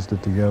after I pieced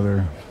it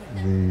together,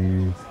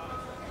 the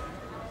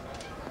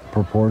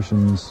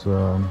proportions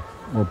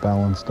were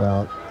balanced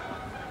out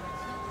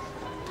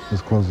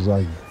as close as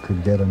I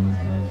could get them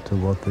to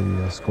what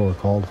the score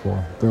called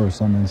for. There were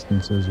some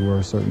instances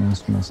where certain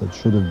instruments that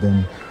should have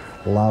been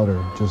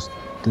louder just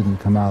didn't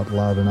come out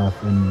loud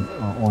enough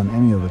on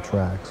any of the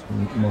tracks,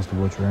 most of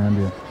which are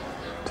ambient,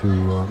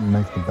 to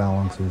make the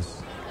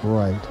balances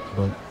right.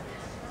 But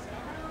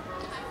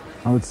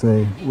I would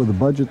say with the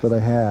budget that I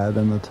had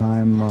and the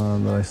time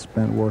that I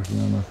spent working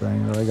on the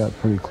thing, that I got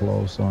pretty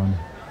close on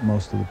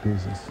most of the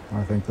pieces.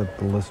 I think that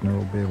the listener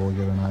will be able to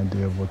get an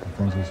idea of what the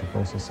things are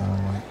supposed to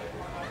sound like.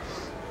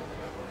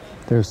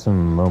 There's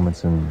some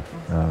moments in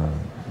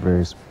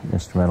various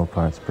instrumental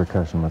parts,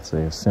 percussion, let's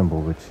say a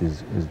cymbal, which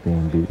is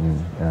being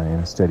beaten in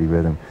a steady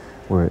rhythm,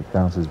 where it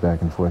bounces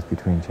back and forth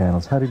between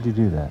channels. How did you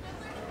do that?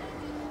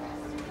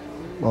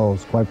 Well,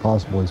 it's quite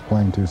possible he's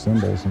playing two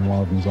cymbals, and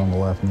one of them's on the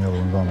left and the other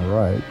one's on the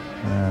right.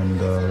 And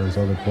there's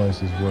other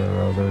places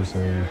where there's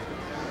a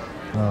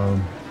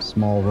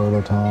small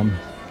rototom,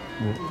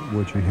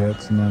 which he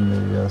hits, and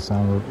then the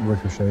sound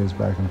ricochets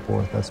back and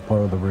forth. That's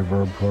part of the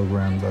reverb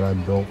program that I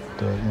built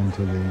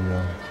into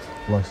the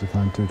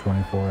Lexicon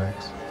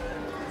 224X.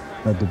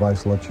 That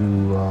device lets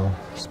you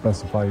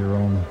specify your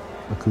own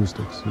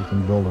acoustics. You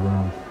can build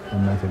around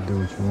and make it do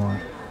what you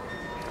want.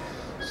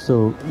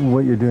 So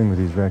what you're doing with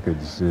these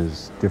records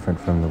is different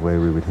from the way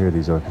we would hear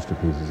these orchestra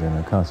pieces in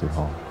a concert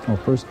hall. Well,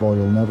 first of all,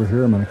 you'll never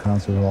hear them in a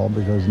concert hall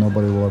because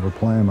nobody will ever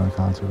play them in a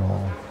concert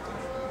hall.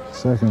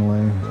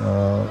 Secondly,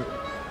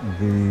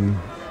 the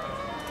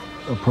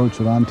approach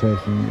that I'm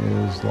taking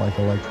is like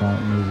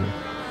electronic music.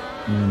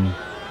 I mean,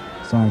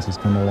 science has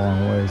come a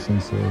long way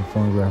since the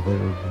phonograph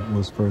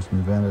was first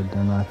invented,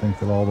 and I think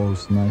that all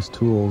those nice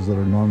tools that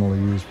are normally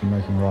used for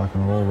making rock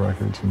and roll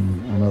records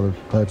and other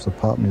types of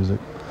pop music,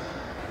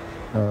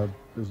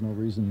 there's no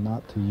reason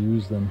not to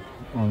use them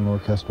on an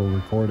orchestral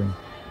recording.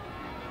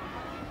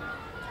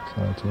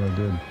 So that's what I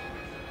did. I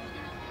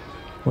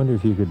wonder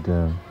if you could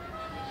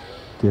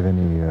give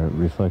any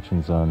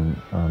reflections on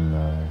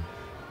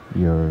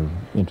your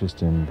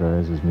interest in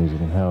Varèse's music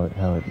and how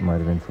it might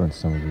have influenced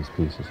some of these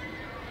pieces.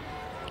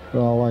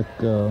 Well, I like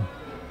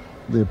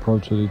the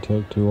approach that he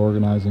took to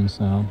organizing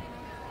sound.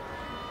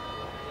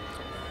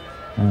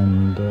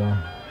 And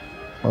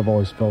I've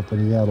always felt that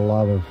he had a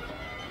lot of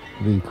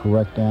the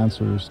correct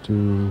answers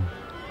to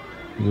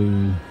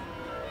the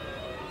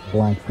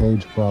blank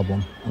page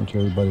problem, which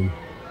everybody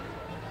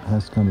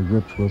has to come to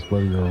grips with,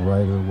 whether you're a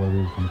writer, whether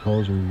you're a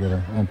composer. You get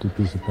an empty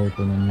piece of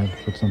paper and then you have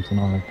to put something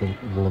on it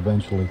that will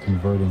eventually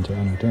convert into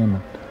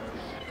entertainment.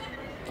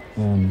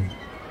 And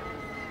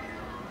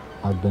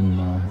I've been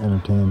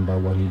entertained by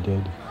what he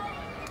did.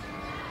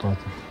 Thought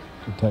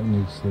that the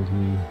techniques that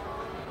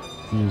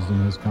he used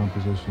in his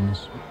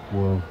compositions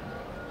were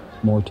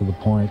more to the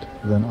point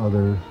than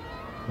other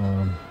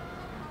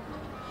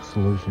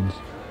solutions,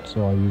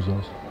 so I use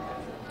those.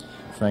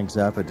 Frank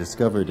Zappa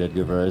discovered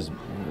Edgar Varèse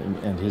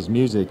and his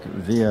music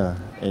via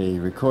a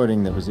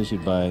recording that was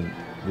issued by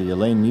the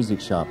Elaine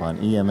Music Shop on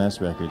EMS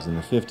Records in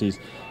the 50s.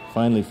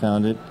 Finally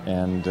found it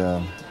and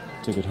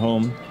took it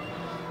home.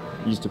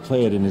 Used to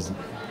play it in his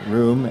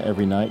room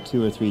every night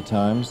 2 or 3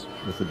 times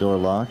with the door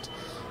locked,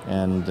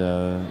 and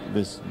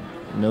this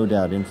no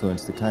doubt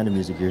influenced the kind of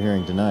music you're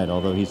hearing tonight.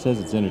 Although he says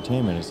it's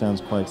entertainment, it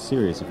sounds quite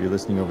serious if you're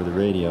listening over the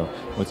radio.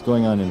 What's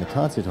going on in the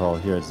concert hall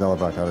here at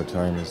Zellerbach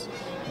Auditorium is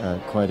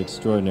quite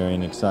extraordinary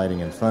and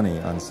exciting and funny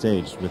on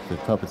stage with the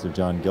puppets of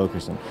John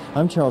Gilkerson.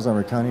 I'm Charles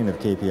Amerkanian of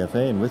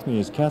KPFA, and with me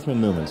is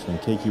Catherine Lumens from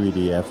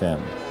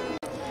KQED-FM.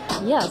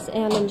 Yes,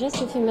 and in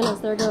just a few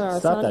minutes, there go our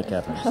Stop that,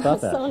 Catherine.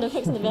 Stop that. Sound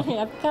effects in the back.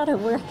 I've got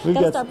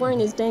to stop wearing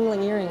these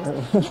dangling earrings.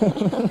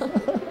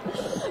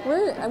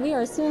 We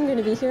are soon going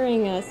to be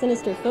hearing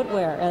Sinister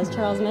Footwear, as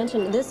Charles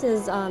mentioned. This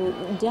is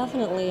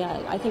definitely,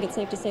 I think it's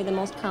safe to say, the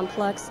most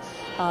complex,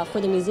 for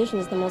the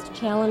musicians, the most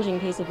challenging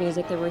piece of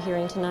music that we're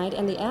hearing tonight.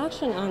 And the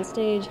action on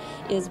stage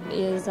is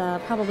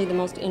probably the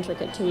most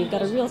intricate, too. We've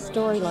got a real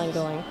storyline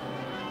going.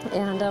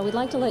 And we'd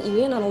like to let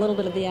you in on a little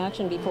bit of the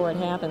action before it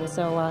happens.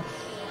 So,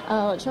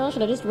 Charles,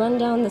 should I just run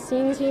down the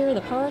scenes here,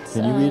 the parts?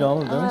 Can you read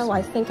all of those? Oh,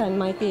 I think I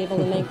might be able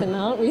to make them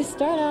out. We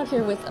start out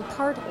here with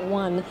part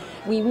 1.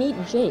 We meet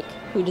Jake,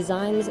 who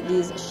designs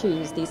these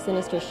shoes, these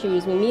Sinister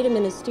shoes. We meet him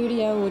in his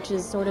studio, which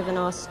is sort of an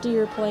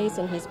austere place,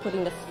 and he's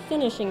putting the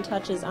finishing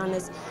touches on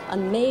this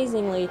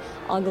amazingly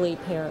ugly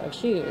pair of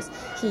shoes.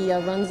 He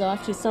runs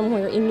off to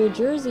somewhere in New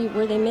Jersey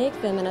where they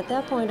make them, and at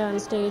that point on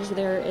stage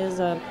there is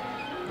a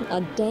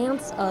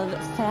dance of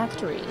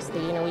factories.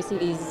 We see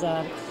these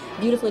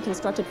beautifully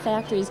constructed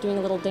factories doing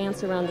a little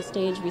dance around the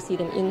stage. We see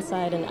them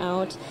inside and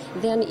out.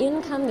 Then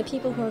in come the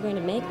people who are going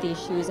to make these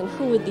shoes, and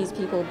who would these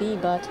people be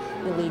but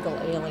illegal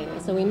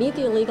aliens? So we meet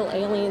the illegal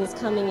aliens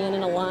coming in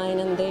a line,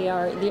 and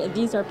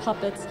these are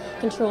puppets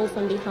controlled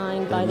from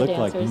behind by the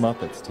dancers. They look like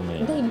Muppets to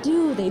me. They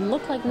do. They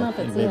look like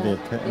Muppets. Maybe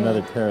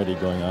another parody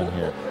going on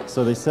here.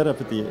 So they set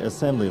up at the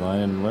assembly line,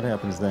 and what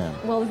happens then?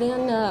 Well,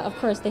 then, of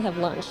course, they have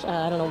lunch.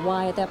 I don't know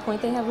why at that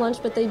point they have lunch,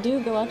 but they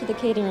do go out to the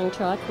catering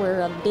truck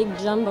where a big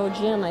jumbo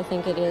Jim, I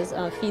think it is,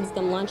 feeds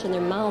them lunch, and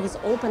their mouths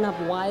open up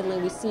widely.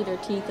 We see their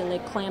teeth, and they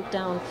clamp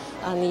down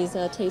on these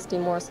tasty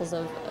morsels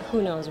of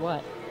who knows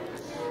what.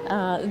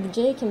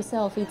 Jake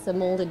himself eats a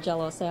molded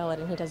Jell-O salad,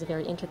 and he does a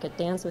very intricate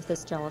dance with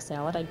this Jell-O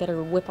salad. I'd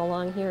better whip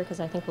along here because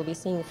I think we'll be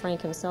seeing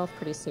Frank himself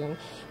pretty soon.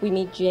 We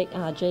meet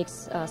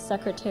Jake's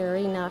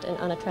secretary, not an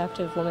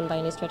unattractive woman by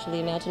any stretch of the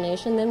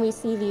imagination. Then we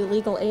see the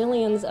illegal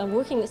aliens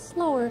working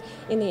slower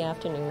in the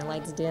afternoon. The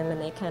lights dim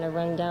and they kind of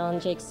run down.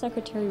 Jake's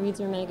secretary reads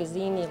her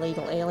magazine. The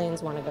illegal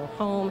aliens want to go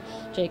home.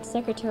 Jake's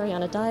secretary,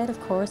 on a diet, of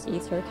course,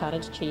 eats her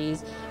cottage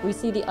cheese. We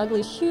see the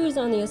ugly shoes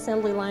on the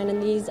assembly line,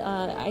 and these,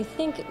 I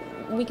think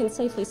we can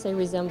safely say,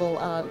 resemble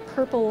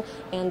purple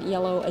and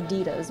yellow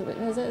Adidas.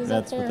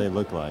 That's what they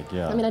look like,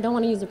 yeah. I mean, I don't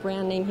want to use a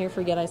brand name here.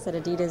 Forget I said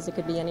Adidas. It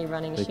could be any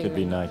running shoe. It could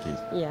be Nikes.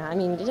 Yeah, I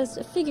mean,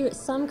 just figure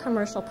some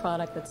commercial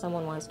product that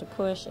someone wants to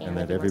push. And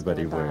that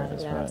everybody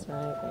wears, yeah, right. That's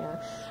right,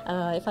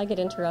 yeah. If I get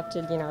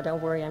interrupted,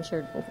 don't worry. I'm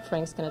sure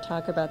Frank's going to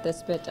talk about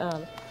this. But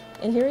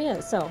and here he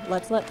is. So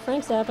let's let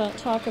Frank Zappa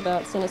talk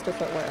about Sinister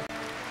Footwear.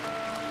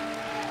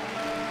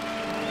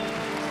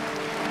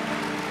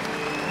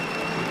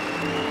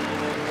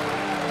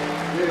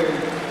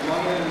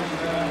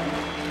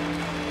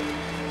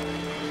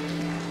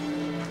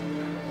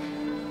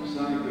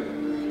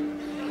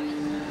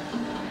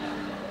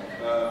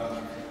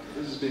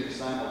 This is being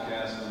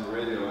simulcast on the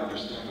radio. I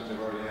understand that they've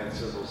already had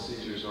several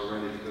seizures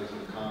already because of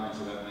the comments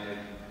that I've made.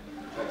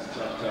 That's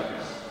tough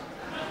toughness.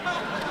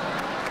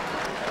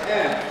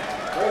 And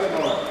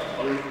furthermore,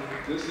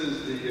 this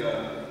is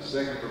the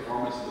second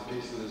performance of the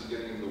piece that is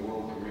getting the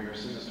world premiere,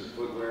 Sinister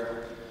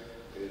Footwear.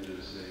 It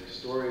is a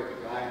story of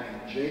a guy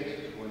named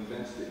Jake who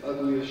invents the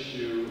ugliest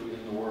shoe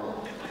in the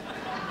world.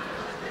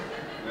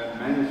 And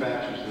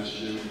manufactures this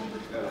shoe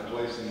at a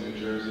place in New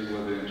Jersey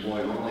where they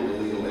employ only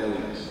illegal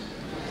aliens.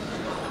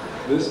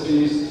 This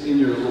piece in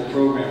your little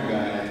program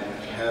guide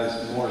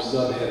has more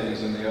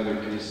subheadings than the other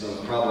piece, so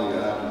probably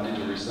I don't need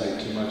to recite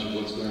too much of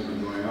what's going to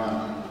be going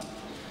on.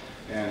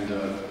 And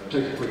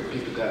take a quick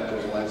peek at that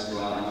before the lights go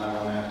out, and I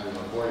won't have to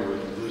bore you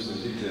with the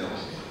gruesome details.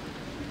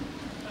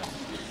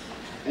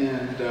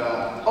 And,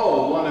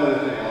 one other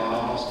thing I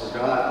almost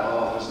forgot.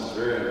 Oh, this is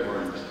very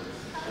important.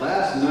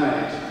 Last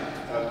night,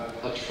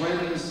 a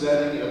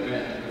trend-setting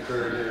event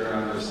occurred here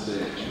on this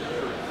stage.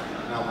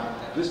 Now,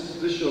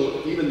 this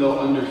show, even though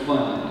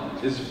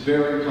underfunded, is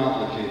very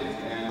complicated.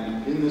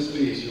 And in this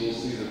piece, you will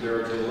see that there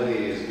are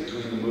delays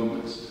between the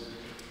movements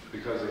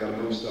because they got to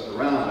move stuff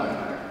around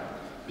back there.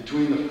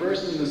 Between the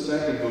first and the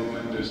second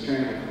movement, there's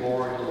kind of a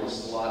boring little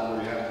slot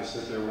where you have to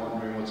sit there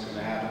wondering what's going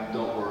to happen.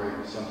 Don't worry,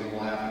 something will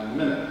happen in a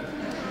minute.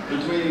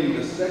 Between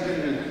the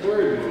second and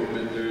third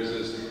movement, there's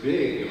this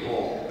big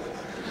hole.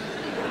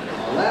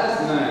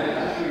 Last night,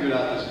 I figured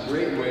out this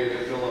great way to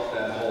fill up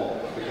that hole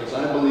because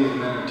I believe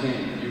in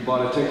entertainment. You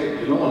bought a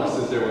ticket, you don't want to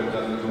sit there with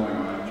nothing going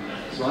on.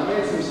 So I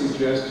made some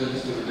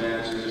suggestions to the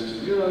dancers to,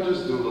 just do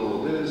a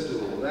little of this, do a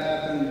little of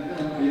that, and,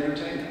 be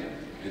entertained.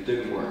 It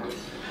didn't work.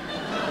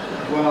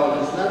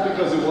 Well, it's not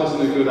because it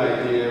wasn't a good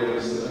idea, it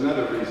was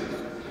another reason.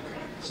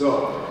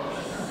 So,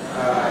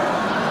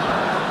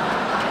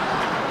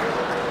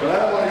 but I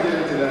don't want to get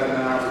into that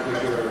now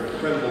because there are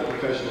credible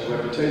professional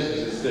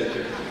reputations at stake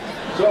here.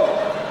 So,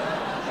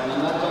 and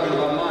I'm not talking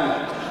about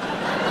mine.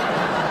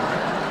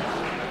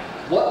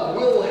 What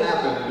will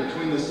happen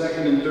between the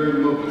second and third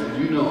movement,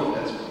 and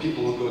as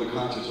people who go to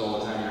concerts all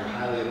the time, you're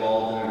highly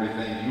evolved and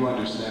everything, you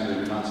understand that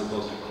you're not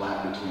supposed to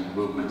clap between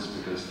movements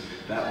because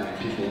that way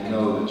people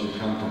know that you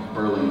come from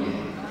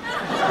Burlingame.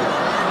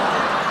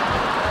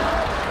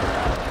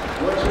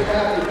 What you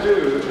have to do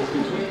is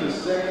between the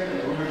second,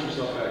 don't hurt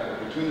yourself back there,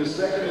 between the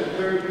second and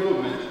third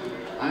movement,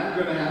 I'm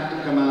going to have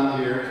to come out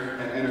here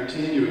and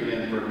entertain you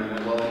again for a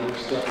minute while I move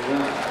stuff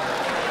around.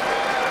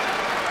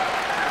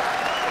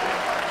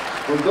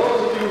 For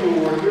those of you who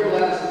were here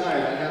last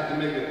night, I have to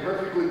make it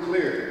perfectly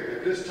clear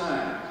at this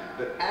time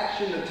that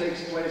action that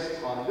takes place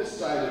on this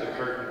side of the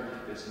curtain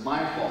is my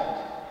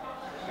fault.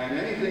 And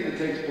anything that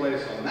takes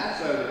place on that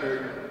side of the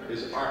curtain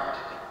is art.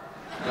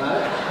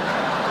 Got it?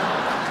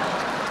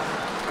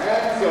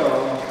 And so,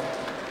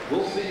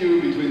 we'll see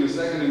you between the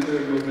second and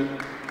third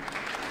movement.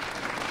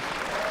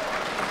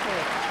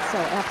 So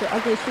after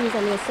ugly shoes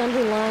on the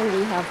assembly line,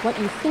 we have what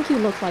you think you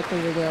look like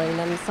when you're wearing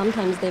them.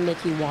 Sometimes they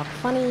make you walk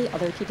funny.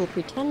 Other people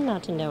pretend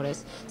not to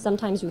notice.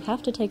 Sometimes you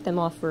have to take them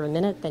off for a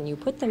minute, then you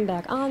put them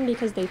back on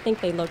because they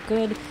think they look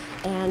good.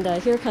 And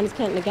here comes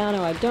Kent Nagano.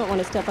 I don't want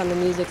to step on the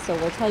music, so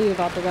we'll tell you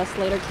about the rest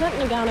later. Kent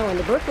Nagano and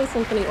the Berkeley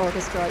Symphony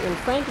Orchestra in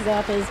Frank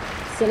Zappa's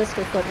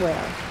Sinister Footwear.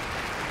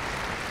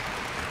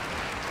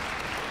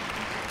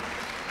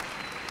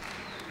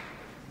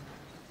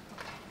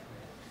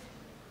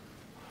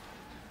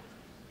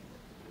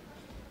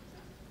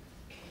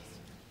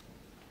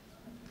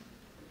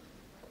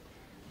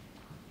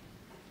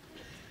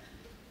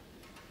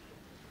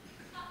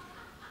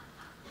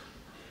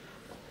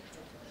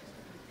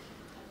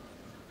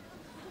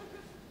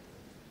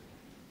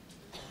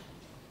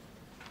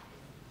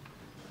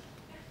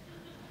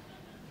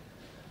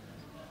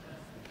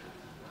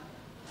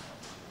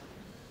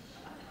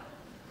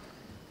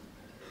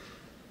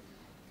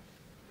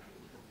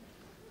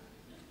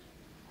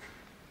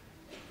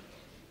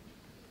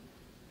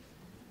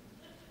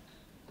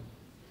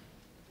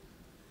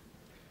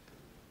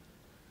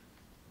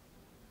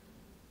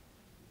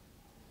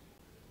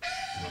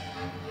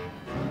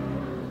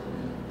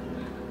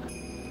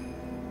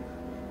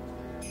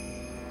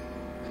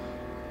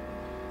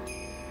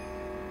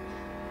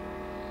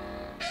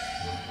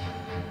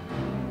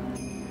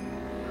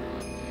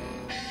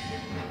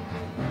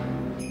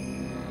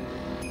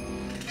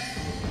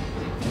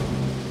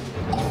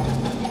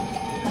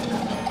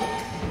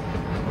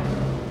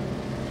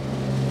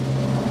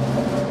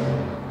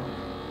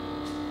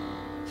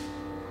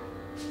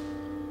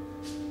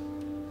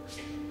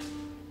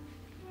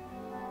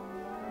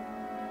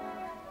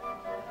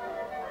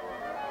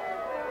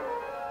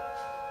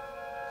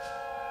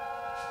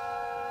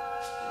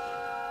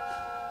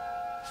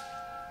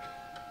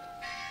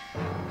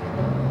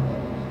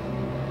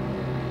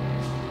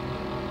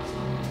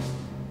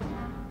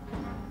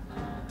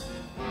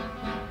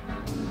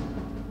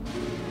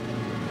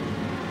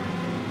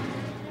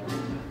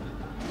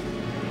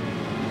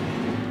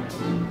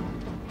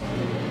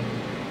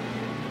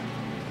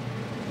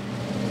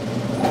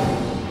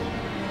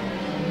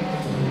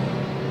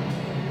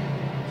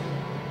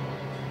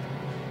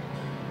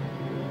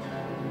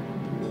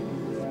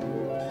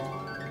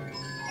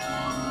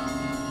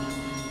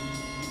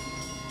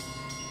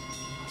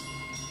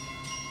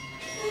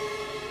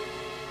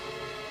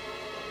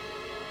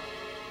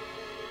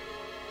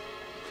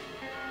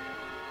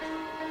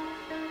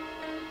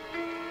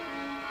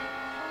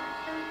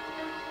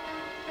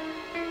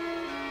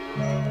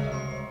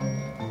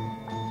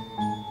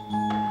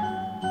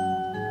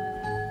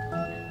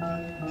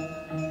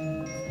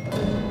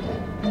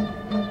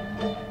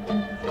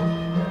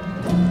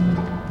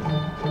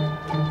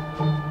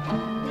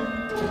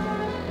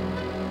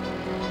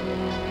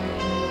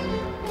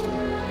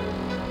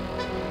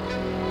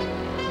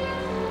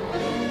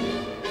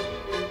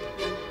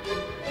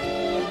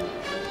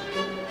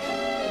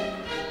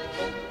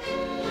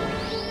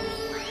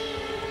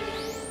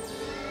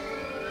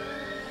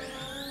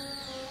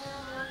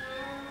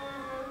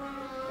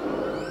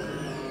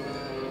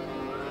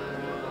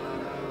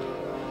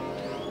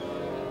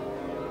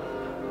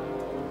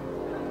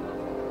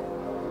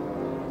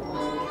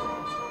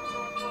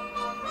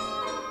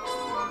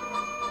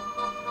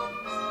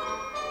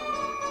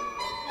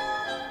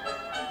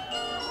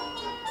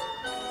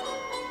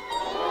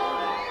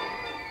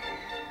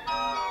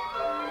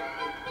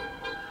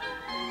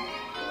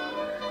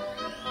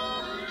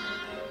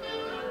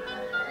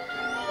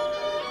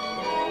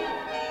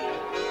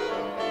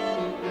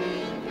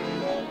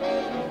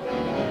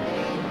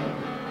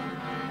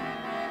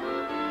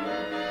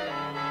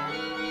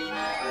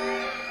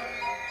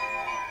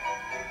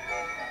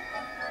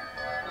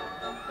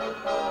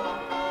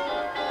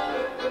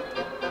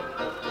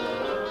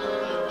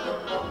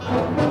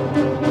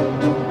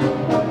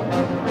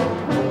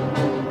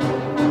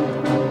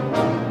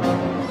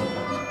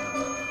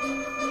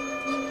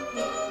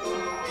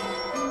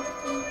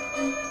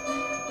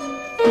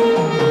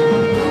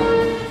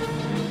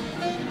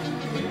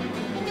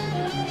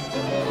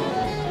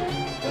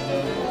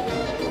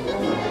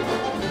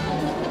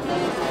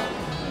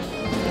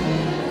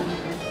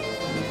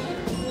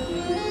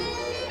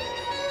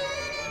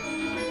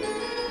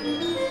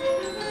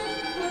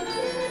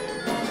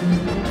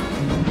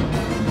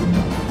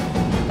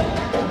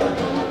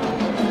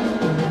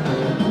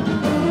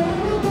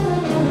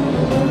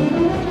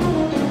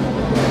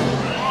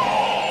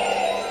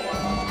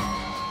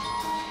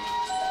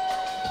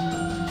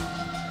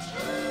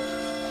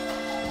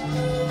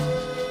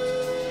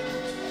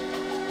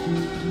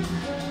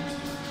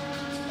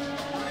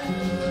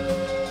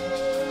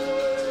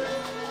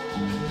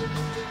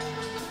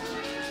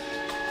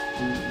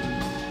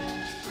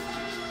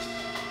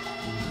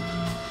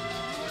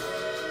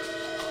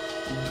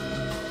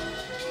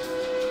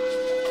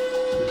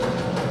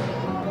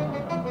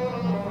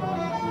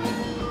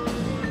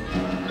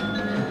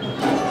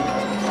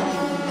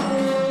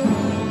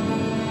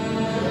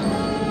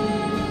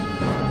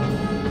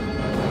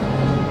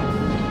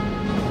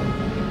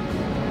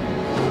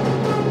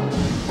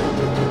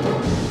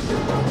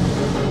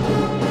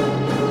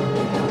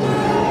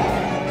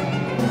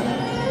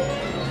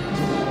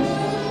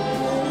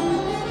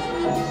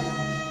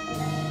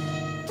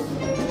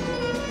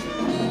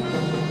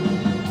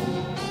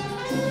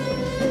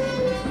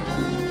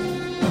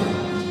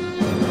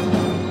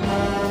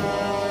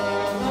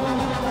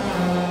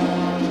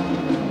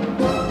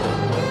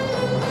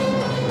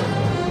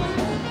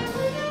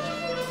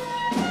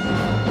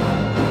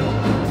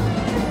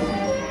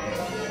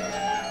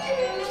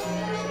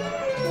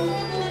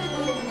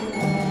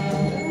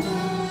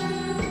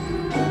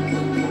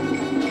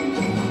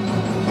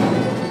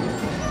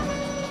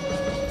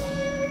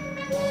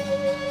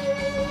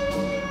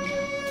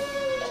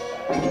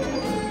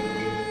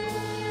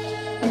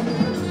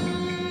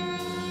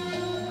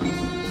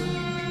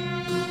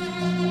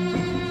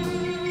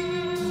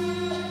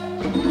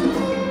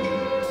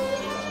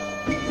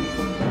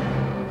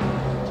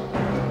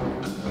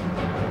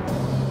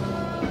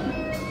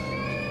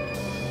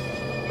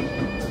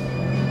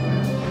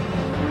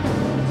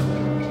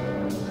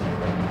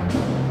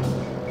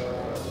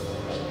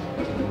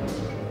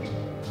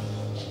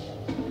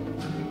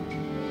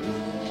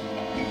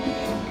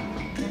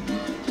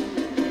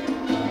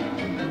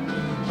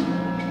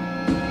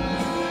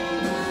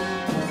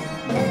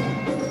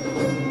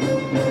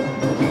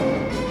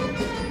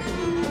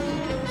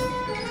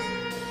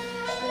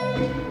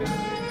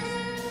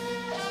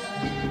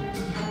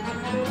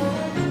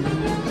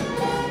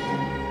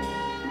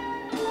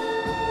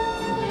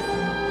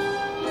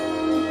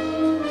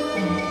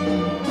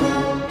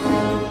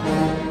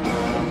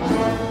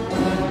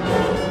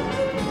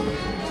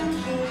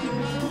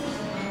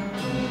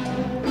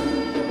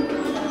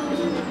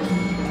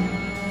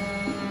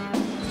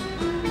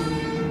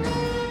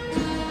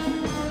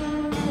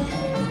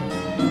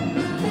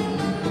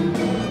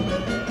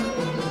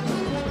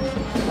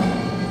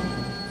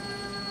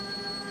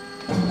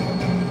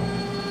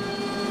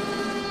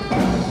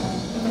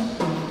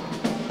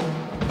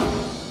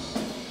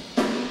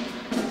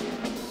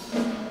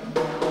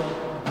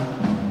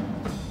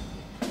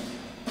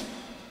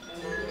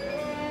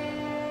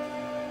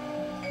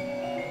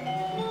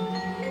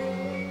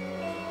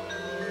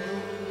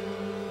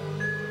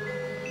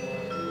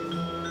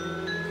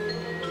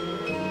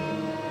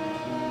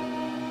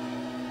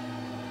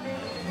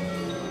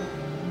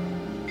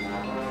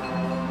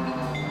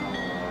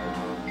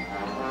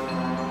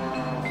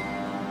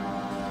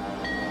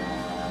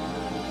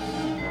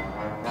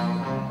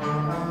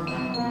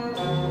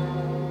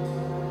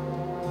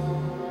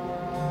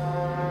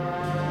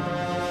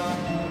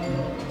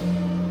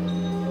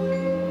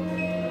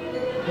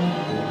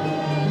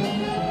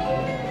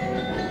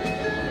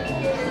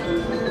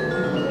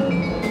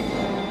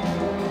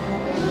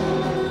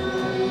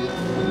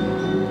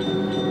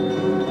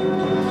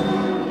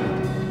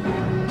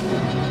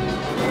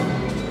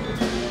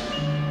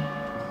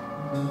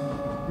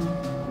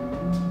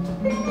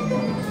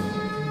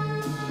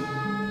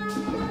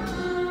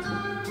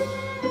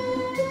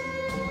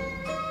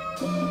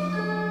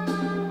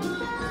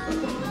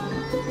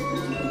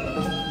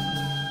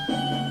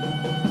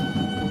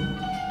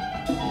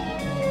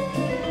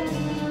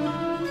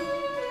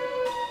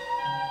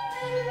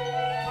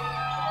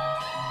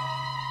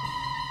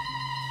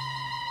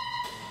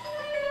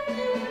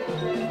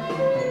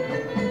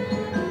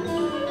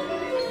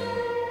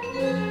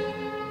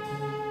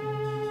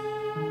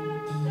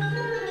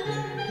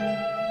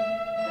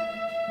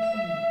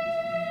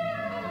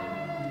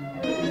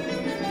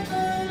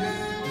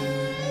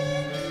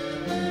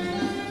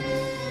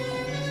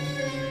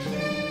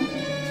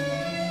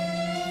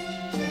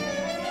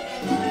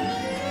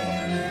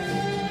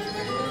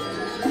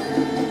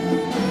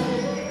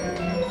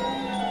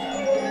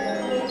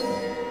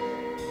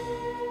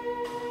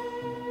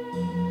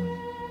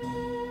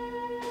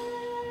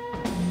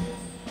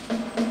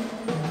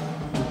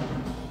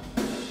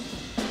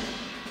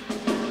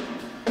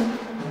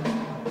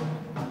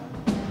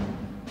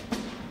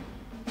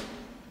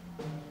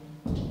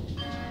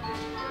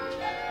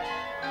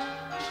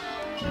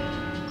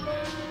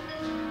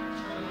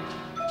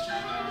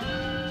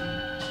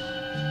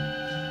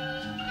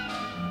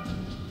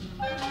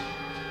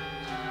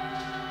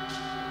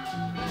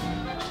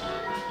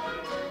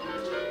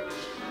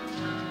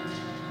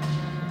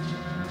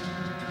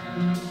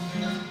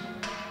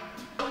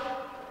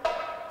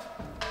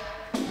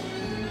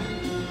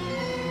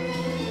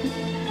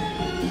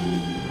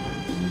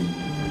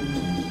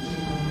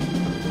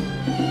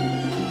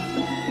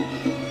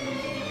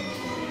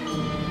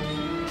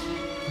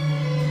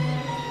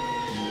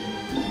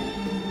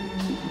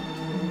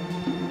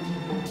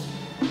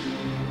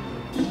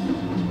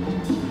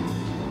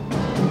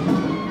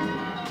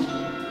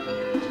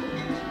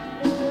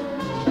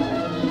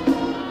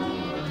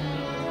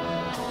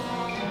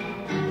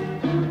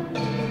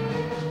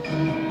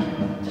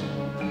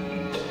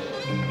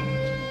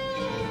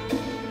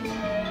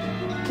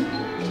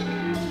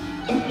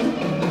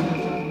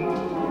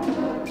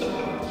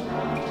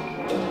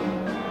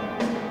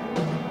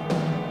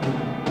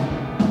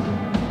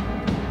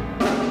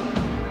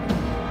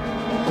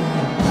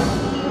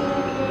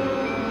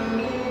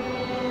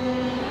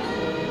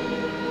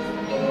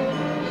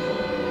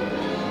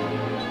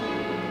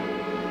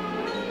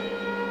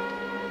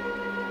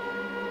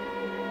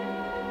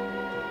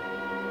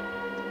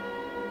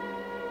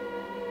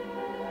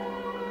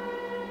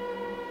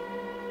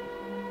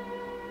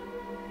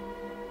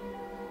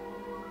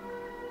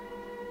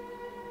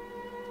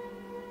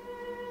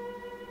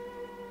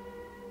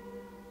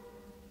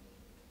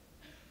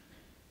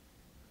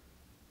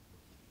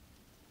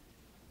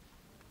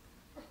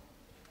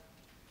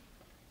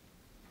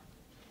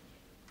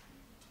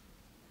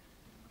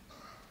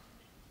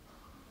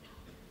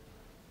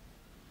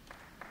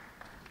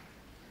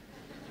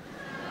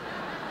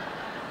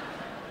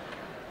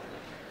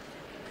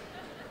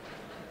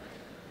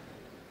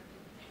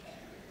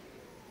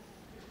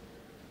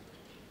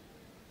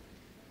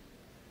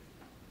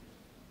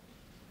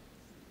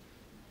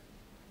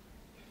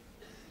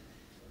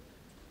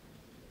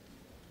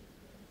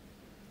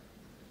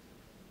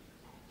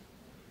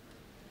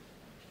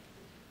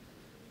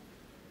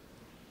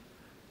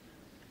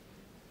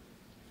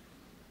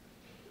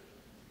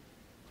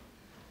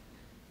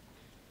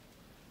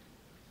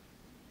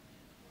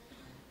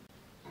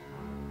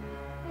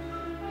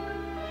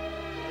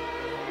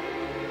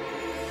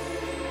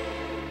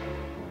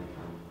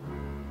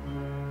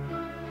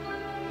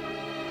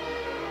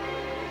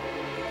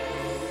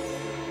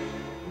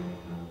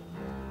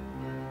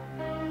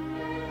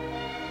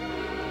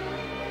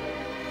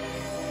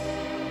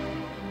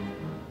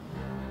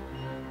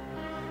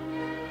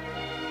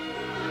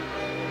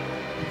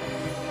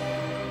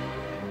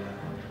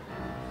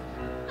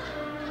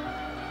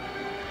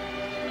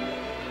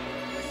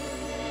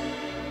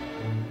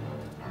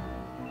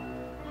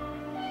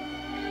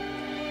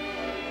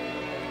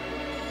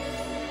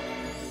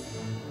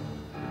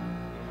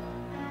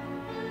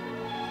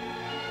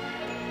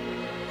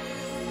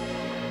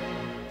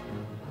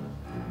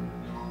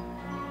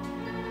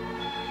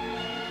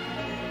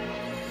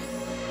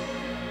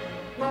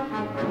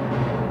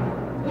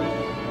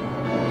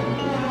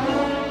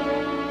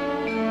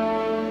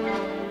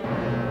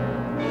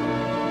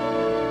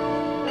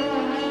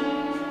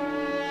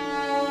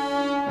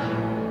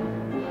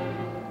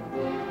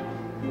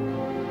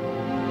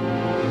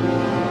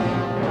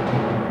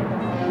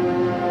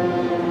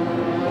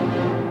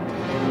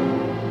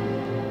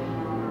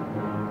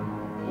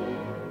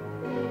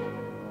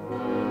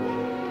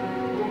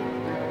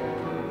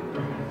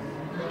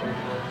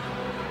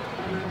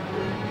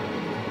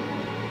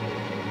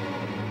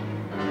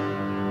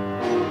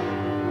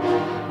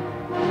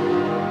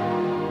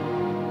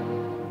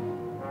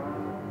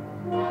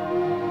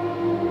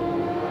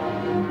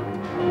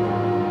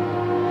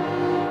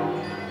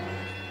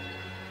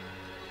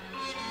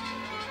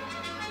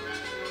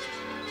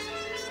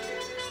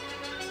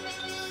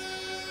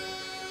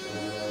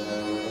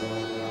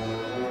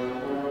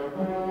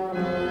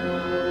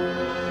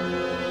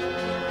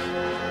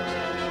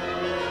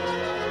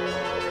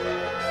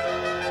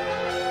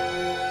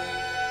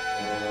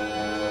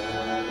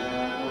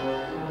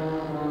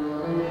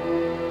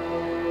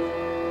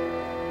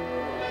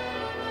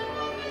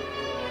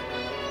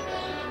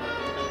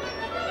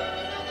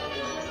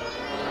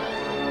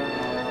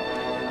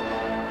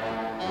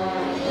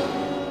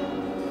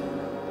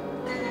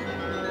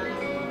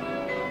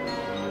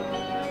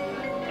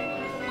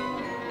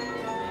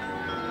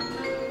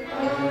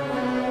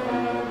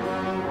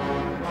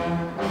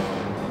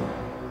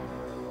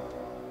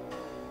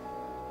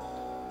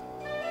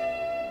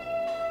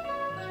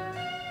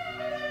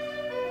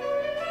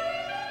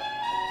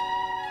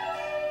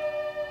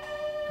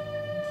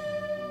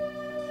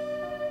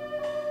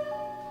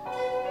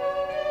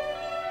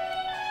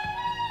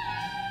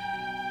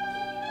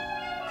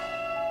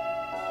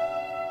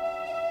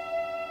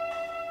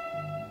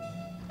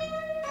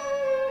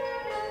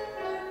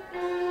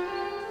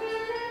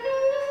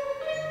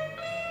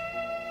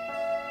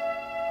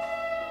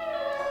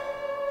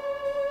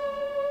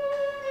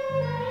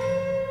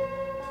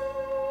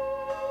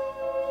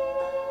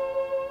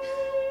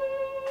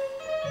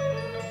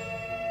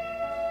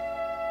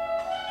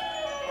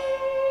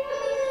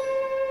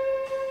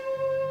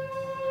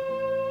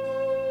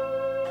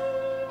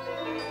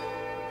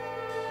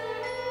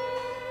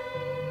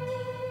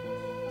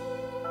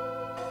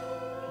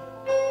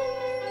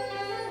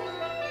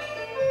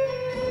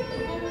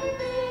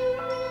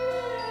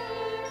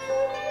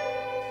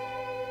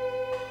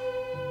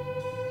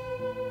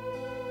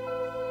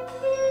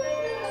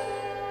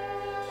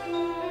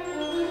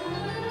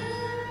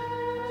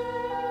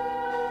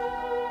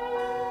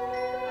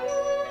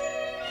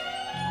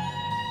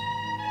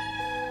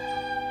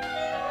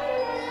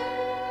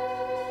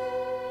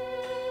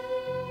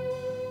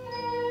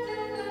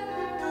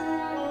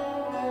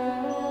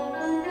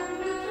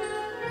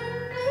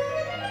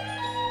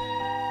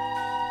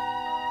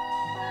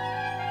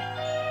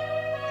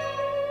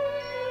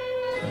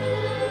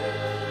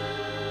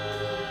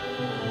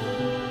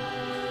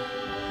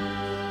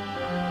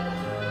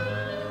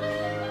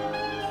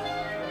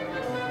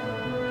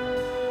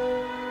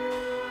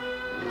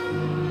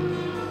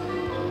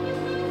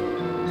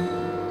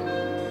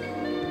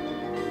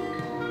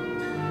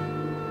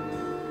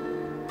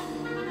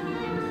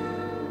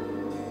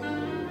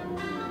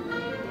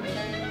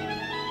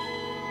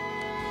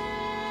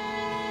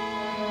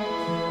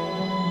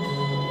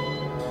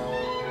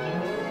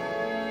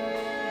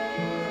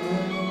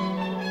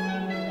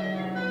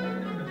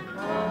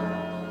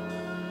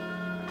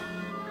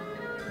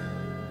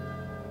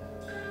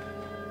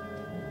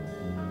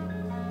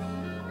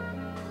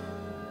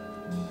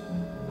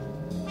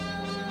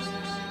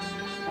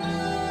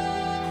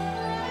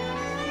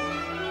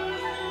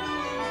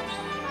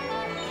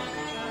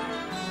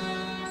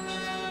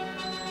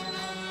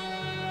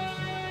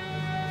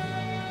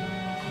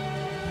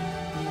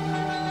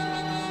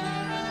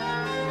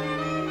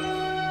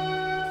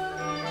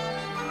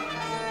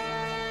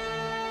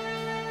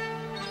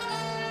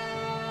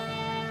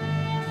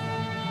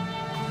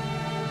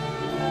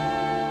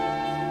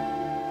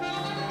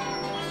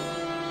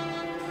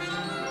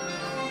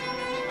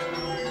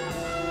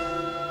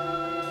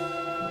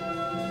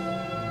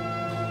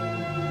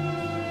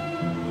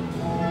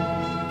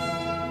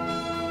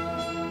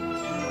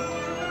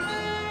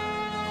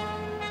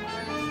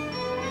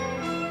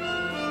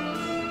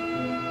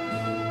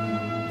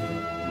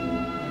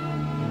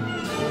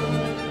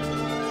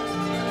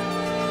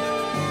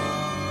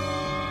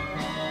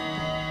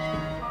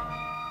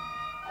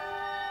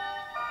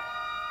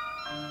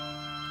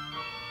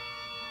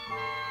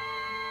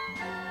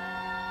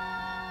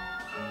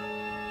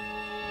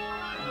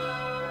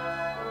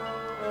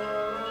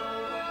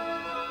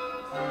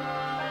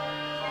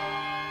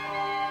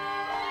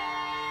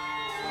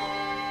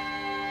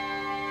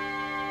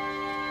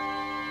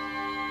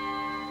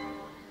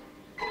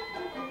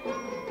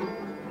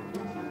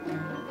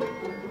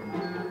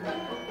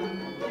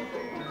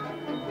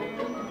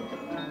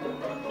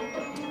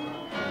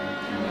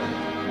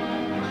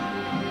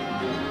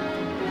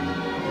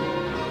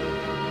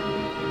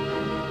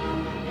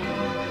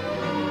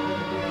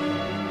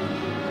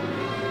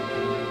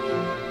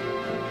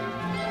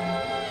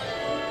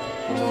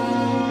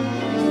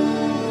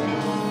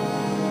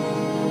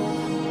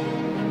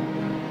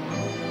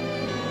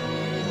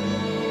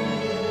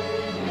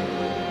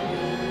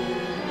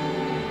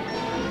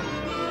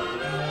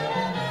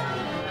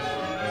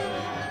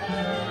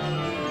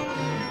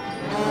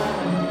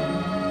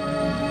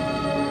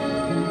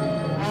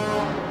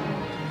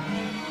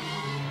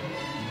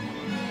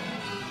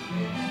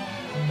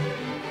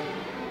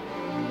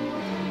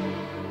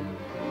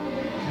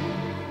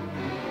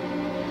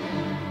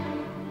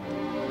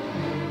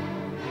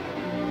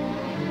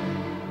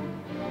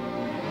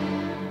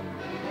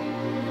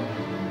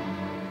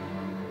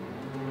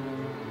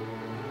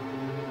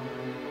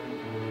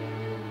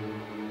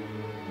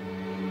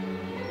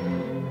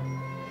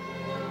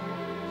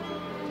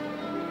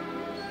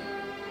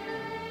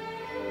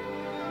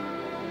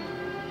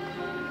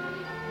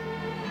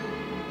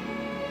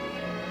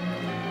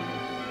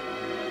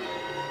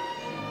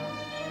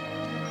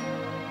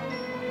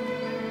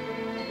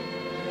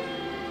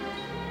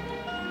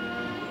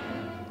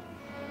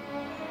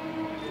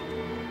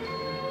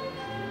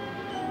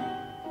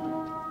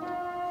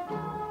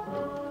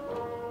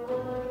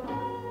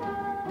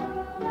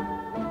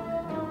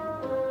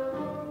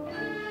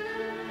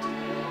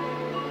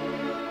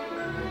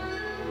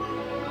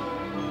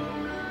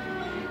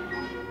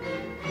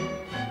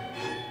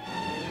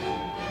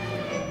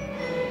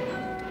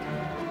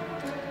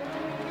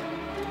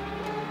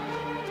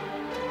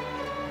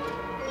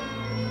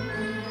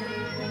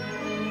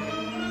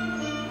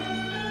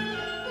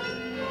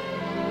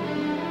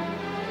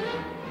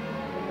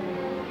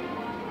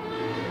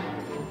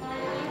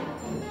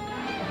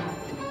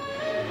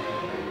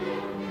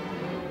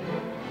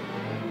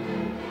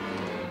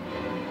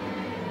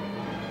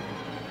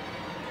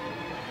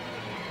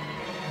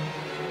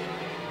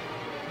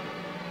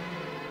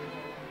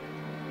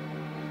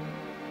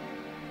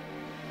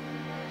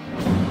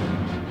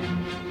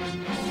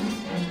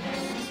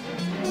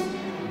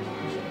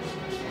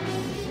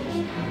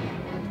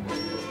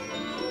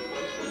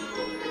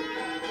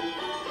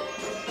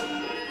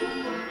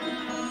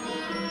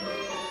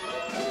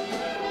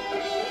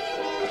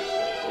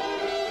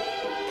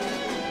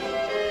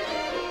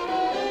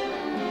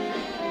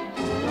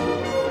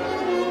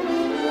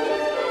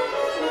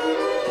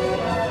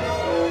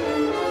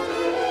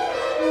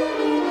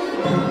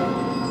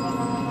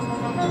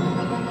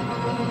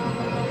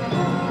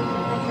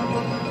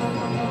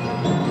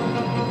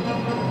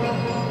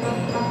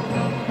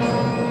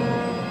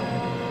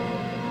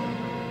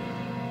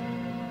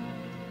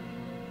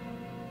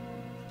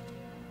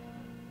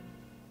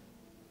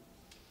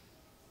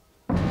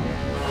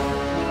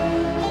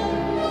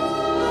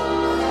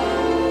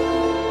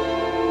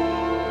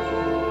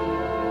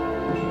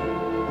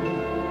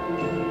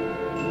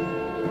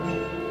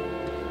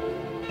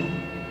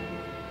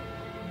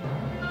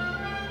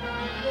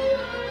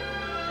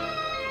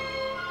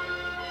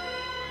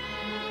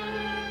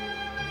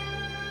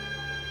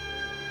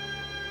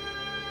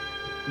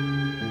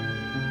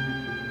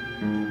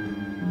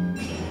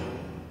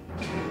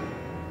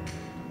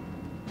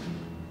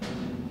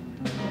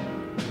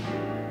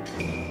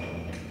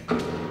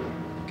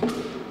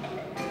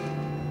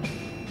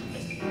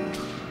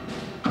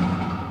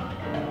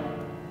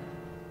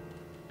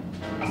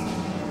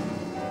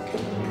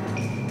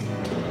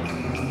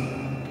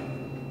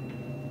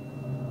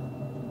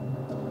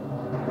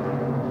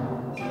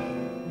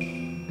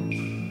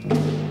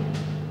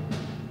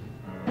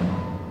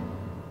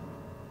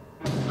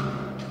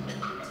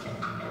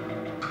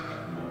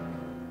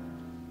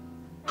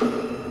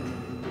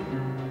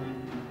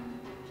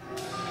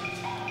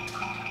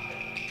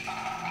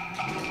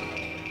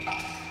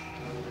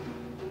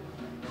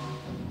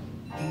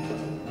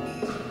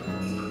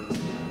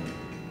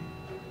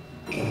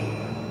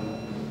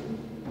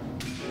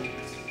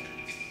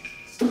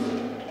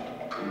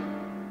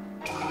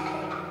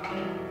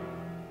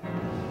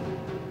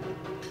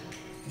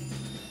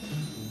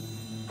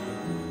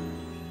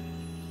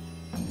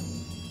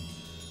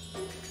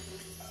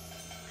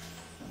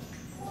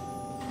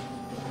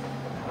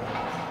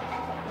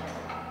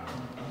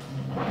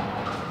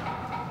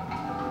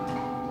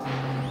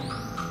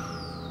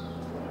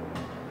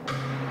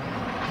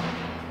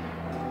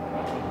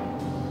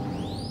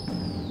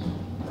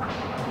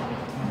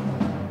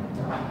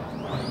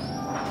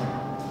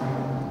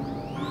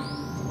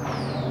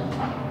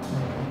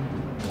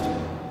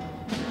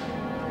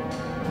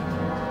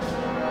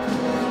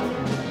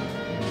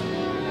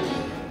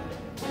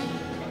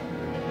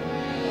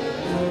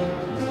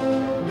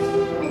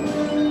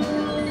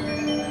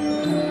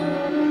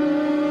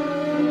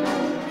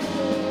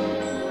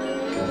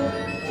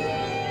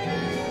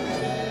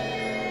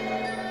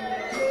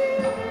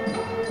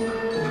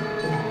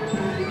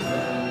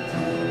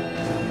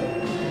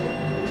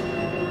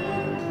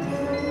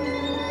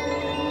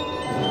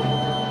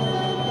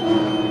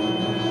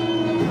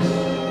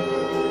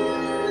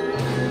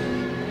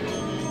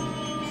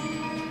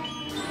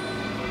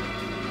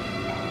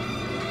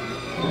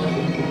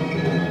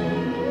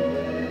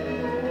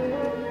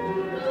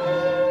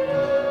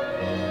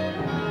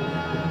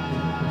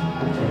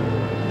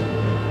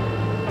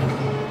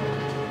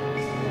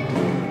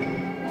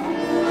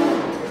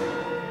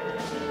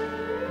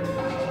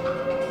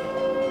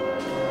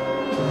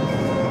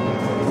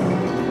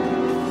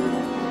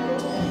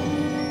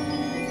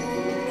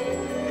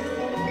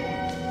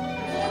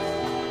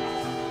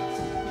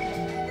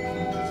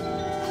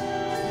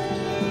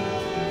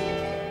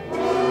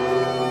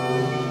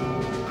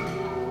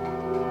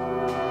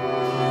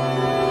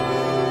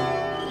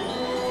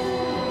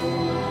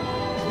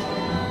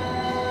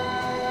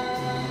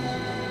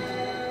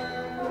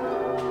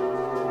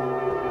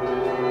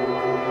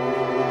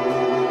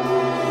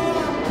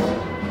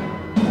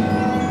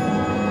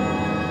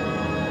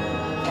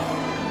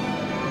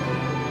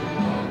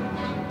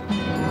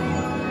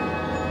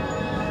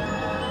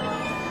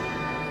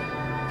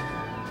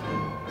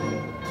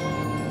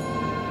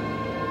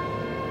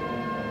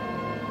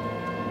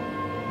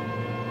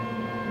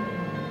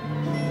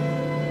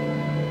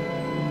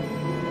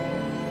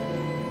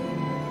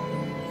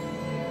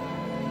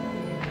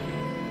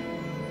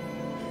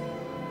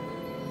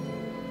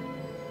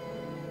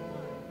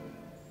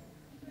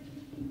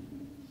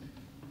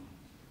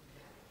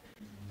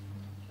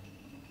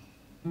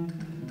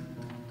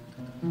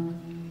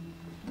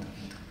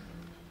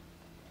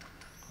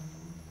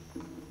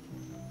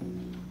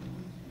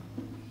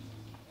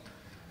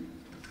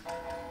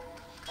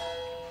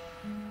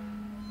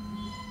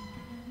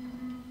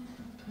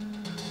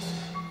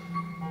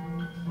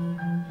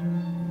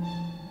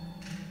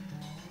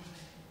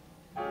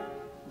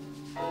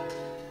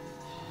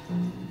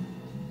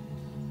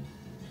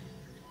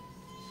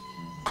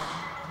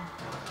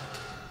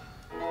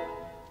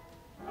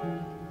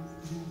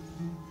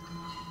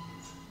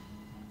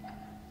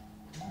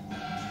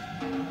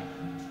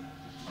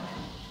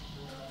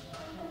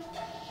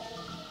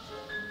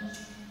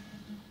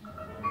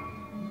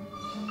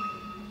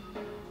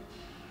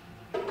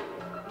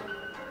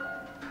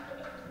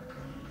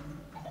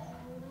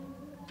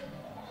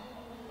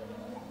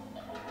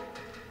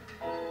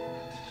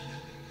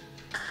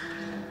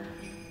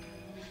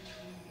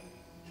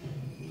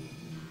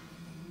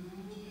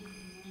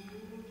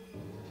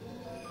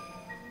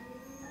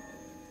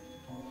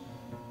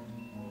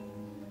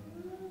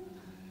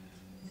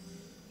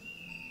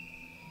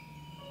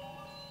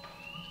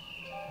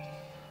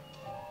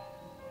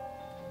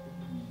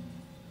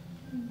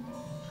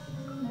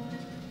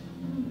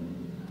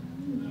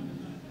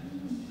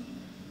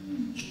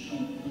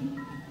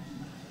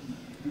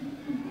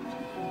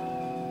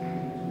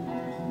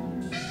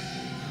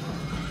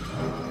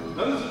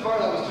 Now this is the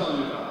part I was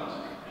telling you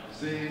about.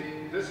 See,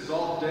 this is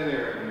all dead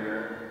air in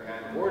here,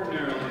 and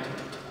ordinarily,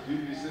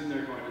 you'd be sitting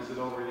there going, is it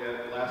over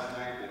yet? Last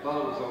night, they thought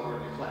it was over,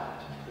 and they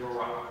clapped. They were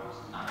right. It was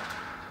not.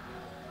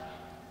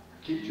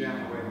 Keep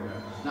jamming away with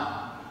that.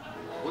 Now,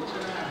 what's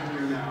going to happen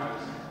here now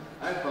is,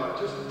 I thought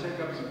just to take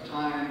up some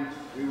time,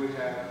 we would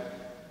have,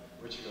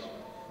 where'd she go?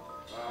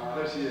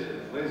 There she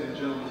is, ladies and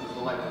gentlemen, the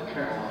delightful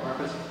Carol on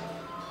harpist.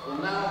 will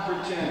now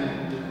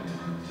pretend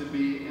to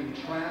be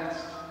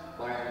entranced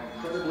by an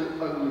incredibly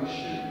ugly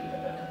shoe.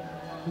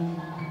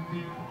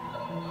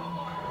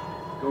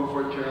 Go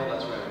for it, Carol,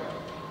 that's right.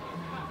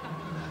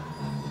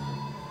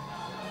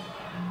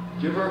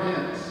 Give her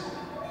hints.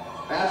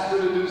 Ask her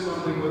to do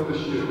something with the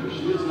shoe.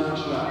 She is not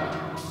shy.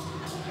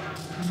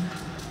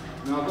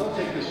 No, don't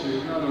take the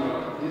shoe. No.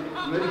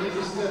 Maybe he's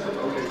a sniffer.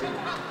 Okay, good.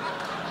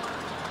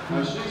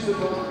 Now she's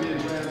supposed to be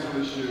entranced with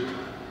the shoe.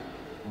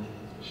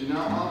 She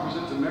now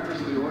offers it to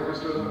members of the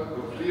orchestra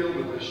who feel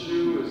that the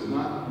shoe is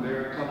not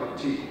their cup of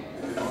tea.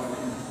 You know what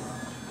I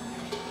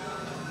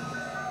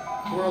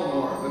mean? Twirl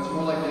more. That's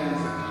more like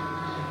dancing.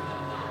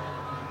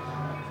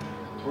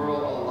 Twirl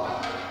a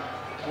lot.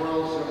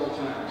 Twirl several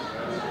times.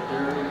 That's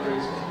very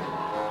graceful.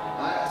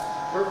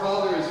 Her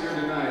father is here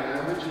tonight.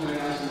 I originally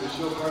asked him to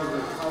show part of the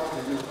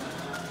outfit.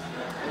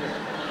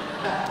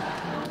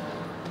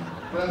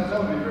 But that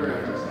would be very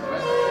interesting,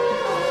 right?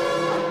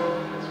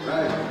 That's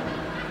right.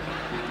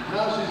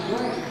 Now she's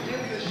going to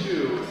give the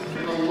shoe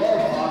in a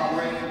love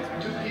offering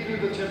to Peter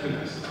the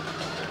timpanist.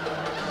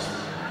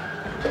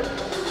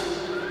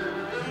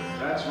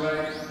 That's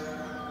right.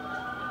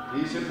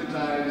 He's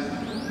hypnotized.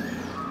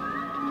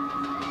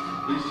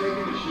 He's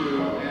taking the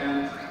shoe,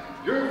 and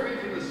you're free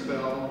from the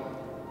spell.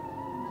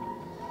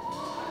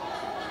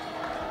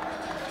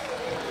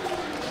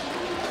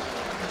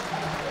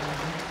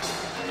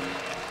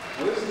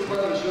 Well, this is the part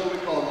of the show we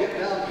call Get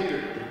Down,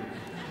 Peter.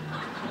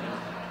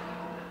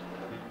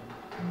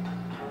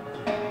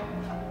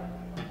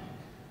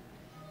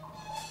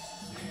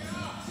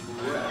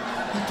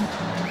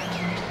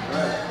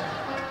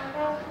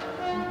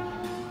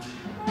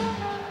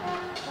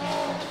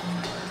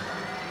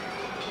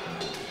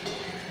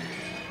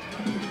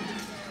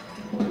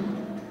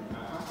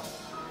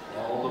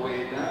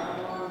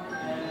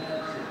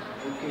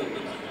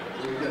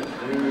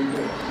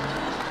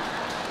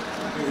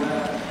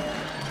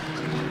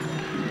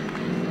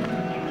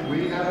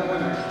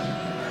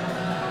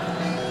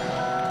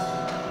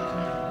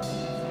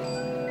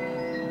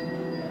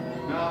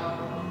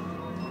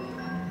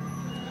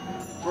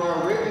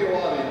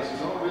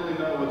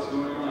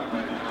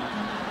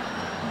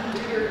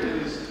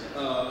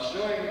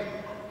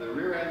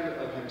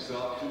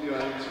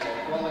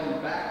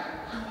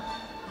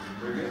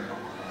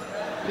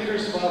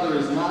 Peter's father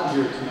is not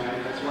here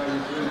tonight, that's why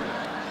he's doing it.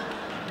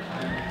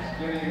 And he's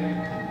getting,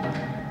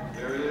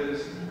 there it is,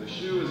 the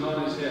shoe is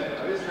on his head.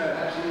 Now, isn't that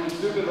absolutely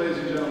stupid, ladies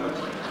and gentlemen?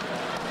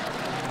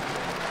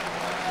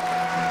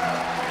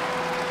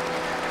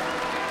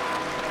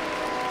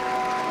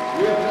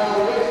 We have now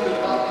wasted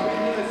about 3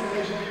 minutes and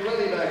they should be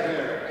ready back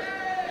there.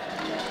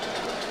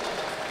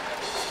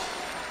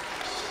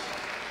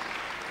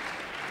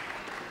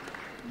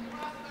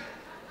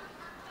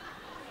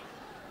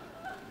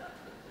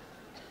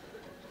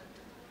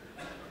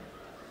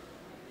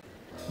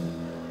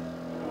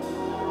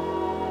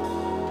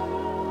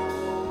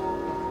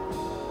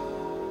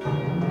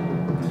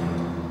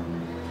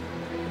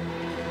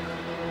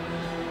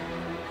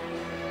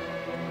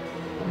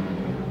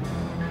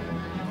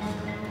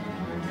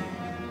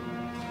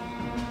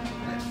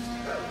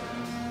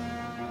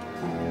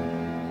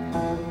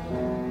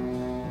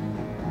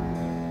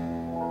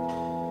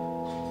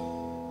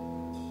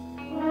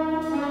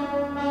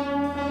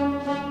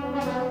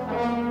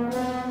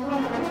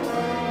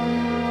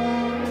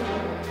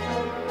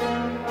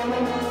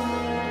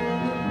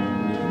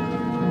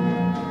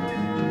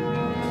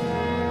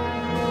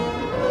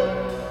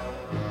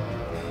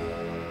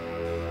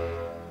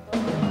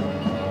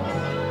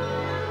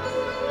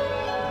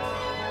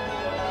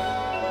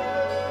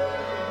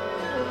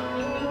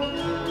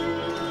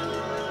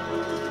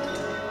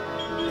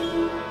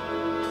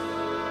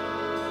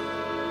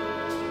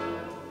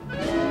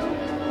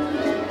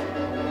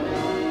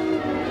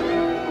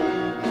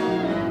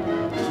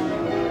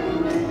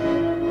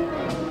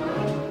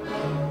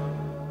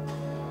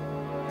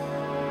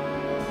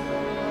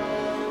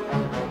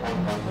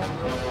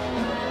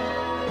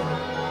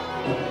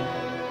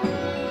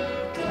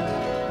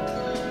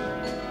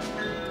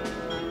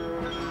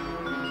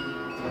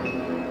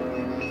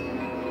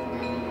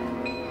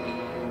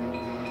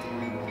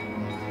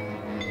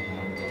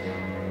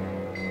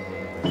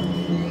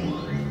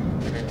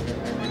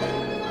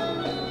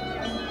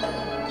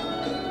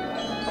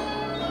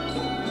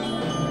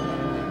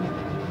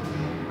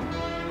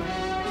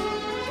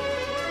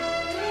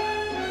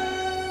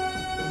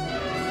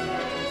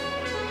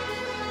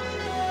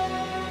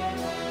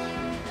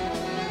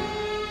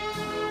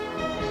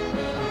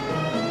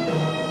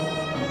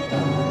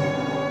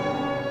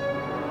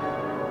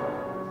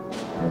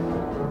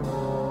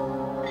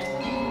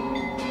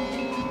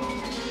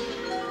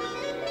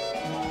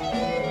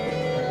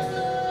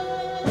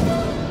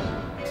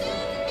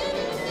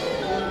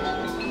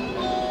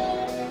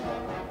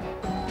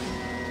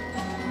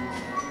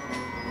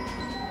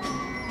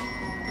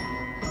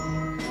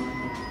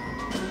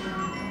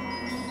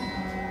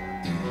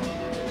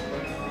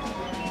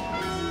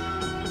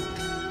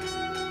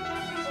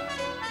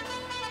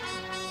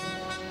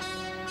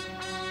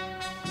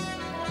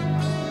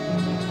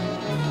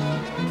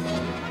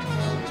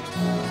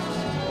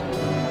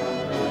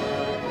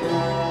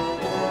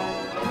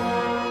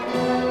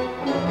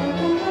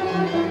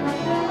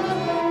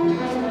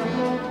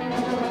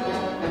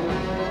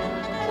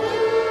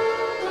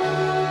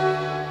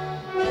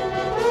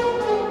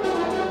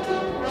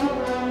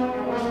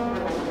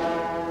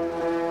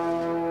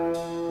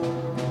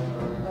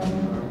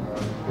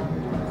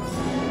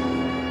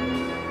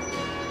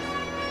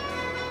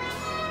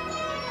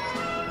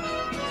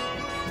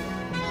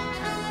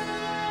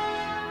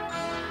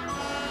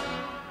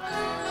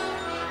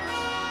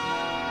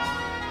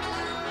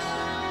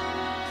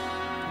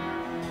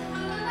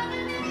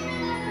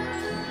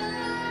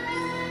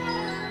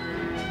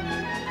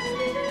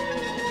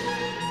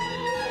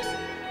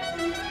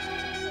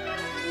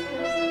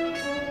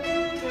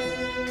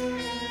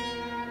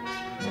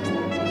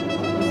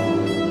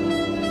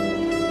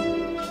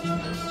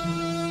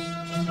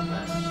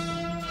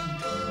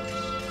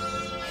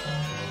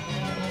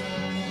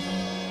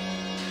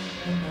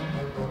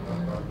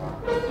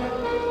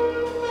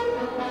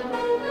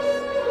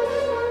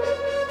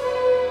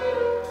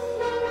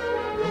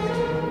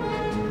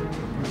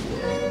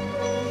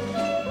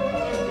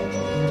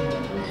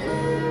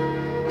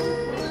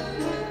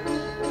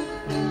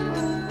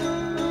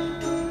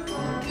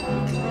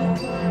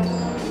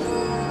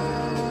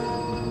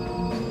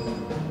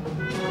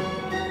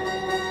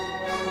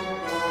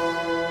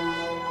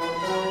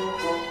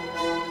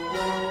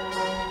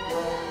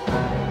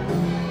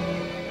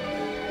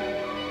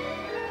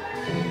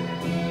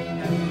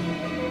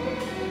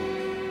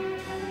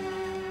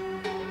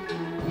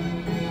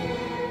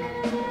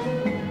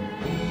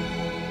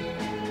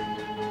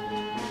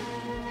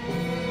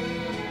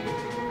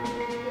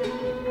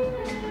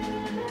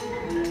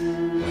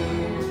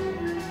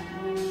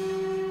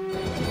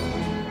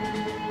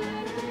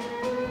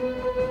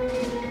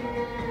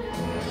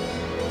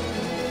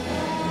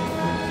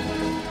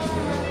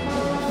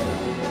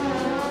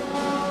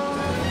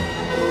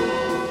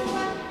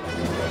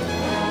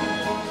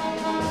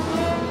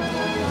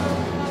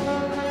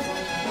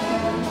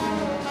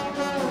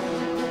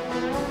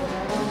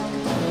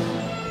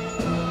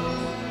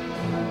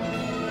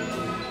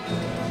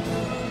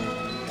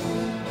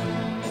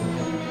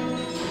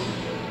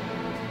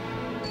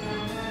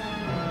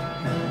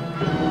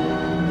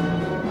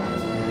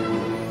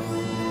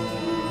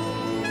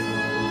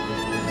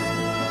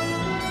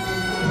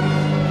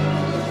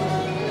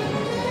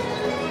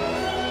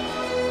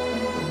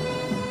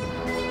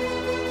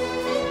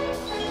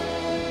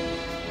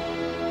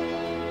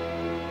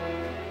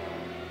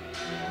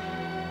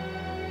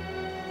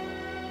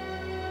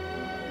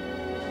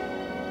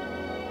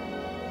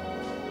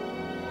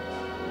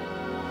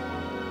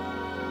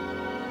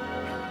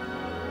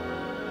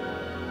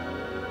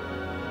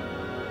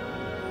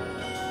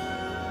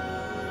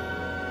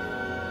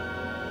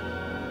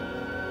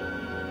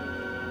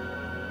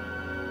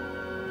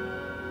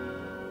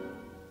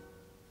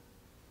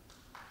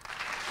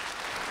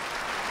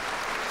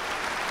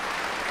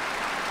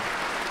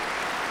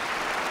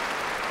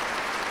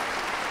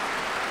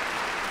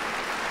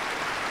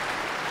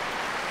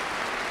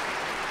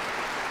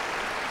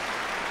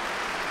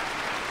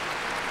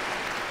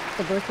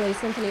 The Berkeley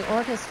Symphony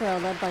Orchestra,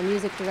 led by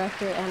music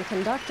director and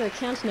conductor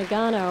Kent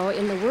Nagano,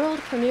 in the world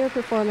premiere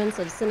performance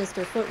of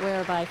Sinister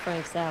Footwear by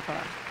Frank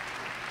Zappa.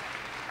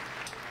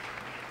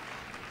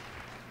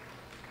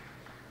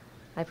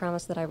 I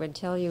promised that I would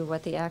tell you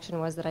what the action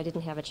was that I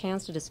didn't have a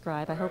chance to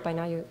describe. I hope by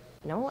now you...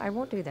 No, I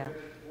won't do that. There's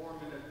a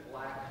 4-minute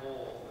black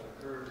hole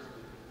that occurs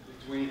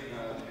between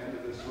the end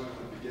of this one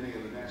and the beginning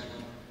of the next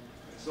one.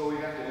 So we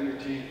have to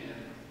entertain him.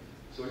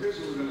 So here's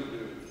what we're going to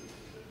do.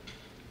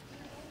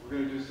 We're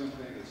going to do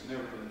something that's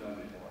never been done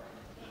before.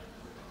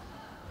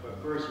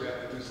 But first we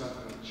have to do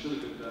something that should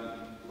have been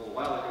done a little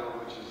while ago,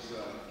 which is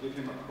give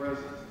him a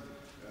present.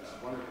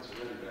 I wonder if it's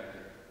ready back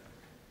here.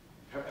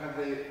 Have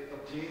they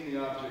obtained the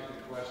object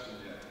in question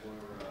yet for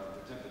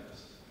the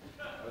Tempest?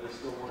 Are they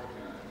still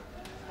working on it?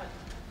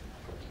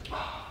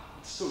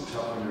 It's so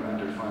tough when you're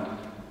underfunded.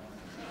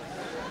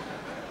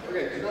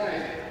 Okay,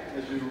 tonight,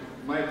 as you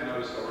might have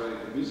noticed already,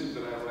 the music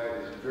that I write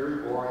is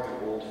very boring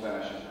and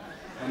old-fashioned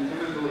and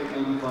eminently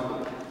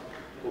unfundable.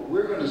 But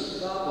we're going to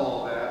stop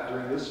all that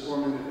during this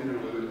 4-minute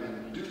interlude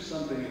and do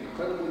something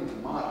incredibly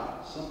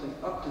modern, something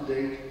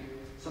up-to-date,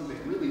 something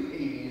really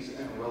 80s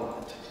and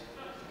relevant.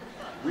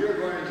 We are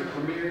going to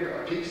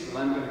premiere a piece that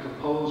I'm going to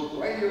compose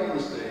right here on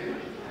the stage,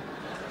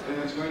 and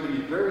it's going to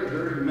be very,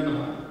 very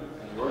minimal.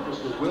 And the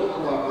orchestra will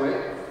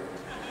cooperate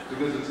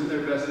because it's in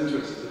their best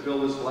interest to fill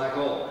this black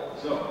hole.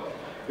 So,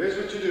 here's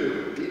what you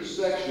do. Each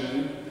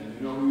section, and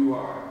you know who you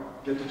are,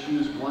 get to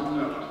choose one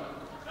note.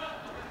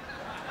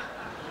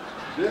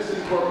 This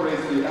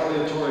incorporates the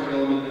aleatoric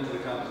element into the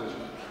composition.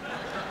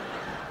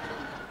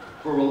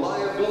 For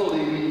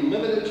reliability, we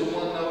limit it to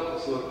one note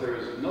so that there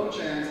is no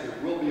chance there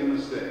will be a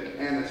mistake.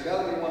 And it's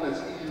got to be one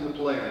that's easy to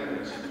play on your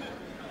instrument.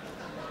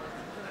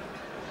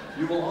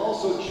 You will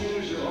also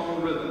choose your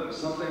own rhythm,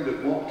 something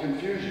that won't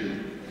confuse you.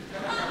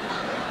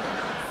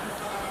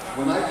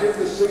 When I give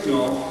the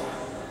signal,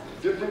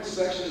 different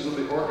sections of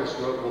the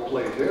orchestra will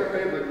play their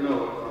favorite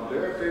note on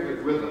their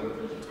favorite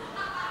rhythm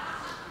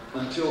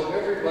until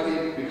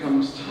everybody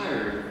becomes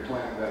tired of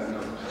playing that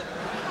note.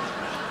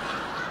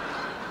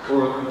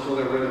 Or until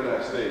they're ready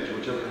backstage,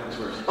 whichever comes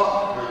first.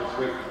 Oh, here it is,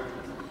 wait.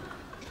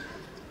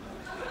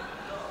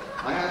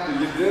 I have to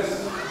give this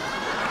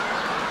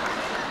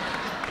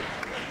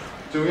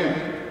to him.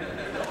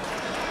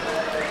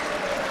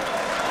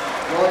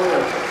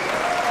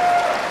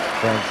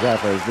 Frank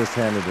Zappa has just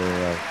handed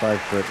a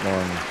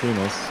 5-foot-long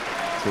penis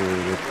to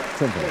the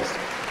Tempest.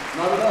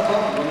 Not enough,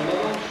 huh? Want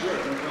another one? Sure,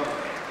 no problem.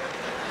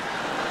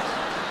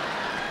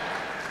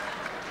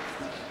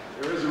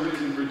 There is a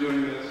reason for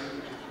doing this,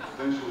 which will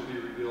eventually be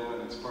revealed,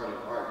 and it's part of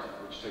art,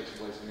 which takes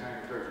place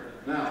behind the curtain.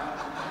 Now,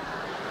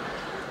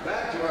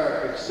 back to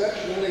our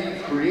exceptionally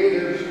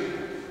creative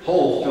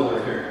hole filler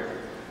here.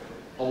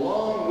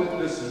 Along with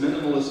this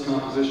minimalist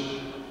composition,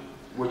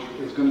 which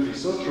is going to be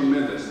so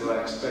tremendous that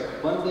I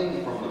expect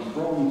funding from the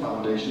Frome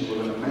Foundation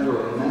within a matter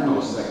of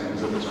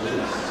nanoseconds of its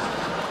release.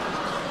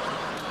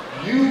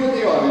 You in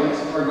the audience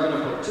are going to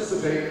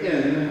participate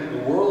in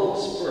the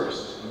world's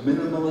first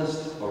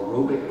minimalist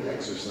aerobic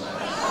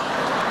exercise.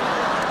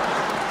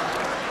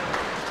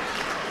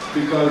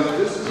 Because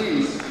this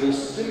piece will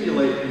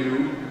stimulate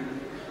you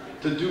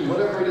to do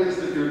whatever it is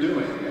that you're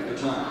doing at the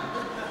time,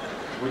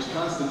 which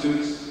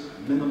constitutes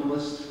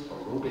minimalist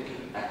aerobic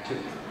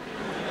activity.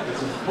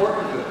 It's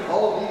important that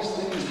all of these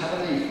things have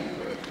a name.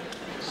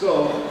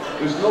 So,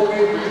 there's no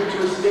way for you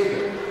to escape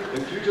it.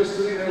 If you're just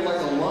sitting there like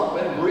a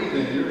lump and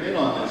breathing, you're in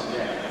on this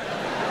game.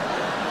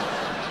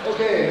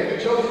 Okay, have you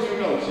chosen your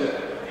notes yet?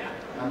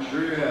 I'm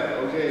sure you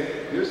have.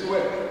 Okay, here's the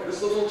way.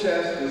 This little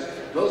test is,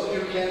 those of you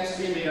who can't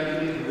see me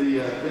underneath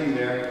the thing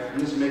there, you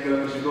just make it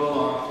up as you go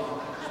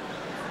along.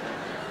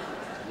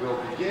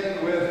 We'll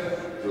begin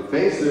with the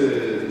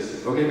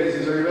basses. Okay,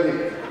 basses, are you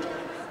ready?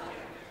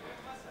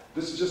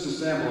 This is just a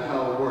sample of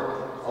how it'll work.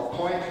 I'll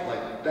point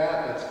like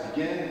that, let's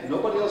begin.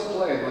 Nobody else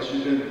play unless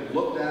you've been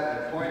looked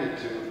at and pointed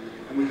to,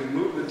 and we can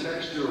move the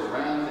texture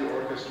around the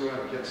orchestra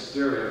and get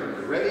stereo.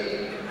 Are you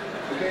ready?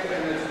 Okay,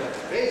 then it's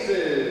the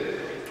basses.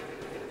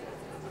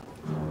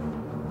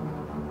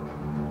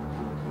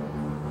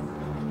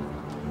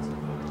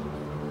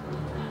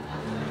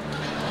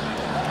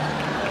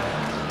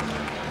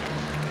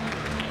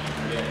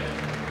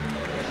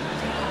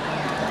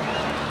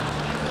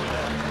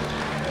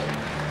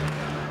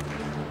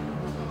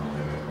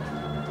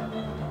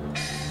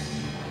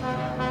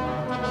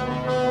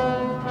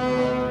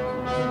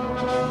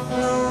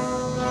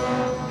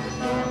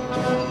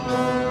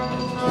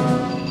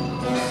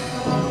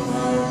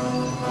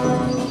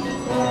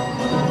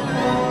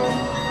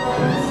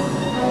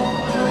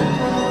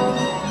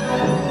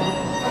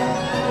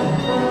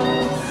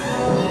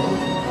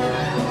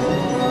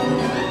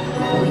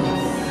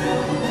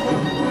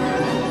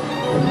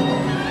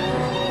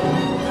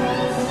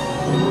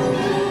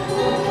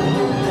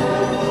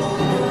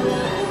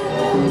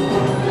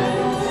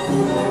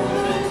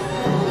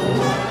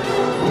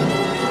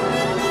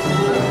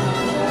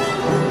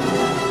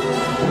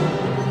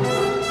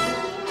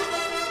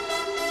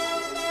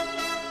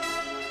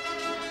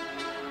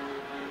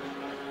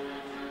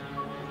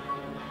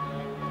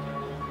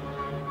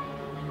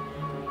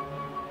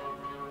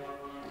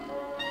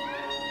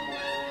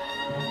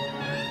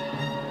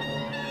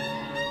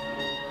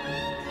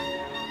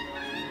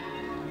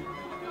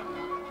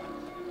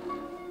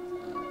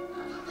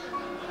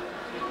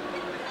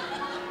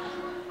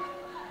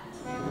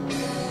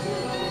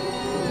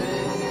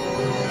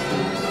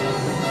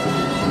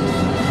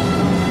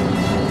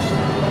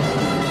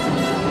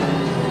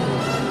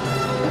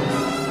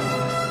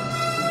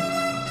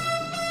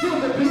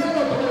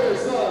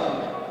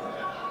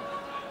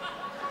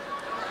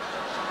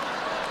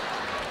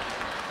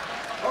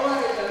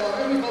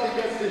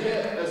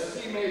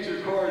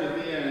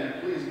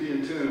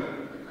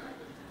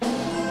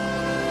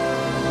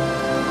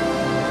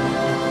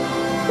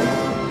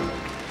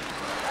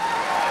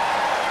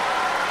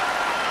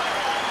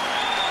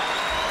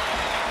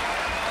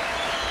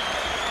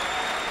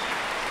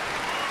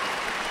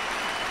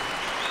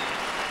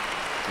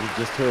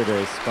 just heard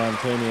a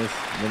spontaneous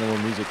minimal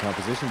music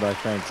composition by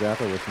Frank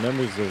Zappa with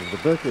members of the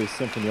Berkeley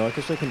Symphony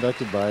Orchestra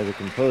conducted by the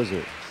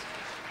composer.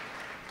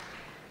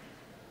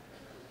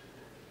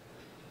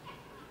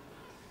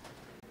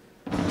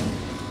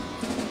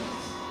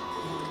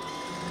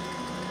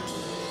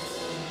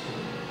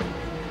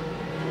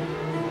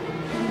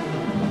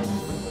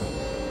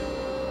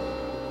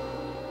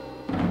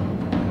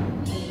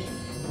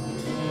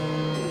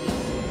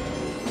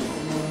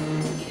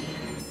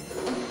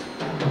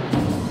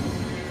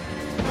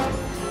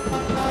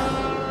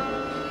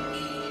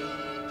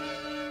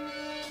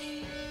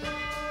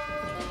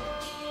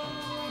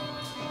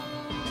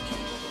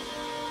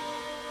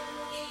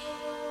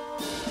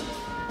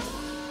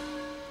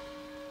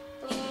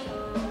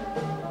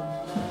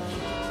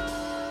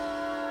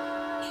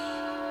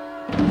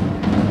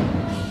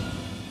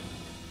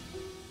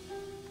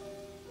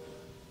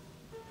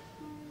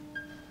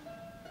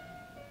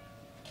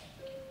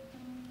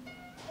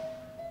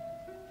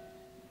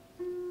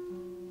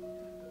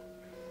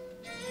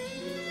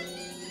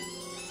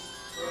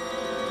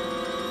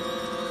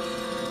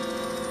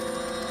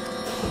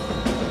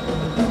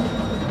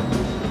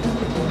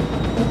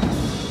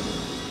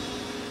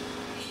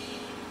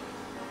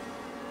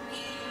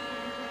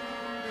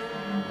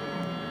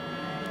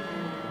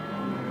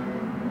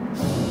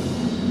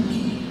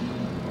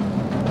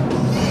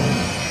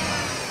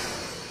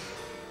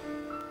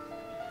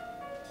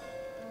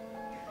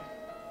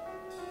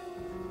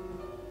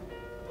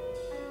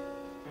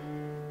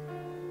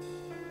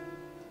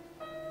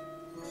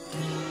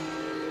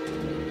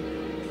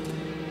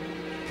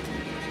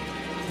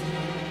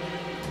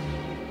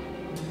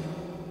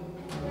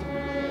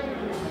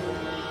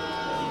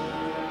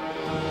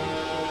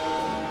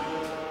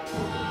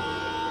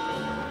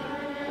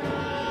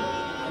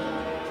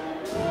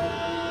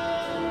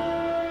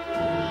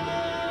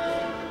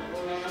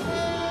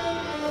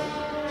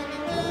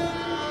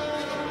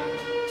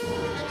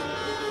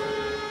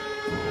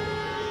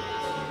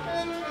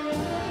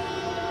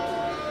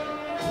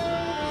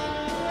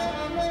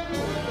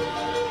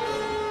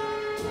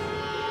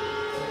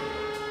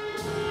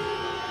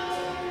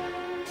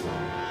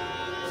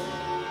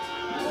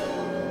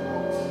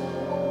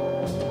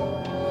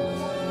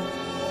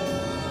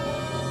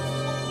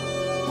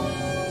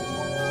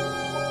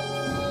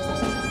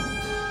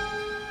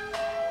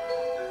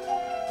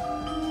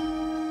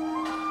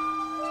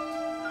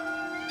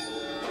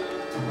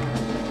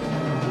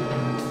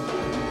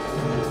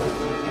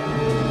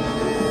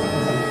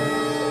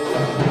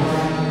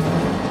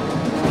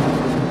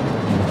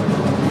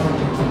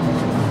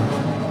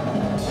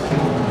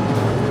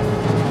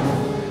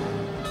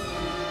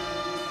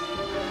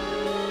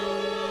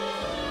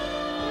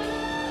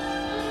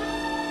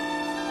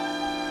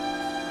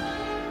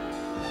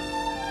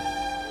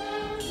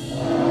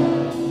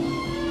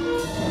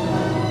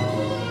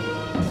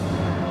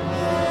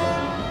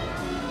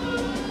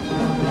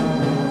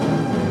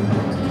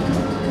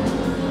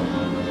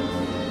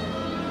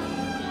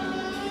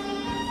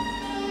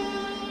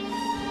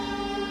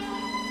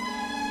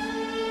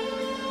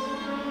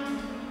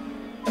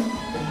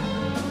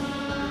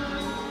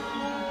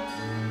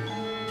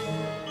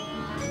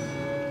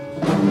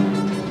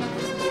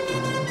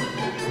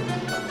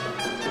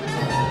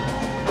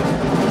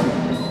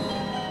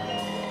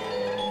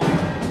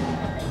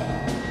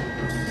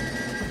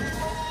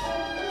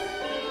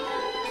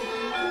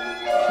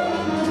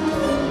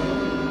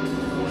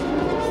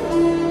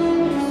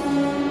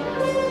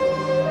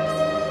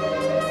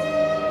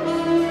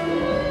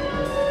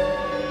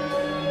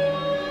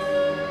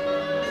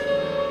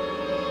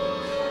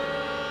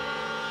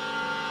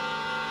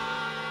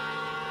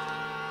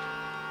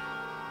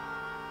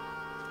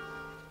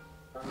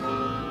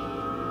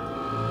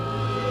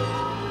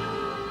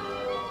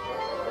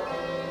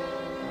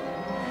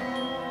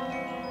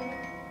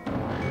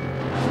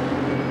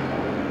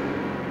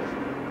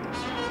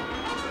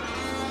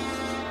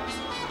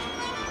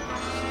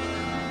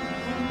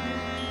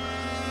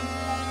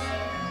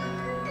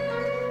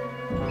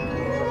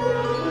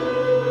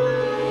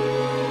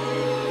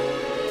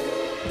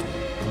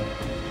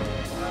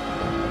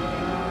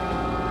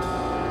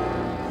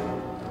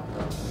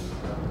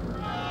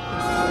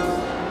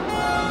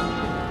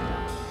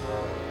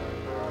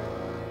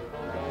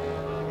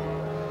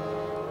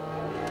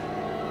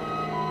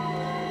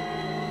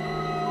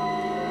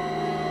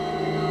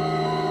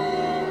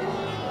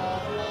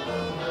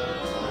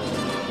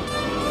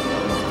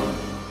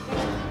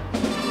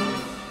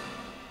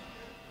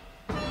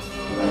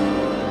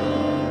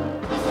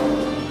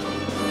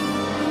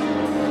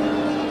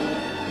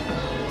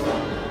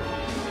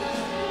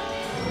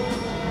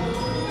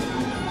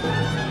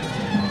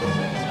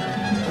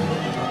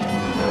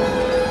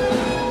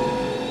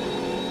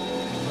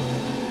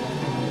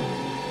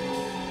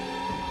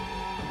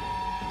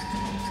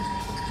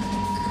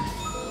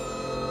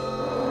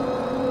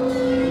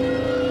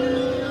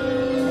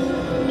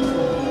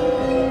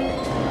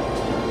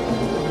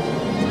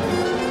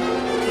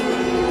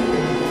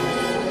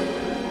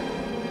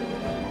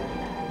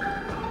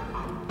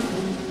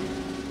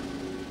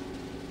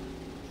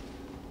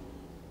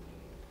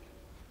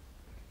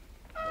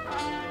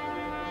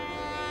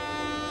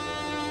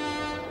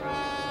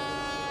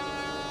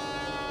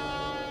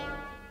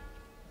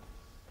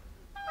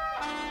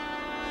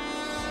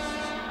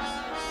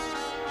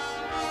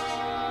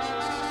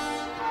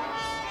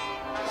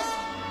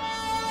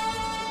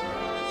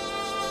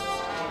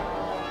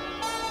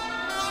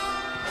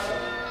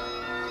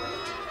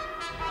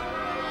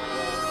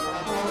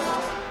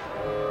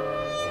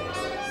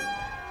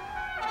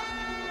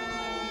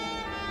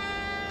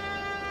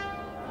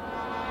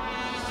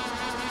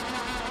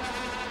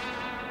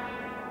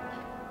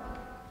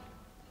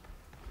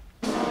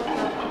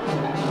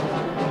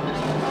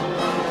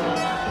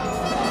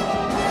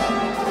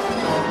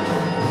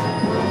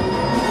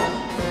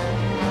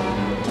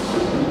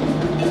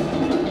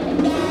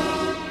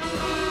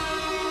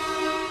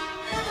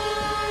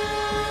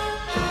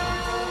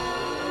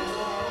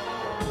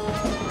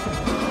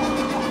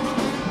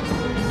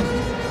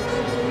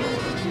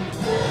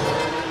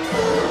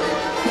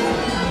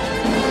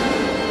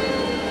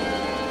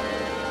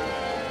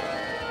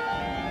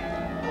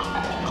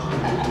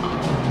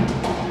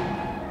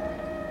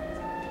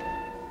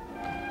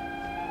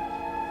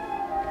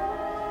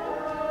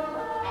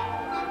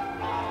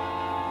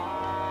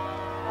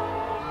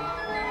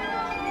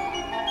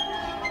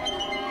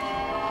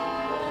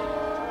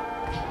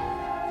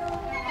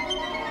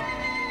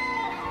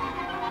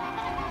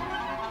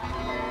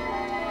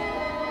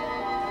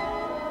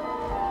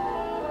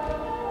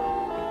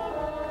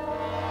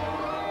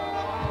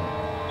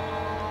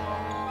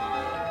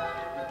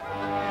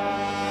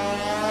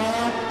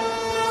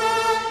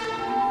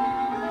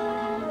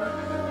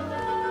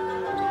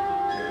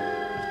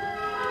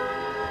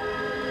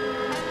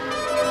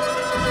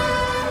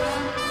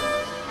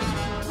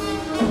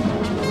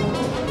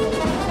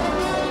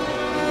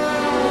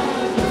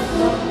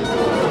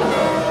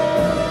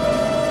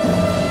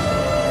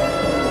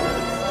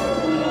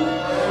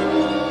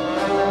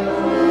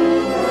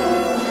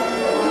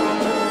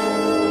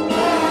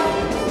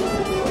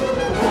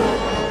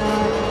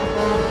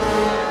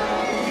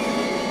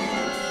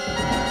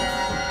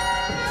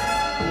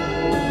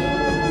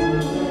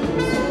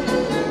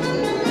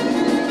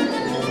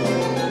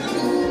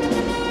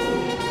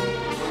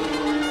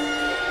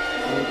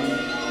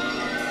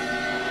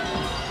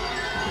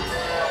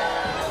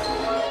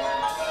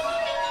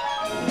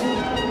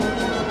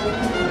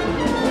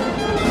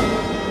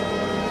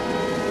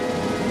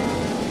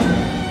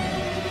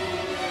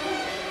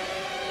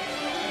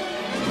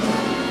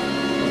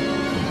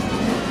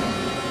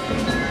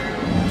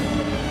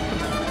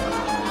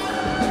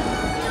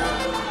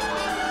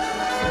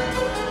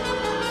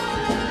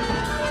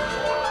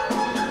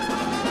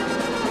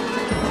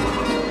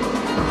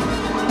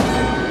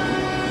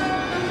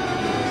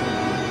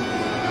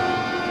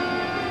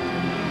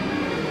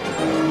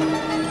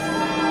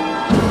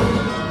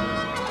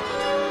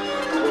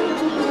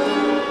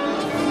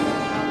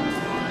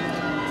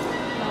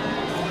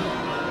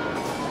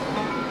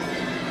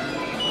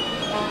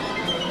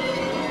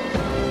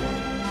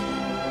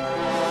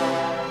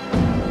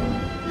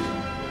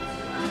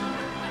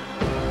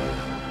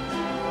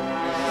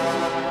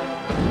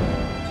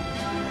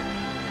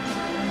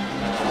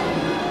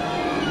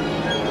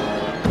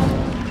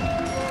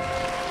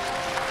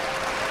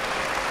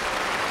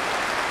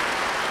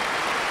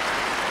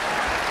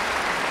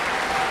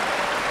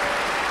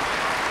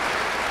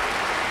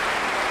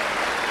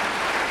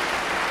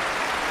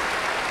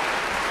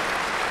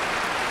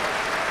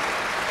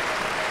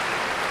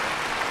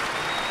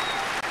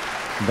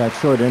 That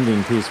short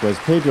ending piece was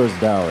Pedro's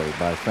Dowry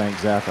by Frank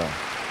Zappa,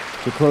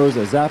 to close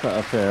a Zappa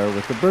Affair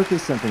with the Berkeley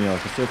Symphony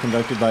Orchestra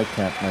conducted by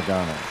Kent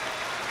Nagano.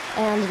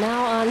 And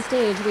now on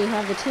stage we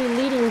have the two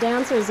leading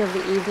dancers of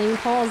the evening,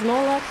 Paul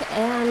Zmolek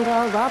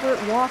and Robert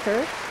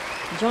Walker,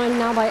 joined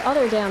now by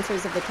other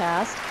dancers of the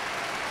cast.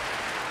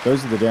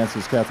 Those are the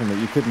dancers, Catherine, that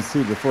you couldn't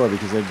see before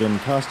because they've been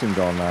costumed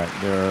all night.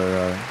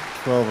 There are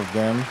 12 of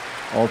them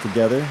all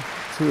together,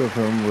 2 of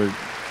whom were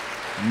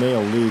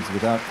male leads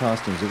without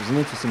costumes. It was an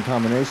interesting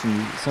combination.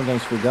 You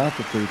sometimes forgot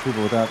that the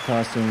people without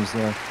costumes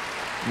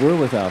were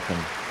without them.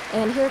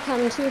 And here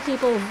come 2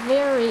 people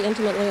very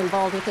intimately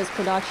involved with this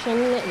production.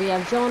 We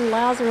have Joan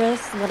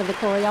Lazarus, one of the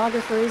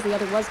choreographers. The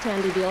other was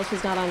Tandy Beale.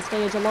 She's not on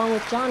stage, along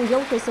with John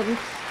Gilkerson,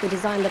 who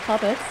designed the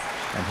puppets.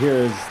 And here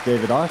is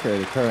David Ocker,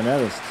 the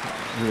clarinetist,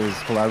 who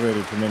has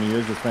collaborated for many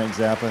years with Frank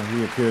Zappa.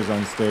 He appears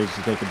on stage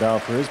to take a bow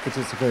for his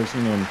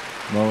participation in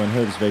Mo and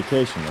Herb's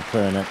Vacation, a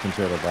clarinet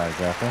concerto by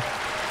Zappa.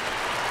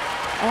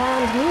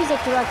 And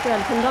music director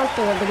and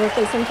conductor of the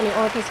Berkeley Symphony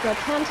Orchestra,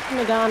 Kent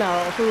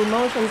Nagano, who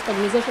motions for the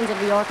musicians of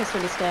the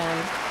orchestra to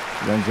stand.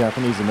 Young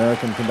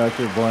Japanese-American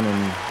conductor born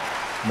in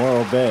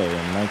Morro Bay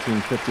in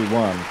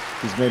 1951.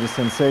 He's made a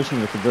sensation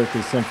with the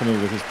Berkeley Symphony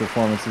with his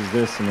performances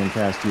this and in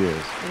past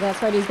years.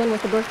 That's right. He's been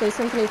with the Berkeley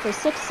Symphony for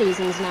 6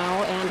 seasons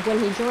now, and when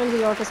he joined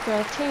the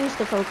orchestra, changed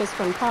the focus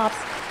from pops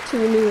to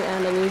new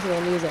and unusual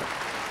music.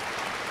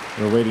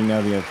 We're waiting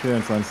now the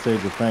appearance on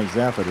stage of Frank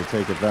Zappa to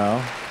take a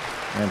bow,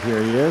 and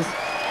here he is.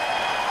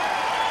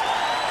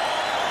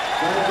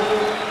 Thank you.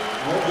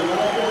 I hope you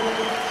like it.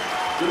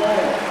 Good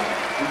night.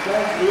 And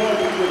thanks to the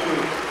orchestra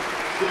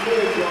for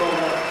committed to all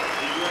that.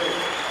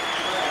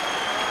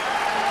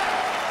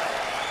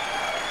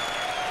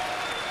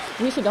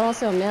 We should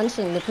also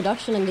mention the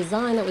production and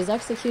design that was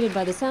executed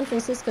by the San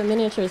Francisco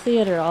Miniature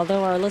Theater.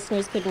 Although our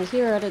listeners couldn't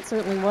hear it, it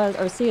certainly was,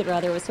 or see it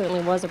rather, it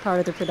certainly was a part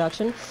of the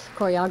production.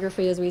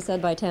 Choreography, as we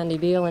said, by Tandy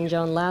Beale and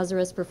Joan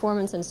Lazarus,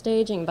 performance and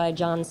staging by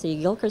John C.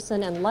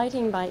 Gilkerson, and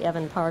lighting by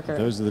Evan Parker.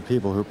 Those are the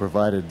people who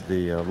provided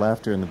the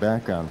laughter in the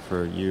background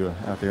for you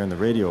out there in the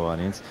radio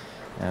audience,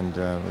 and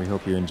we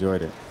hope you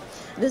enjoyed it.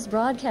 This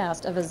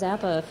broadcast of a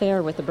Zappa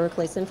Affair with the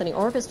Berkeley Symphony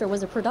Orchestra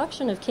was a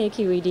production of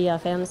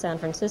KQED-FM San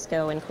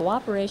Francisco in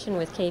cooperation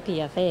with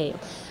KPFA.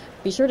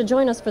 Be sure to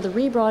join us for the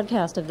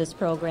rebroadcast of this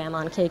program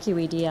on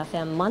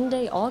KQED-FM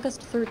Monday, August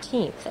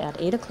 13th at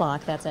 8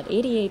 o'clock. That's at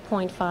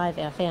 88.5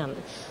 FM.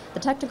 The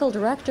technical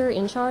director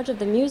in charge of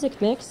the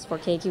music mix for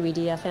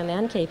KQED-FM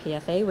and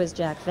KPFA was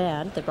Jack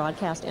Vad. The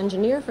broadcast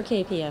engineer for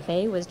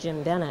KPFA was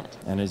Jim Bennett.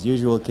 And as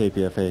usual,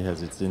 KPFA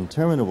has its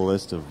interminable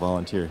list of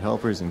volunteer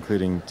helpers,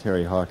 including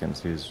Terry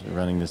Hawkins, who's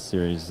running this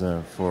series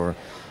for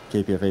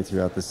KPFA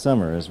throughout the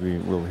summer, as we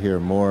will hear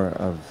more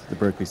of the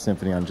Berkeley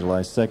Symphony on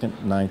July 2nd,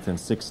 9th, and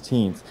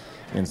 16th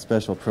in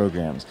special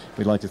programs.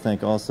 We'd like to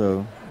thank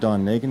also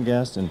Don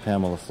Nagengast and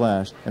Pamela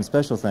Flash, and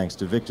special thanks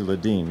to Victor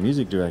Ledeen,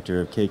 music director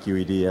of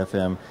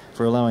KQED-FM,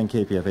 for allowing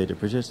KPFA to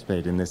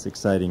participate in this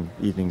exciting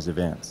evening's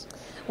events.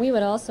 We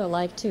would also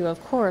like to,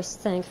 of course,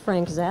 thank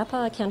Frank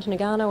Zappa, Kent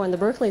Nagano, and the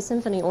Berkeley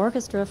Symphony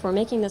Orchestra for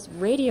making this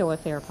radio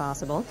affair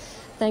possible.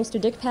 Thanks to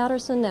Dick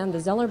Patterson and the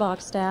Zellerbach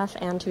staff,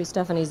 and to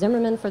Stephanie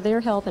Zimmerman for their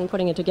help in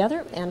putting it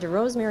together, and to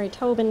Rosemary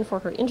Tobin for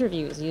her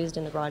interviews used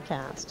in the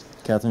broadcast.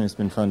 Catherine, it's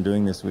been fun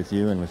doing this with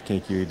you and with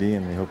KQED,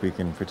 and we hope we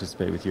can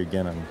participate with you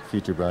again on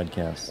future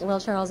broadcasts. Well,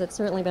 Charles, it's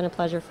certainly been a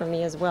pleasure for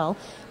me as well.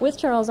 With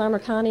Charles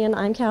Amerkanian,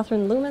 I'm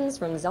Catherine Lumens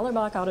from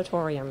Zellerbach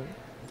Auditorium.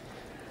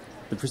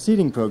 The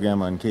preceding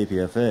program on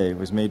KPFA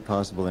was made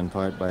possible in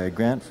part by a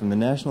grant from the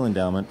National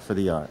Endowment for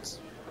the Arts.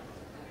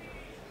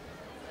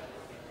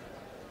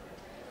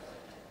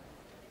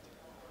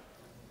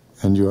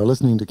 And you are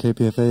listening to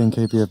KPFA and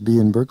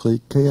KPFB in Berkeley,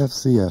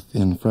 KFCF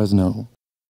in Fresno.